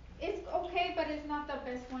it's okay, but it's not the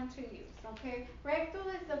best one to use. Okay, rectal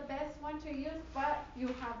is the best one to use, but you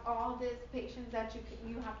have all these patients that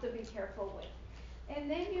you have to be careful with. And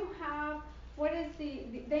then you have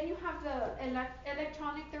then you have the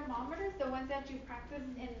electronic thermometers, the ones that you practice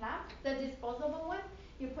in lab, the disposable ones.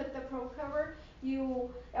 You put the probe cover,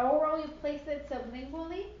 you place it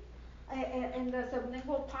sublingually in the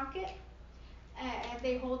sublingual pocket, and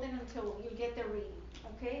they hold it until you get the reading.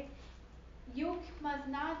 Okay, you must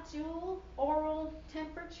not do oral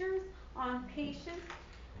temperatures on patients.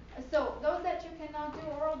 So those that you cannot do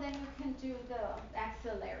oral, then you can do the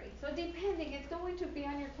axillary. So depending, it's going to be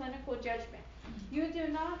on your clinical judgment. You do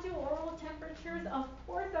not do oral temperatures, of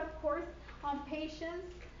course, on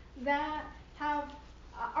patients that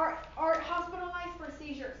are hospitalized for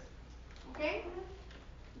seizures. Okay?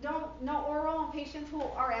 No oral on patients who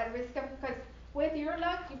are at risk of, because with your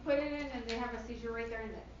luck, you put it in and they have a seizure right there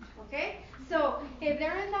and then. Okay? So if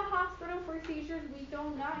they're in the hospital for seizures, we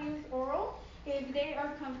do not use oral. If they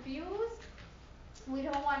are confused, we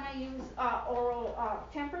don't want to use oral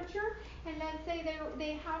temperature. And let's say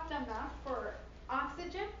they have the mask for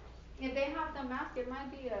oxygen. If they have the mask, it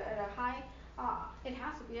might be at a high, it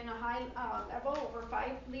has to be in a high level, over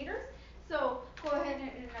 5 liters. So go ahead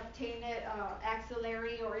and obtain it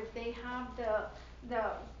axillary, or if they have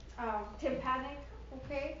the tympanic,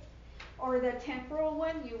 okay, or the temporal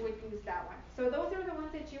one, you would use that one. So those are the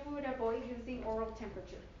ones that you would avoid using oral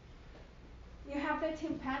temperature. You have the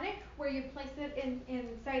tympanic, where you place it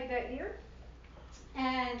inside the ear,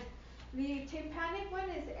 and the tympanic one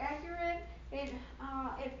is accurate.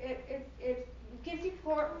 It gives you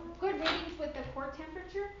good readings with the core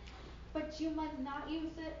temperature, but you must not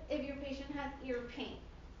use it if your patient has ear pain.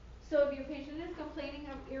 So if your patient is complaining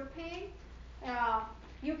of ear pain,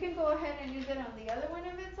 you can go ahead and use it on the other one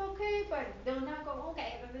if it's okay, but do not go,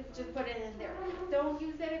 okay, just put it in there. Don't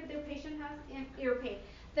use it if the patient has ear pain.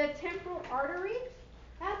 The temporal artery,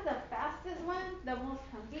 that's the fastest one, the most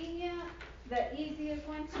convenient, the easiest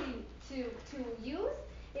one to use.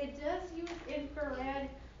 It does use infrared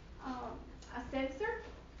a sensor.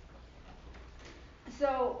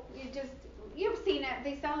 So you've seen it,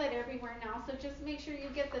 they sell it everywhere now, so just make sure you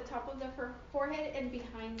get the top of the forehead and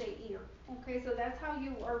behind the ear. Okay, so that's how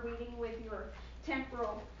you are reading with your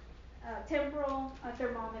temporal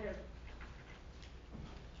thermometer.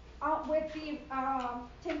 With the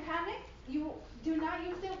tympanic, you do not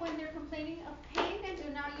use it when they're complaining of pain, and do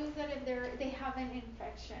not use it if they have an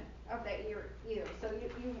infection of the ear either. So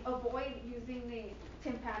you avoid using the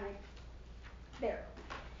tympanic there.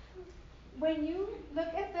 when you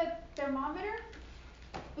look at the thermometer,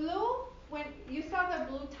 blue, when you saw the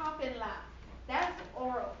blue top in lab, that's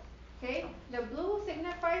oral, okay? The blue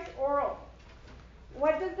signifies oral.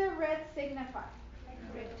 What does the red signify?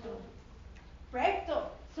 Rectal.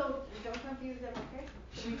 Rectal. So don't confuse them, okay?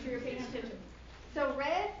 Make sure you're paying attention. So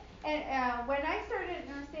red, and when I started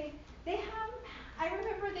nursing, I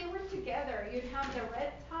remember they were together. You'd have the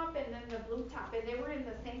red top and then the blue top, and they were in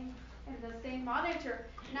the same monitor.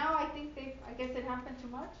 Now I think I guess it happened too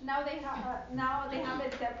much. Now they have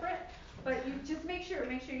it separate. But you just make sure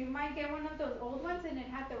you might get one of those old ones and it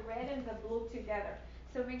had the red and the blue together.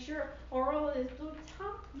 So make sure oral is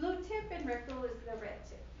blue tip, and rectal is the red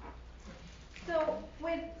tip. So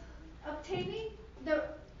with obtaining the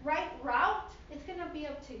right route, it's gonna be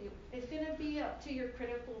up to you. It's gonna be up to your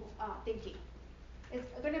critical thinking.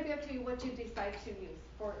 It's gonna be up to you what you decide to use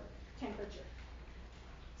for temperature.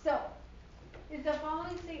 So, is the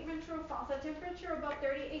following statement true or false? A temperature above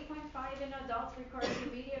 38.5 in adults requires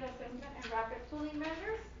immediate assessment and rapid cooling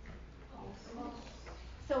measures? False.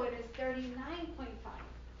 So it is 39.5.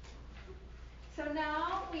 So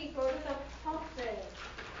now we go to the pulses.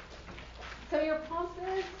 So your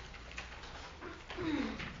pulses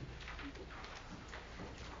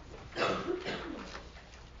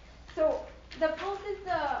so the pulse is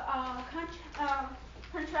the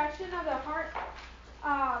contraction of the heart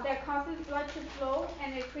that causes blood to flow,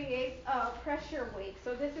 and it creates a pressure wave.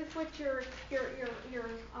 So this is what you're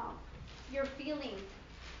feeling.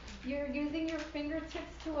 You're using your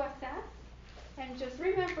fingertips to assess, and just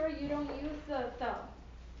remember you don't use the thumb.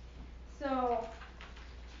 So,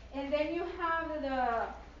 and then you have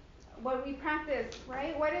what we practice,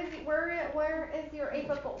 right? Where is your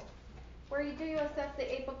apical? Where do you assess the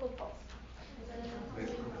apical pulse?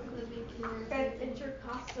 That's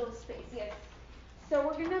intercostal space, yes. So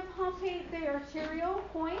we're gonna palpate the arterial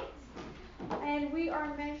points, and we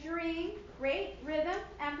are measuring rate, rhythm,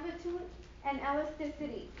 amplitude, and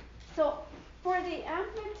elasticity. So for the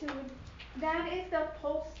amplitude, that is the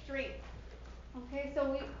pulse strength. Okay,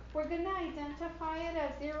 so we're gonna identify it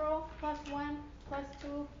as 0, +1,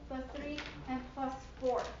 +2, +3, and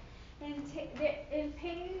 +4. In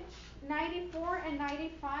page 94 and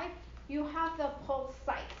 95, you have the pulse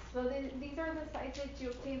sites. So these are the sites that you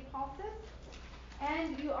obtain pulses.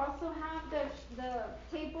 And you also have the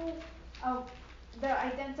table of the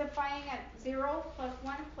identifying at 0,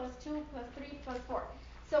 +1, +2, +3, +4.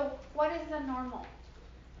 So what is the normal?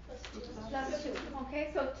 +2.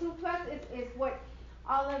 Okay, so 2+ is what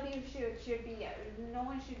all of you should be at. No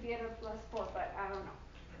one should be at a +4, but I don't know.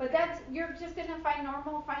 But you're just gonna find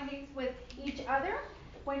normal findings with each other.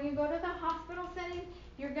 When you go to the hospital setting,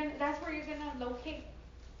 that's where you're gonna locate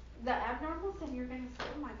the abnormals, and you're gonna say,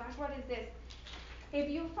 oh my gosh, what is this? If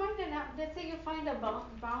you find let's say you find a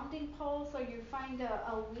bounding pulse, or you find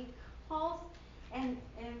a weak pulse, and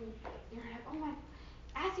you're like, oh my,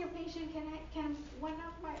 ask your patient, can one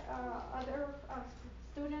of my other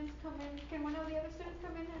students come in? Can one of the other students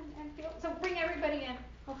come in and feel? So bring everybody in,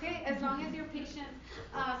 okay? As long as your patient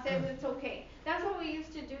says it's okay. That's what we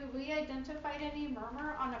used to do. We identified any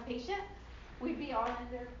murmur on a patient. We'd be all in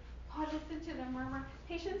there. Oh, listen to the murmur.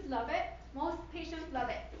 Patients love it. Most patients love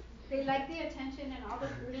it. They like the attention and all the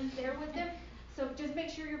students there with them. So just make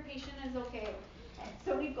sure your patient is okay.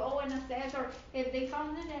 So we go and assess, or if they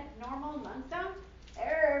found an abnormal lung sound,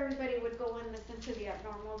 everybody would go and listen to the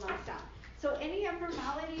abnormal lung sound. So any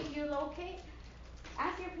abnormality you locate,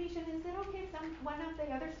 ask your patient, is it okay if one of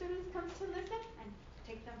the other students comes to listen? And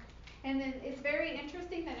take them. And then it's very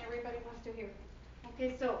interesting that everybody wants to hear.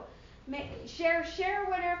 Okay, so share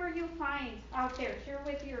whatever you find out there. Share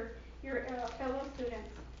with your fellow students.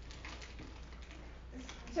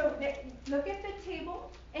 So look at the table.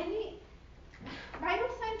 Any vital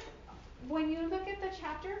signs, when you look at the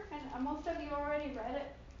chapter, and most of you already read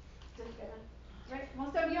it, right?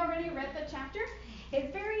 Most of you already read the chapter.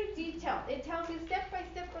 It's very detailed. It tells you step by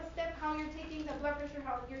step how you're taking the blood pressure,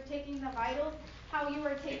 how you're taking the vitals, how you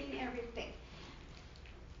are taking everything.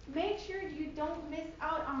 Make sure you don't miss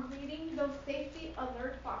out on reading those safety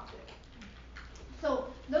alert boxes.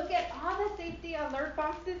 So look at all the safety alert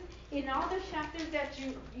boxes in all the chapters that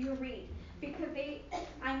you read, because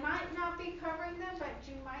I might not be covering them, but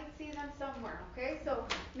you might see them somewhere, okay? So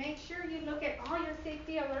make sure you look at all your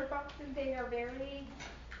safety alert boxes. They are very,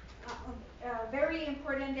 very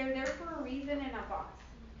important. They're there for a reason in a box.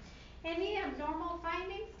 Any abnormal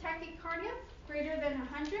findings, tachycardia greater than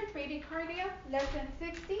 100, bradycardia less than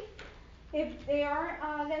 60. If they are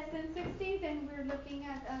less than 60, then we're looking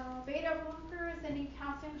at beta blockers, any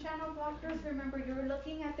calcium channel blockers. Remember, you're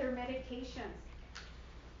looking at their medications.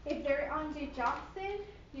 If they're on digoxin,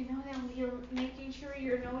 you know that you're making sure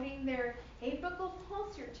you're noting their apical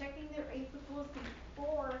pulse, you're checking their apicals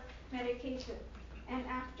before medication and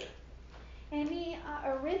after. Any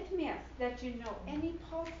arrhythmias that you know, any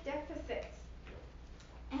pulse deficits,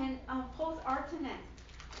 and pulse artenance.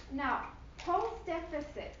 Now, pulse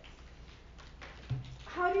deficits.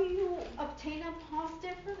 How do you obtain a pulse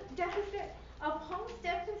deficit? A pulse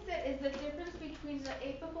deficit is the difference between the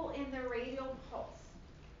apical and the radial pulse.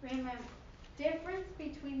 Remember, difference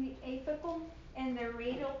between the apical and the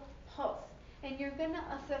radial pulse. And you're going to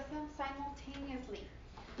assess them simultaneously.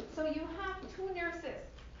 So you have two nurses.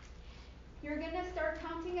 You're going to start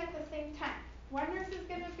counting at the same time. One nurse is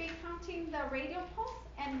going to be counting the radial pulse,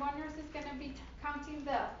 and one nurse is going to be counting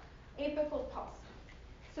the apical pulse.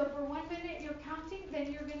 So for 1 minute you're counting,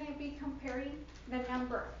 then you're going to be comparing the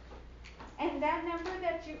number. And that number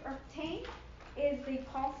that you obtain is the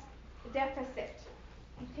pulse deficit.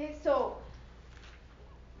 Okay, so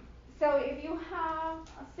if you have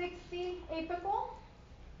a 60 apical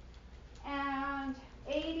and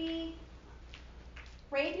 80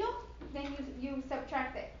 radial, then you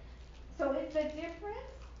subtract it. So it's the difference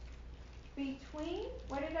between,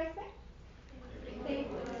 what did I say?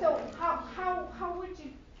 So how would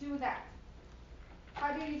you do that?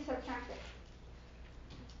 How do you subtract it?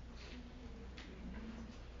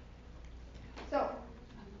 So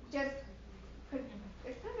just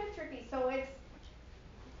it's kind of tricky. So it's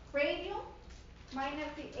radial minus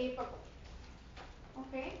the apical.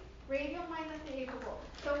 Okay? Radial minus the apical.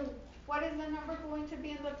 So what is the number going to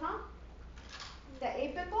be in the top? The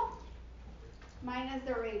apical minus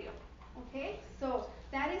the radial. Okay? So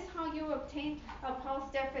that is how you obtain a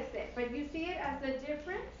pulse deficit. But you see it as the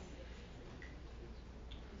difference.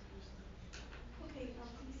 Okay,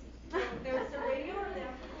 please. So there's the radial or the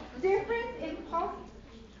apical? Difference in pulse.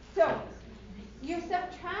 So you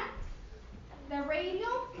subtract the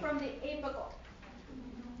radial from the apical.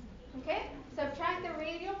 Okay? Subtract the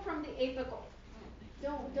radial from the apical.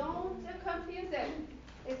 Don't confuse it.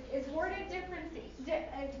 It's worded differently.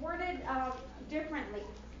 It's worded differently.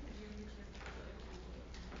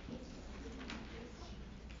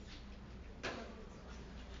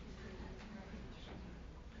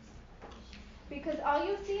 Because all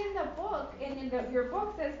you see in the book, and in your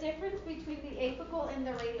book says difference between the apical and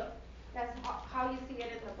the radial. That's how you see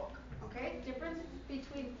it in the book. Okay? Difference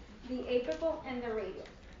between the apical and the radial.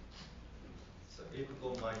 So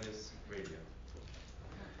apical minus radial.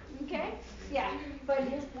 Okay? Yeah. But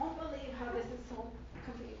you won't believe how this is so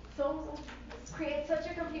confusing. So creates such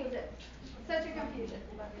a confusion. Such a confusion.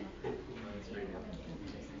 Apical minus radial.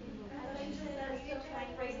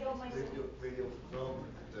 Radial from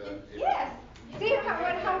the apical. Yes. See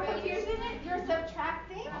how confusing it? You're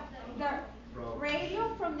subtracting the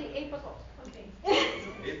radial from the apical.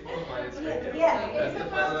 Apical minus radial. Yeah. That's the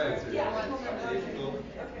final answer. Yeah. Apical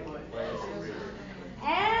minus radial.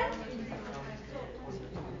 And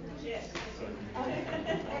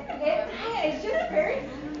it's just very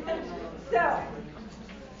so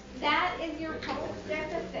that is your pulse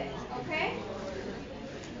deficit, okay?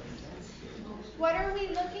 What are we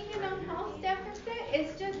looking at on pulse deficit?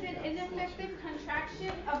 It's just an ineffective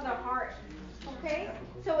contraction of the heart. Okay?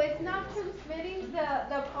 So it's not transmitting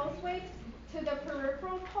the pulse waves to the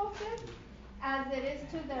peripheral pulses as it is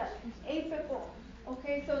to the apical.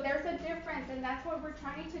 Okay, so there's a difference, and that's what we're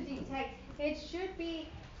trying to detect. It should be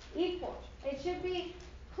equal. It should be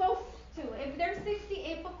close to. If there's 60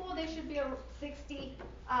 apical, they should be a 60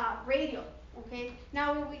 radial. Okay.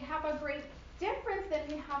 Now, if we have a great difference, then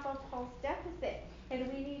we have a pulse deficit, and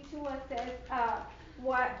we need to assess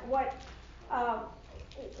what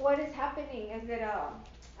is happening. Is it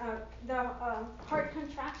the heart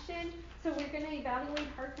contraction? So we're going to evaluate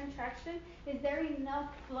heart contraction. Is there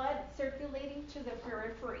enough blood circulating to the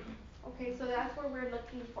periphery? Okay, so that's what we're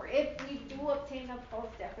looking for if we do obtain a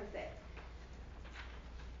pulse deficit.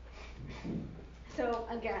 So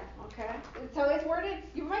again, okay, so it's worded,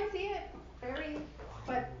 you might see it very,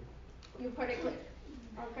 but you put it clear,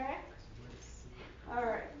 okay? All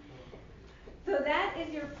right. So that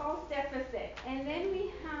is your pulse deficit. And then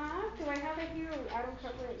we have, do I have it here? I don't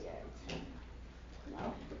cover it yet.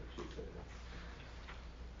 No.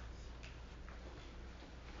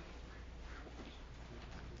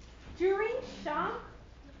 During shock,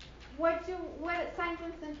 what signs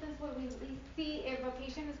and symptoms would we see if a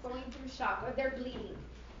patient is going through shock or they're bleeding?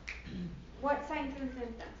 What signs and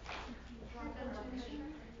symptoms?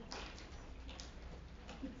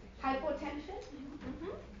 Hypotension.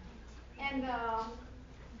 And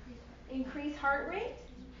increased heart rate,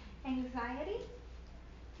 anxiety.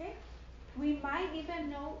 Okay. We might even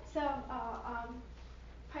note some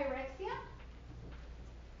pyrexia.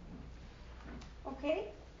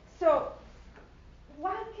 Okay, so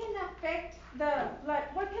what can affect the blood?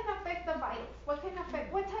 What can affect the vitals? What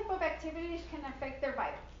type of activities can affect their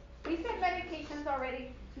vitals? We said medications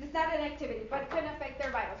already. It's not an activity, but can affect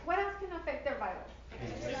their vitals. What else can affect their vitals?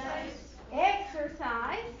 Exercise.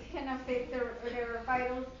 Exercise can affect their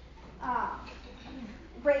vitals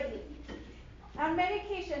greatly. On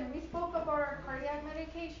medication, we spoke about our cardiac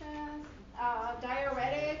medications,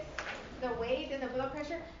 diuretics, the weight and the blood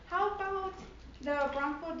pressure. How about the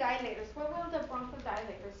bronchodilators? What will the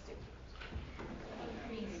bronchodilators do?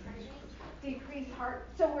 Decrease heart.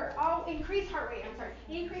 So increase heart rate. I'm sorry.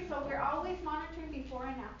 Increase. So we're always monitoring before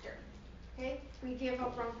and after. Okay, we give a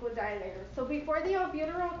bronchodilator. So before the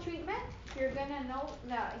albuterol treatment, you're gonna know,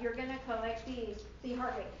 you're gonna collect the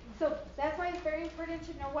heart rate. So that's why it's very important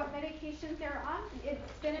to know what medications they're on. It's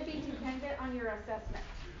gonna be dependent on your assessment.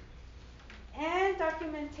 And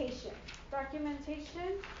documentation.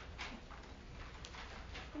 Documentation.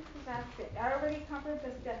 I think that's it. I already covered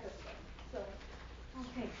the stethoscope. So,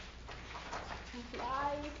 okay.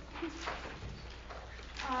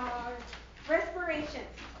 Respiration.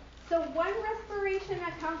 So one respiration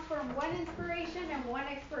accounts for one inspiration and one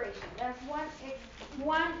expiration. That's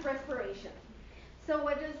one respiration. So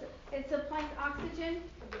it supplies oxygen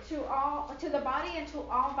to the body and to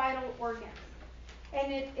all vital organs,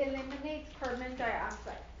 and it eliminates carbon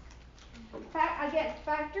dioxide.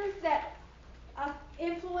 Factors that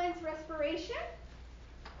influence respiration: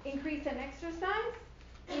 increase in exercise,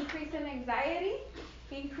 increase in anxiety,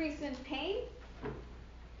 increase in pain,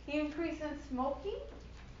 increase in smoking.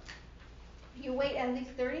 You wait at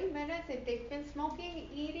least 30 minutes if they've been smoking,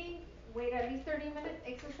 eating, wait at least 30 minutes,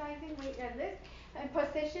 exercising, wait at least. And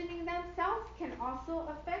positioning themselves can also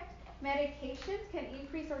affect. Medications can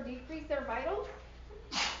increase or decrease their vitals.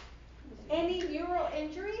 Any neural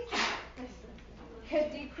injuries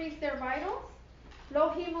could decrease their vitals. Low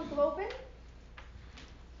hemoglobin.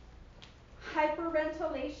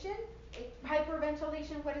 Hyperventilation.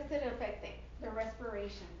 Hyperventilation, what is it affecting? The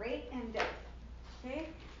respiration rate and depth. Okay?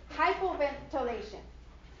 Hypoventilation.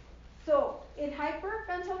 So in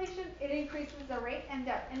hyperventilation, it increases the rate and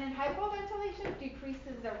depth, and in hypoventilation,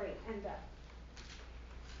 decreases the rate and depth.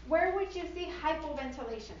 Where would you see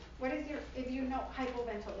hypoventilation? What is if you know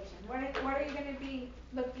hypoventilation? What are you going to be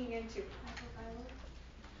looking into?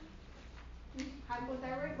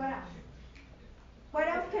 Hypothyroid. What else? What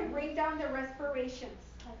else can bring down the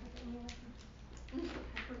respirations?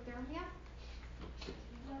 Hypothermia.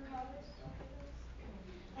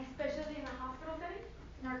 Especially in a hospital setting,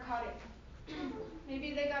 narcotic.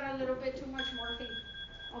 Maybe they got a little bit too much morphine.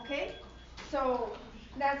 Okay? So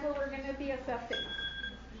that's what we're going to be assessing.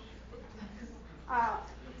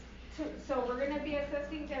 So we're going to be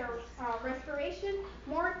assessing their respiration.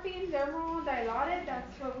 Morphine, Demerol, Dilaudid,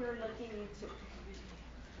 that's what we're looking into.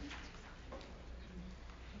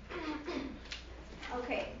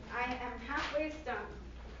 Okay, I am halfway done.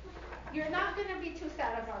 You're not going to be too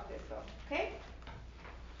sad about this though, okay?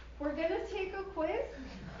 We're going to take a quiz,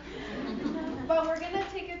 but we're going to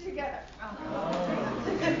take it together.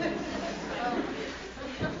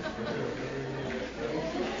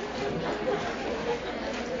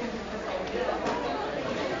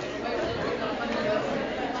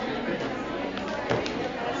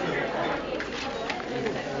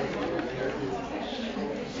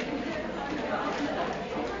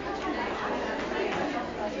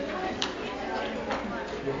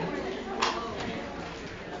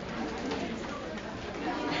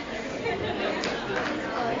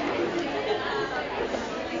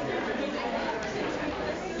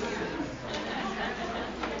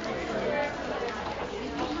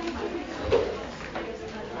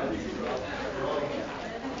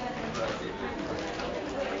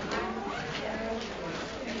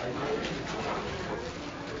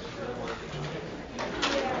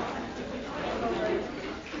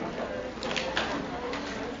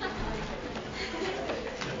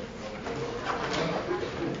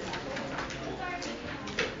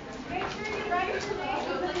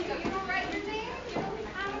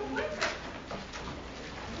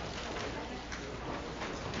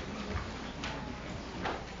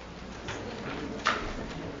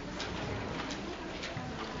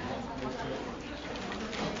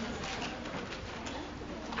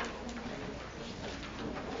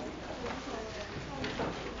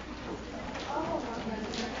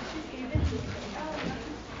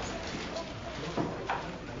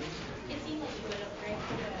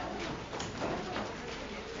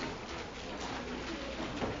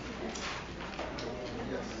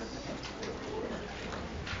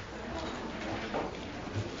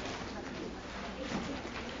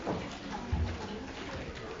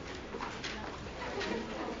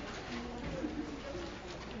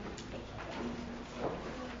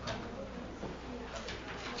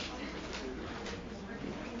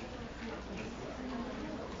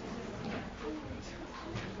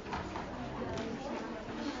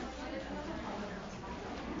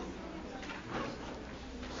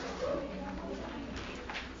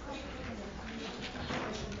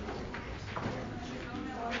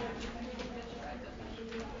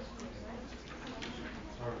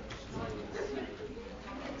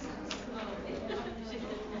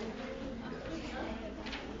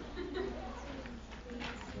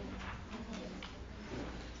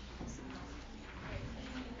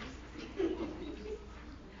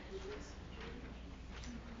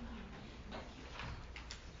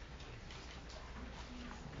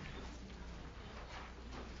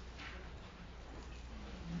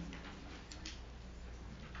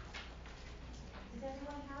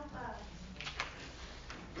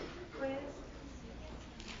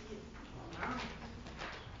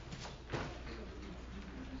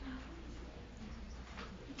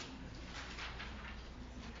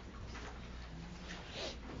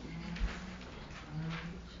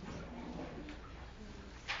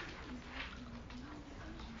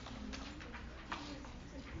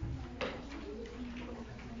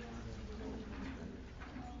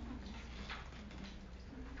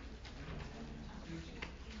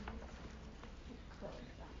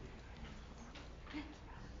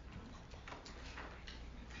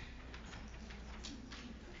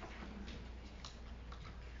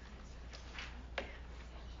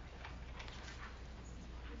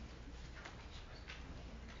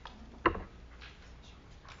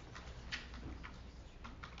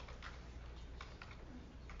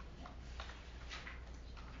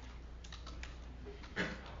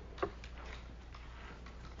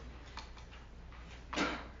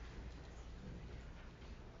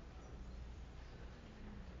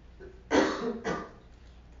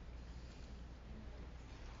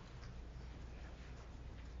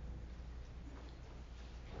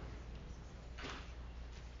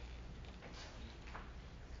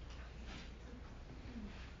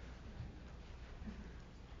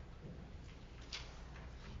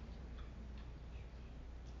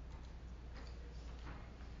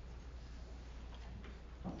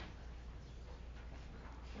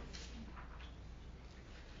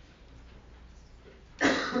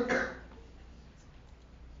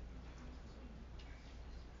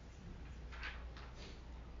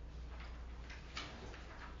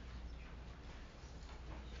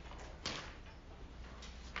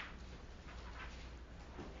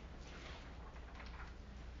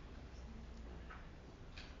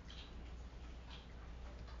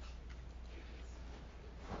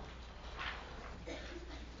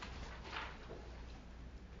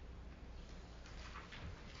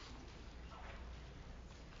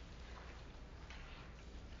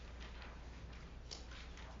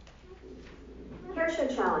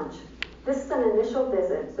 initial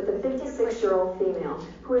visit with a 56-year-old female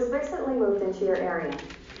who has recently moved into your area.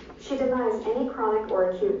 She denies any chronic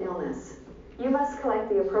or acute illness. You must collect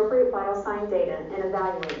the appropriate vital sign data and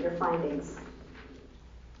evaluate your findings.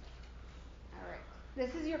 All right.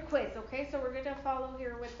 This is your quiz, okay? So we're going to follow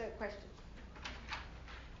here with the questions.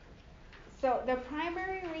 So the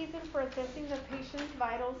primary reason for assessing the patient's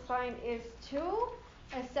vital sign is to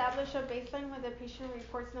establish a baseline when the patient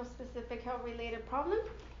reports no specific health-related problem,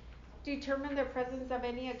 determine the presence of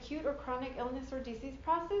any acute or chronic illness or disease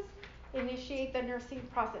process, initiate the nursing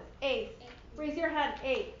process. A. Raise your hand.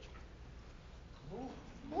 A.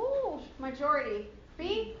 Ooh, majority.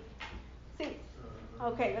 B. C.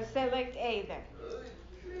 Okay, let's select A then.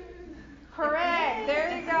 Correct.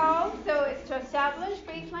 There you go. So it's to establish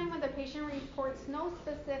baseline when the patient reports no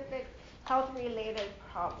specific health-related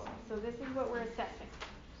problem. So this is what we're assessing.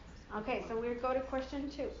 Okay, so we go to question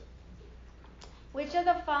 2. Which of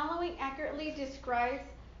the following accurately describes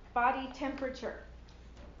body temperature?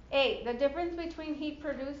 A. The difference between heat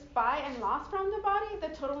produced by and lost from the body, the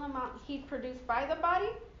total amount of heat produced by the body,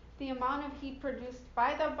 the amount of heat produced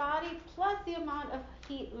by the body, plus the amount of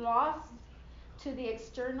heat lost to the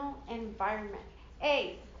external environment.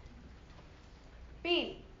 A.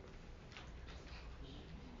 B.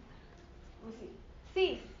 Let's see.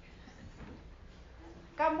 C.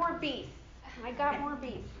 Got more B's. I got more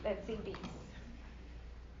B's. Let's see B's.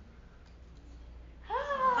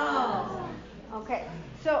 Okay,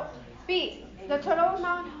 so B, the total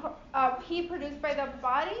amount of heat produced by the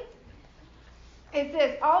body is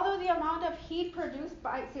this. Although the amount of heat produced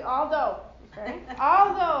by, although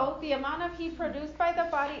the amount of heat produced by the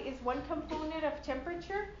body is one component of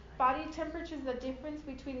temperature, body temperature is the difference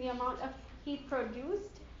between the amount of heat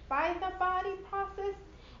produced by the body process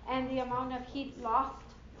and the amount of heat lost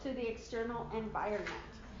to the external environment.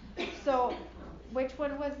 So, which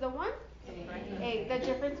one was the one? A. The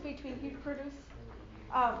difference between heat produced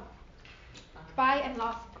by and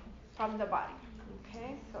lost from the body.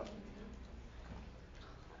 Okay, so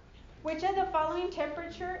which of the following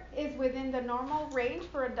temperature is within the normal range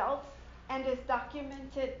for adults and is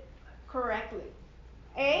documented correctly?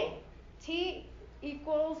 A. T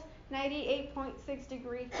equals 98.6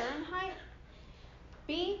 degrees Fahrenheit.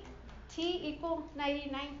 B. T equals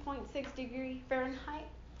 99.6 degrees Fahrenheit,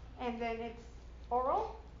 and then it's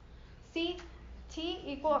oral. C. T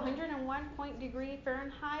equal 101 degrees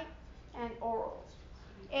Fahrenheit and oral.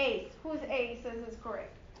 A. Who's A says is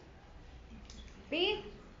correct? B.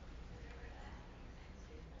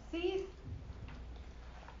 C.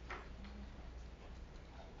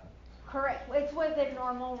 Correct. It's within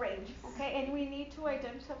normal range. Okay, and we need to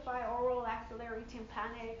identify oral, axillary,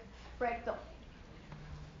 tympanic, rectal.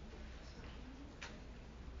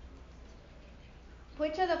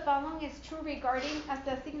 Which of the following is true regarding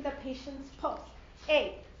assessing the patient's pulse?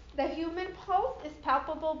 A. The human pulse is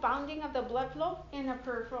palpable bounding of the blood flow in a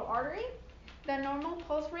peripheral artery. The normal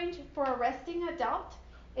pulse range for a resting adult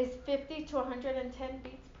is 50 to 110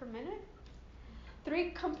 beats per minute.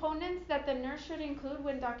 3 components that the nurse should include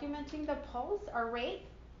when documenting the pulse are rate,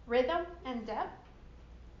 rhythm, and depth.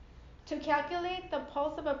 To calculate the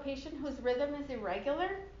pulse of a patient whose rhythm is irregular,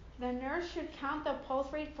 the nurse should count the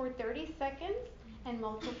pulse rate for 30 seconds and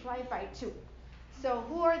multiply by 2. So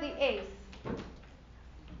who are the A's?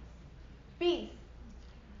 B.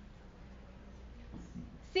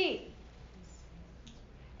 C.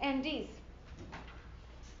 And D's.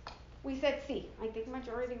 We said C. I think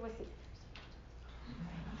majority was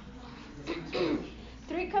C.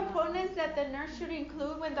 3 components that the nurse should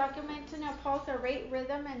include when documenting a pulse are rate,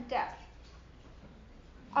 rhythm, and depth.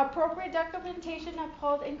 Appropriate documentation of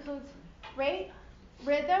pulse includes rate,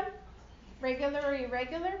 rhythm, regular or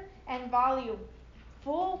irregular, and volume.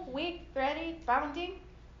 Full, weak, steady, bounding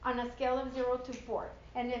on a scale of 0 to 4.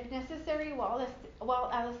 And if necessary, wall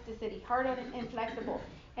elasticity, hard and inflexible.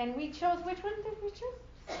 And we chose, which one did we choose?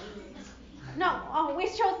 No, we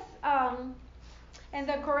chose, and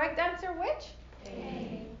the correct answer, which?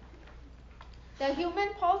 A. The human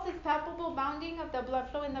pulse is palpable bounding of the blood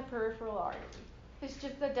flow in the peripheral artery. It's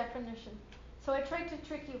just the definition. So I tried to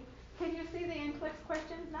trick you. Can you see the NCLEX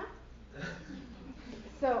questions now?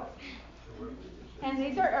 So, and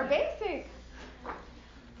these are basic.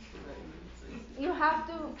 You have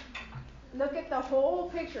to look at the whole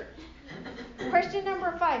picture. Question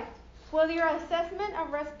number 5. Will your assessment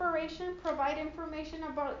of respiration provide information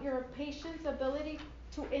about your patient's ability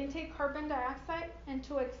to intake carbon dioxide and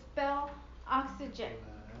to expel oxygen?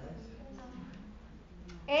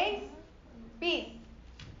 A, B.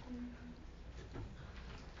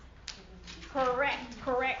 Correct,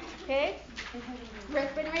 okay.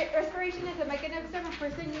 Respiration respiration is a mechanism a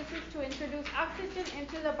person uses to introduce oxygen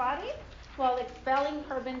into the body while expelling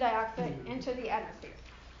carbon dioxide into the atmosphere.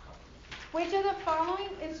 Which of the following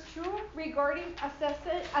is true regarding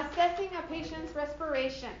assessing a patient's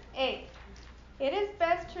respiration? A. It is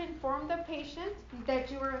best to inform the patient that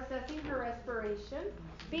you are assessing her respiration.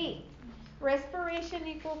 B. Respiration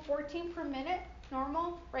equal 14 per minute,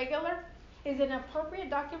 normal, regular, is an appropriate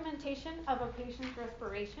documentation of a patient's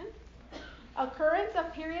respiration. Occurrence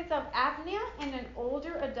of periods of apnea in an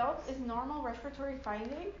older adult is normal respiratory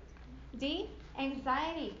finding. D.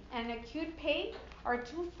 Anxiety and acute pain are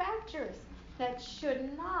two factors that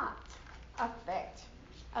should not affect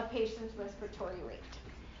a patient's respiratory rate.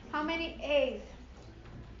 How many A's?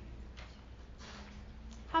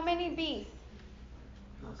 How many B's?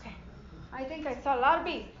 Okay. I think I saw a lot of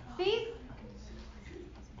B's. C's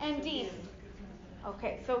and D's.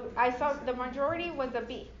 Okay, so I saw the majority was a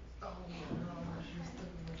B.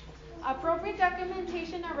 Appropriate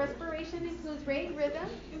documentation of respiration includes rate, rhythm,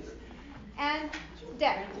 and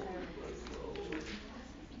depth.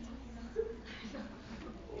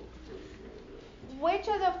 Which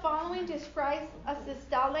of the following describes a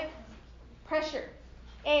systolic pressure?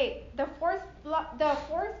 A. The force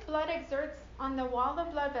blood exerts on the wall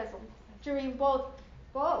of blood vessels during both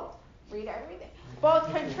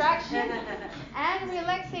contraction and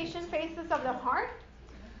relaxation phases of the heart.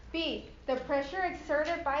 B. The pressure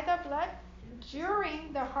exerted by the blood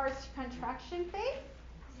during the heart's contraction phase.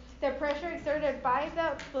 The pressure exerted by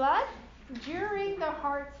the blood during the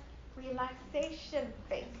heart's relaxation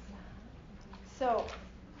phase. So,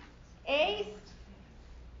 A's,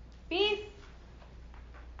 B's,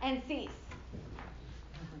 and C's.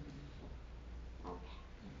 Okay.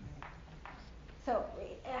 So,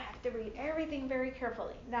 I have to read everything very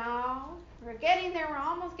carefully. Now, we're getting there. We're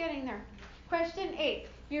almost getting there. Question 8.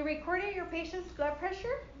 You recorded your patient's blood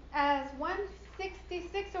pressure as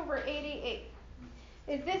 166/88.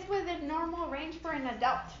 Is this within normal range for an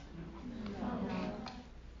adult? No.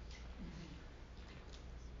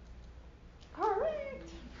 Correct.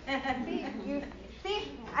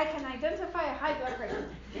 See, I can identify a high blood pressure.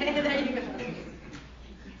 There you go.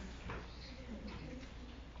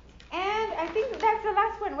 And I think that's the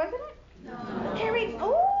last one, wasn't it? No.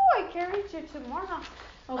 I carried you to more.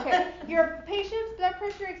 Okay. Your patient's blood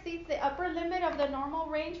pressure exceeds the upper limit of the normal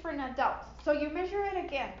range for an adult. So you measure it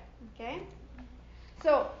again. Okay?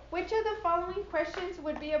 So, which of the following questions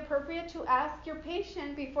would be appropriate to ask your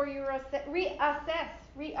patient before you reassess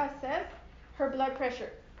her blood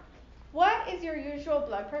pressure? What is your usual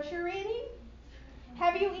blood pressure reading?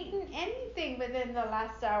 Have you eaten anything within the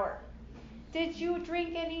last hour? Did you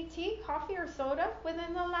drink any tea, coffee, or soda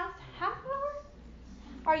within the last half hour?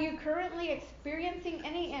 Are you currently experiencing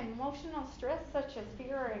any emotional stress such as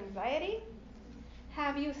fear or anxiety?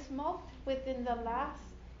 Have you smoked within the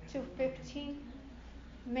last 15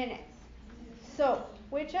 minutes? So,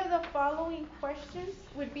 which of the following questions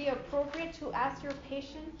would be appropriate to ask your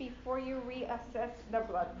patient before you reassess the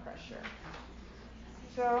blood pressure?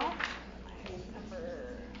 So,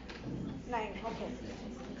 number 9, okay.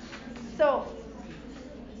 So,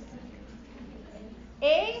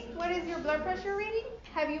 A, what is your blood pressure reading?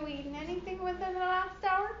 Have you eaten anything within the last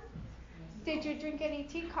hour? Did you drink any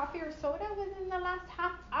tea, coffee, or soda within the last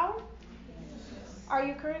half hour? Are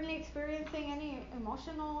you currently experiencing any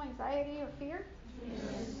emotional anxiety or fear?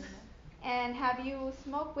 Yes. And have you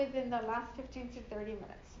smoked within the last 15 to 30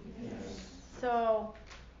 minutes? Yes. So,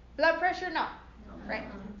 blood pressure, no. Right?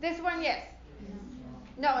 This one, yes.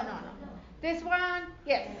 No. This one,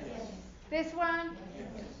 yes. This one,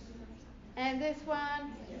 and this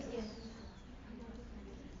one, yes.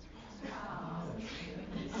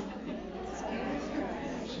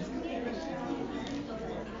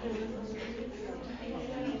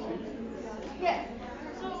 Yes.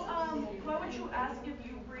 So, why would you ask if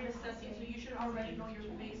you reassessing? So you should already know your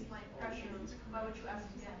baseline pressure. Why would you ask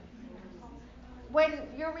again? When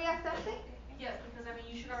you're reassessing? Yes, because I mean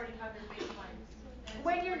you should already have your baseline.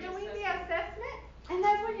 When you're doing the assessment, and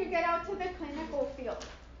that's when you get out to the clinical field.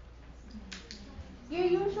 You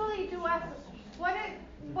usually do ask, what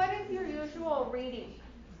is your usual reading?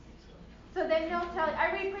 So then they'll tell you,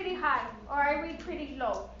 I read pretty high, or I read pretty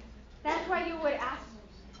low. That's why you would ask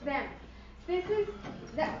them. That's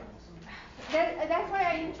why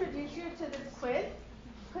I introduced you to this quiz,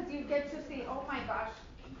 because you get to see, oh my gosh,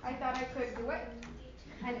 I thought I could do it,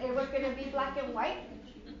 and it was going to be black and white.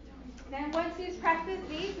 Then once you practice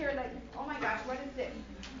these, you're like, oh my gosh, what is this?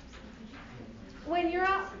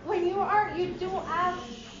 You do ask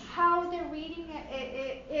how the reading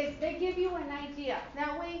is. They give you an idea.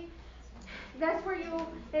 That way, that's where if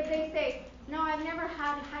they say, no, I've never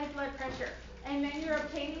had high blood pressure. And then you're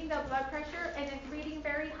obtaining the blood pressure and it's reading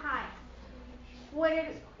very high. Would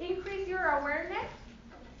it increase your awareness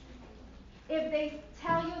if they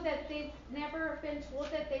tell you that they've never been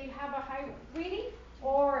told that they have a high reading?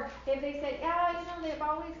 Or if they said, yeah, they've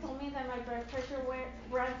always told me that my blood pressure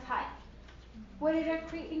runs high. Would it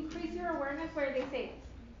increase your awareness where they say,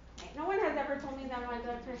 no one has ever told me that my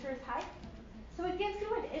blood pressure is high? So it gives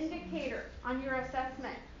you an indicator on your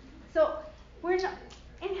assessment. So in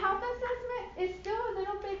health assessment, it's still a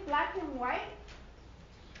little bit black and white.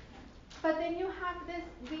 But then you have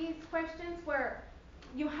these questions where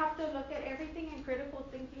you have to look at everything, and critical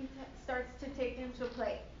thinking starts to take into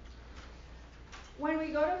play. When we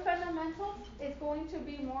go to fundamentals, it's going to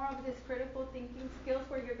be more of this critical thinking skills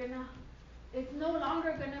where it's no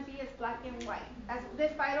longer gonna be as black and white. As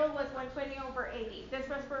this vital was 120/80. This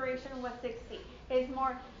respiration was 60. It's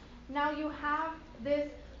more, now you have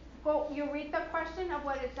this, you read the question of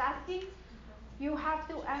what it's asking, you have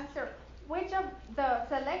to answer which of the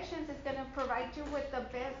selections is gonna provide you with the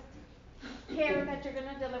best care that you're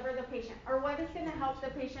gonna deliver the patient, or what is gonna help the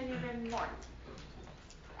patient even more.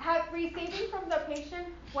 Receiving from the patient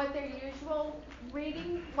what their usual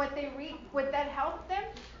reading, what they read, would that help them?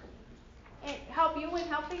 And help you in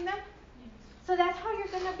helping them? So that's how you're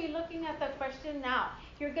going to be looking at the question now.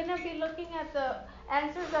 You're going to be looking at the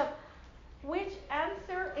answers of which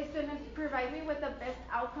answer is going to provide me with the best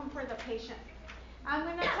outcome for the patient. I'm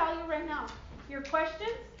going to tell you right now, your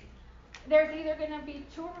questions, there's either going to be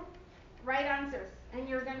 2 right answers, and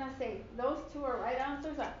you're going to say, those 2 are right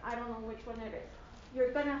answers, I don't know which one it is.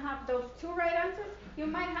 You're going to have those 2 right answers. You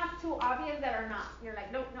might have 2 obvious that are not. You're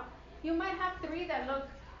like, no. You might have 3 that look,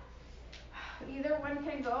 either one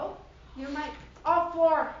can go. You might, all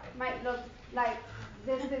 4 might look like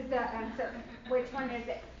this is the answer. Which one is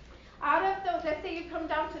it? Out of those, let's say you come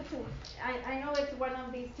down to 2. I know it's one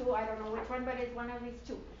of these 2. I don't know which one, but it's one of these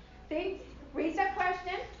 2. Think, read the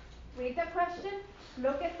question,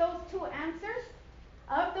 look at those 2 answers.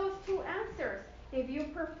 Of those 2 answers, if you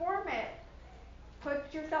perform it,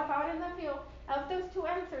 put yourself out in the field. Of those 2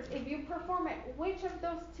 answers, if you perform it, which of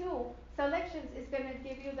those 2 selections is going to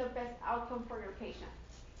give you the best outcome for your patient?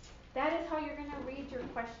 That is how you're going to read your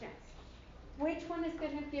questions. Which one is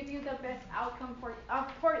going to give you the best outcome for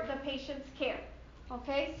the patient's care?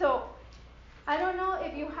 Okay, so I don't know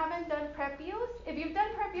if you haven't done prep use. If you've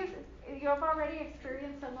done prep use, you've already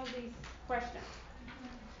experienced some of these questions.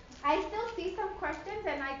 I still see some questions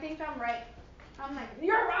and I think I'm right. I'm like,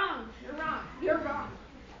 you're wrong.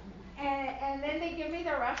 And then they give me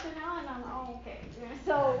the rationale and I'm, oh, okay.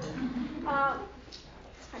 So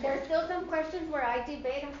there's still some questions where I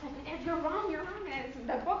debate. I'm like, if you're wrong. And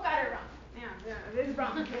the book got it wrong. Yeah,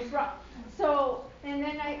 it's wrong. So, and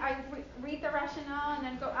then I read the rationale and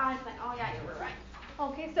then go, I'm like, oh yeah, you were right.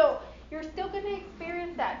 Okay, so you're still going to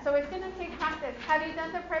experience that. So it's going to take practice. Have you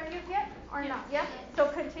done the prep use yet or not? Yes? So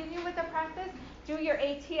continue with the practice. Do your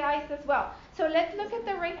ATIs as well. So let's look at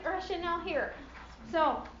the rationale here.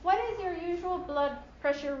 So what is your usual blood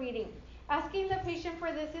pressure reading? Asking the patient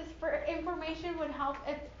for this information would help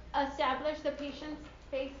establish the patient's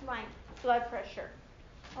baseline blood pressure.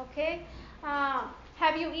 Okay?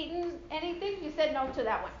 Have you eaten anything? You said no to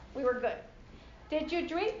that one. We were good. Did you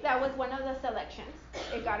drink? That was one of the selections.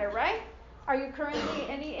 It got it right. Are you currently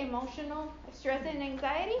any emotional stress and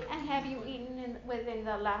anxiety? And have you eaten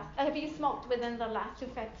have you smoked within the last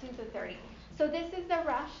 15 to 30? So this is the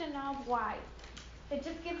rationale why. It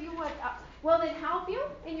just gives you will it help you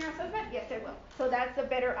in your assessment? Yes, it will. So that's a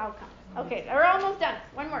better outcome. Okay, we're almost done.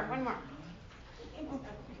 One more.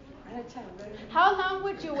 How long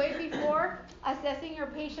would you wait before assessing your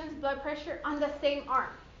patient's blood pressure on the same arm?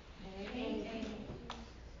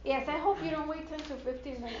 Yes, I hope you don't wait 10 to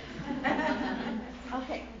 15 minutes.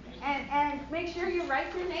 Okay, and make sure you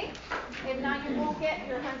write your name. If not, you won't get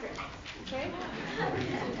your 100. Okay?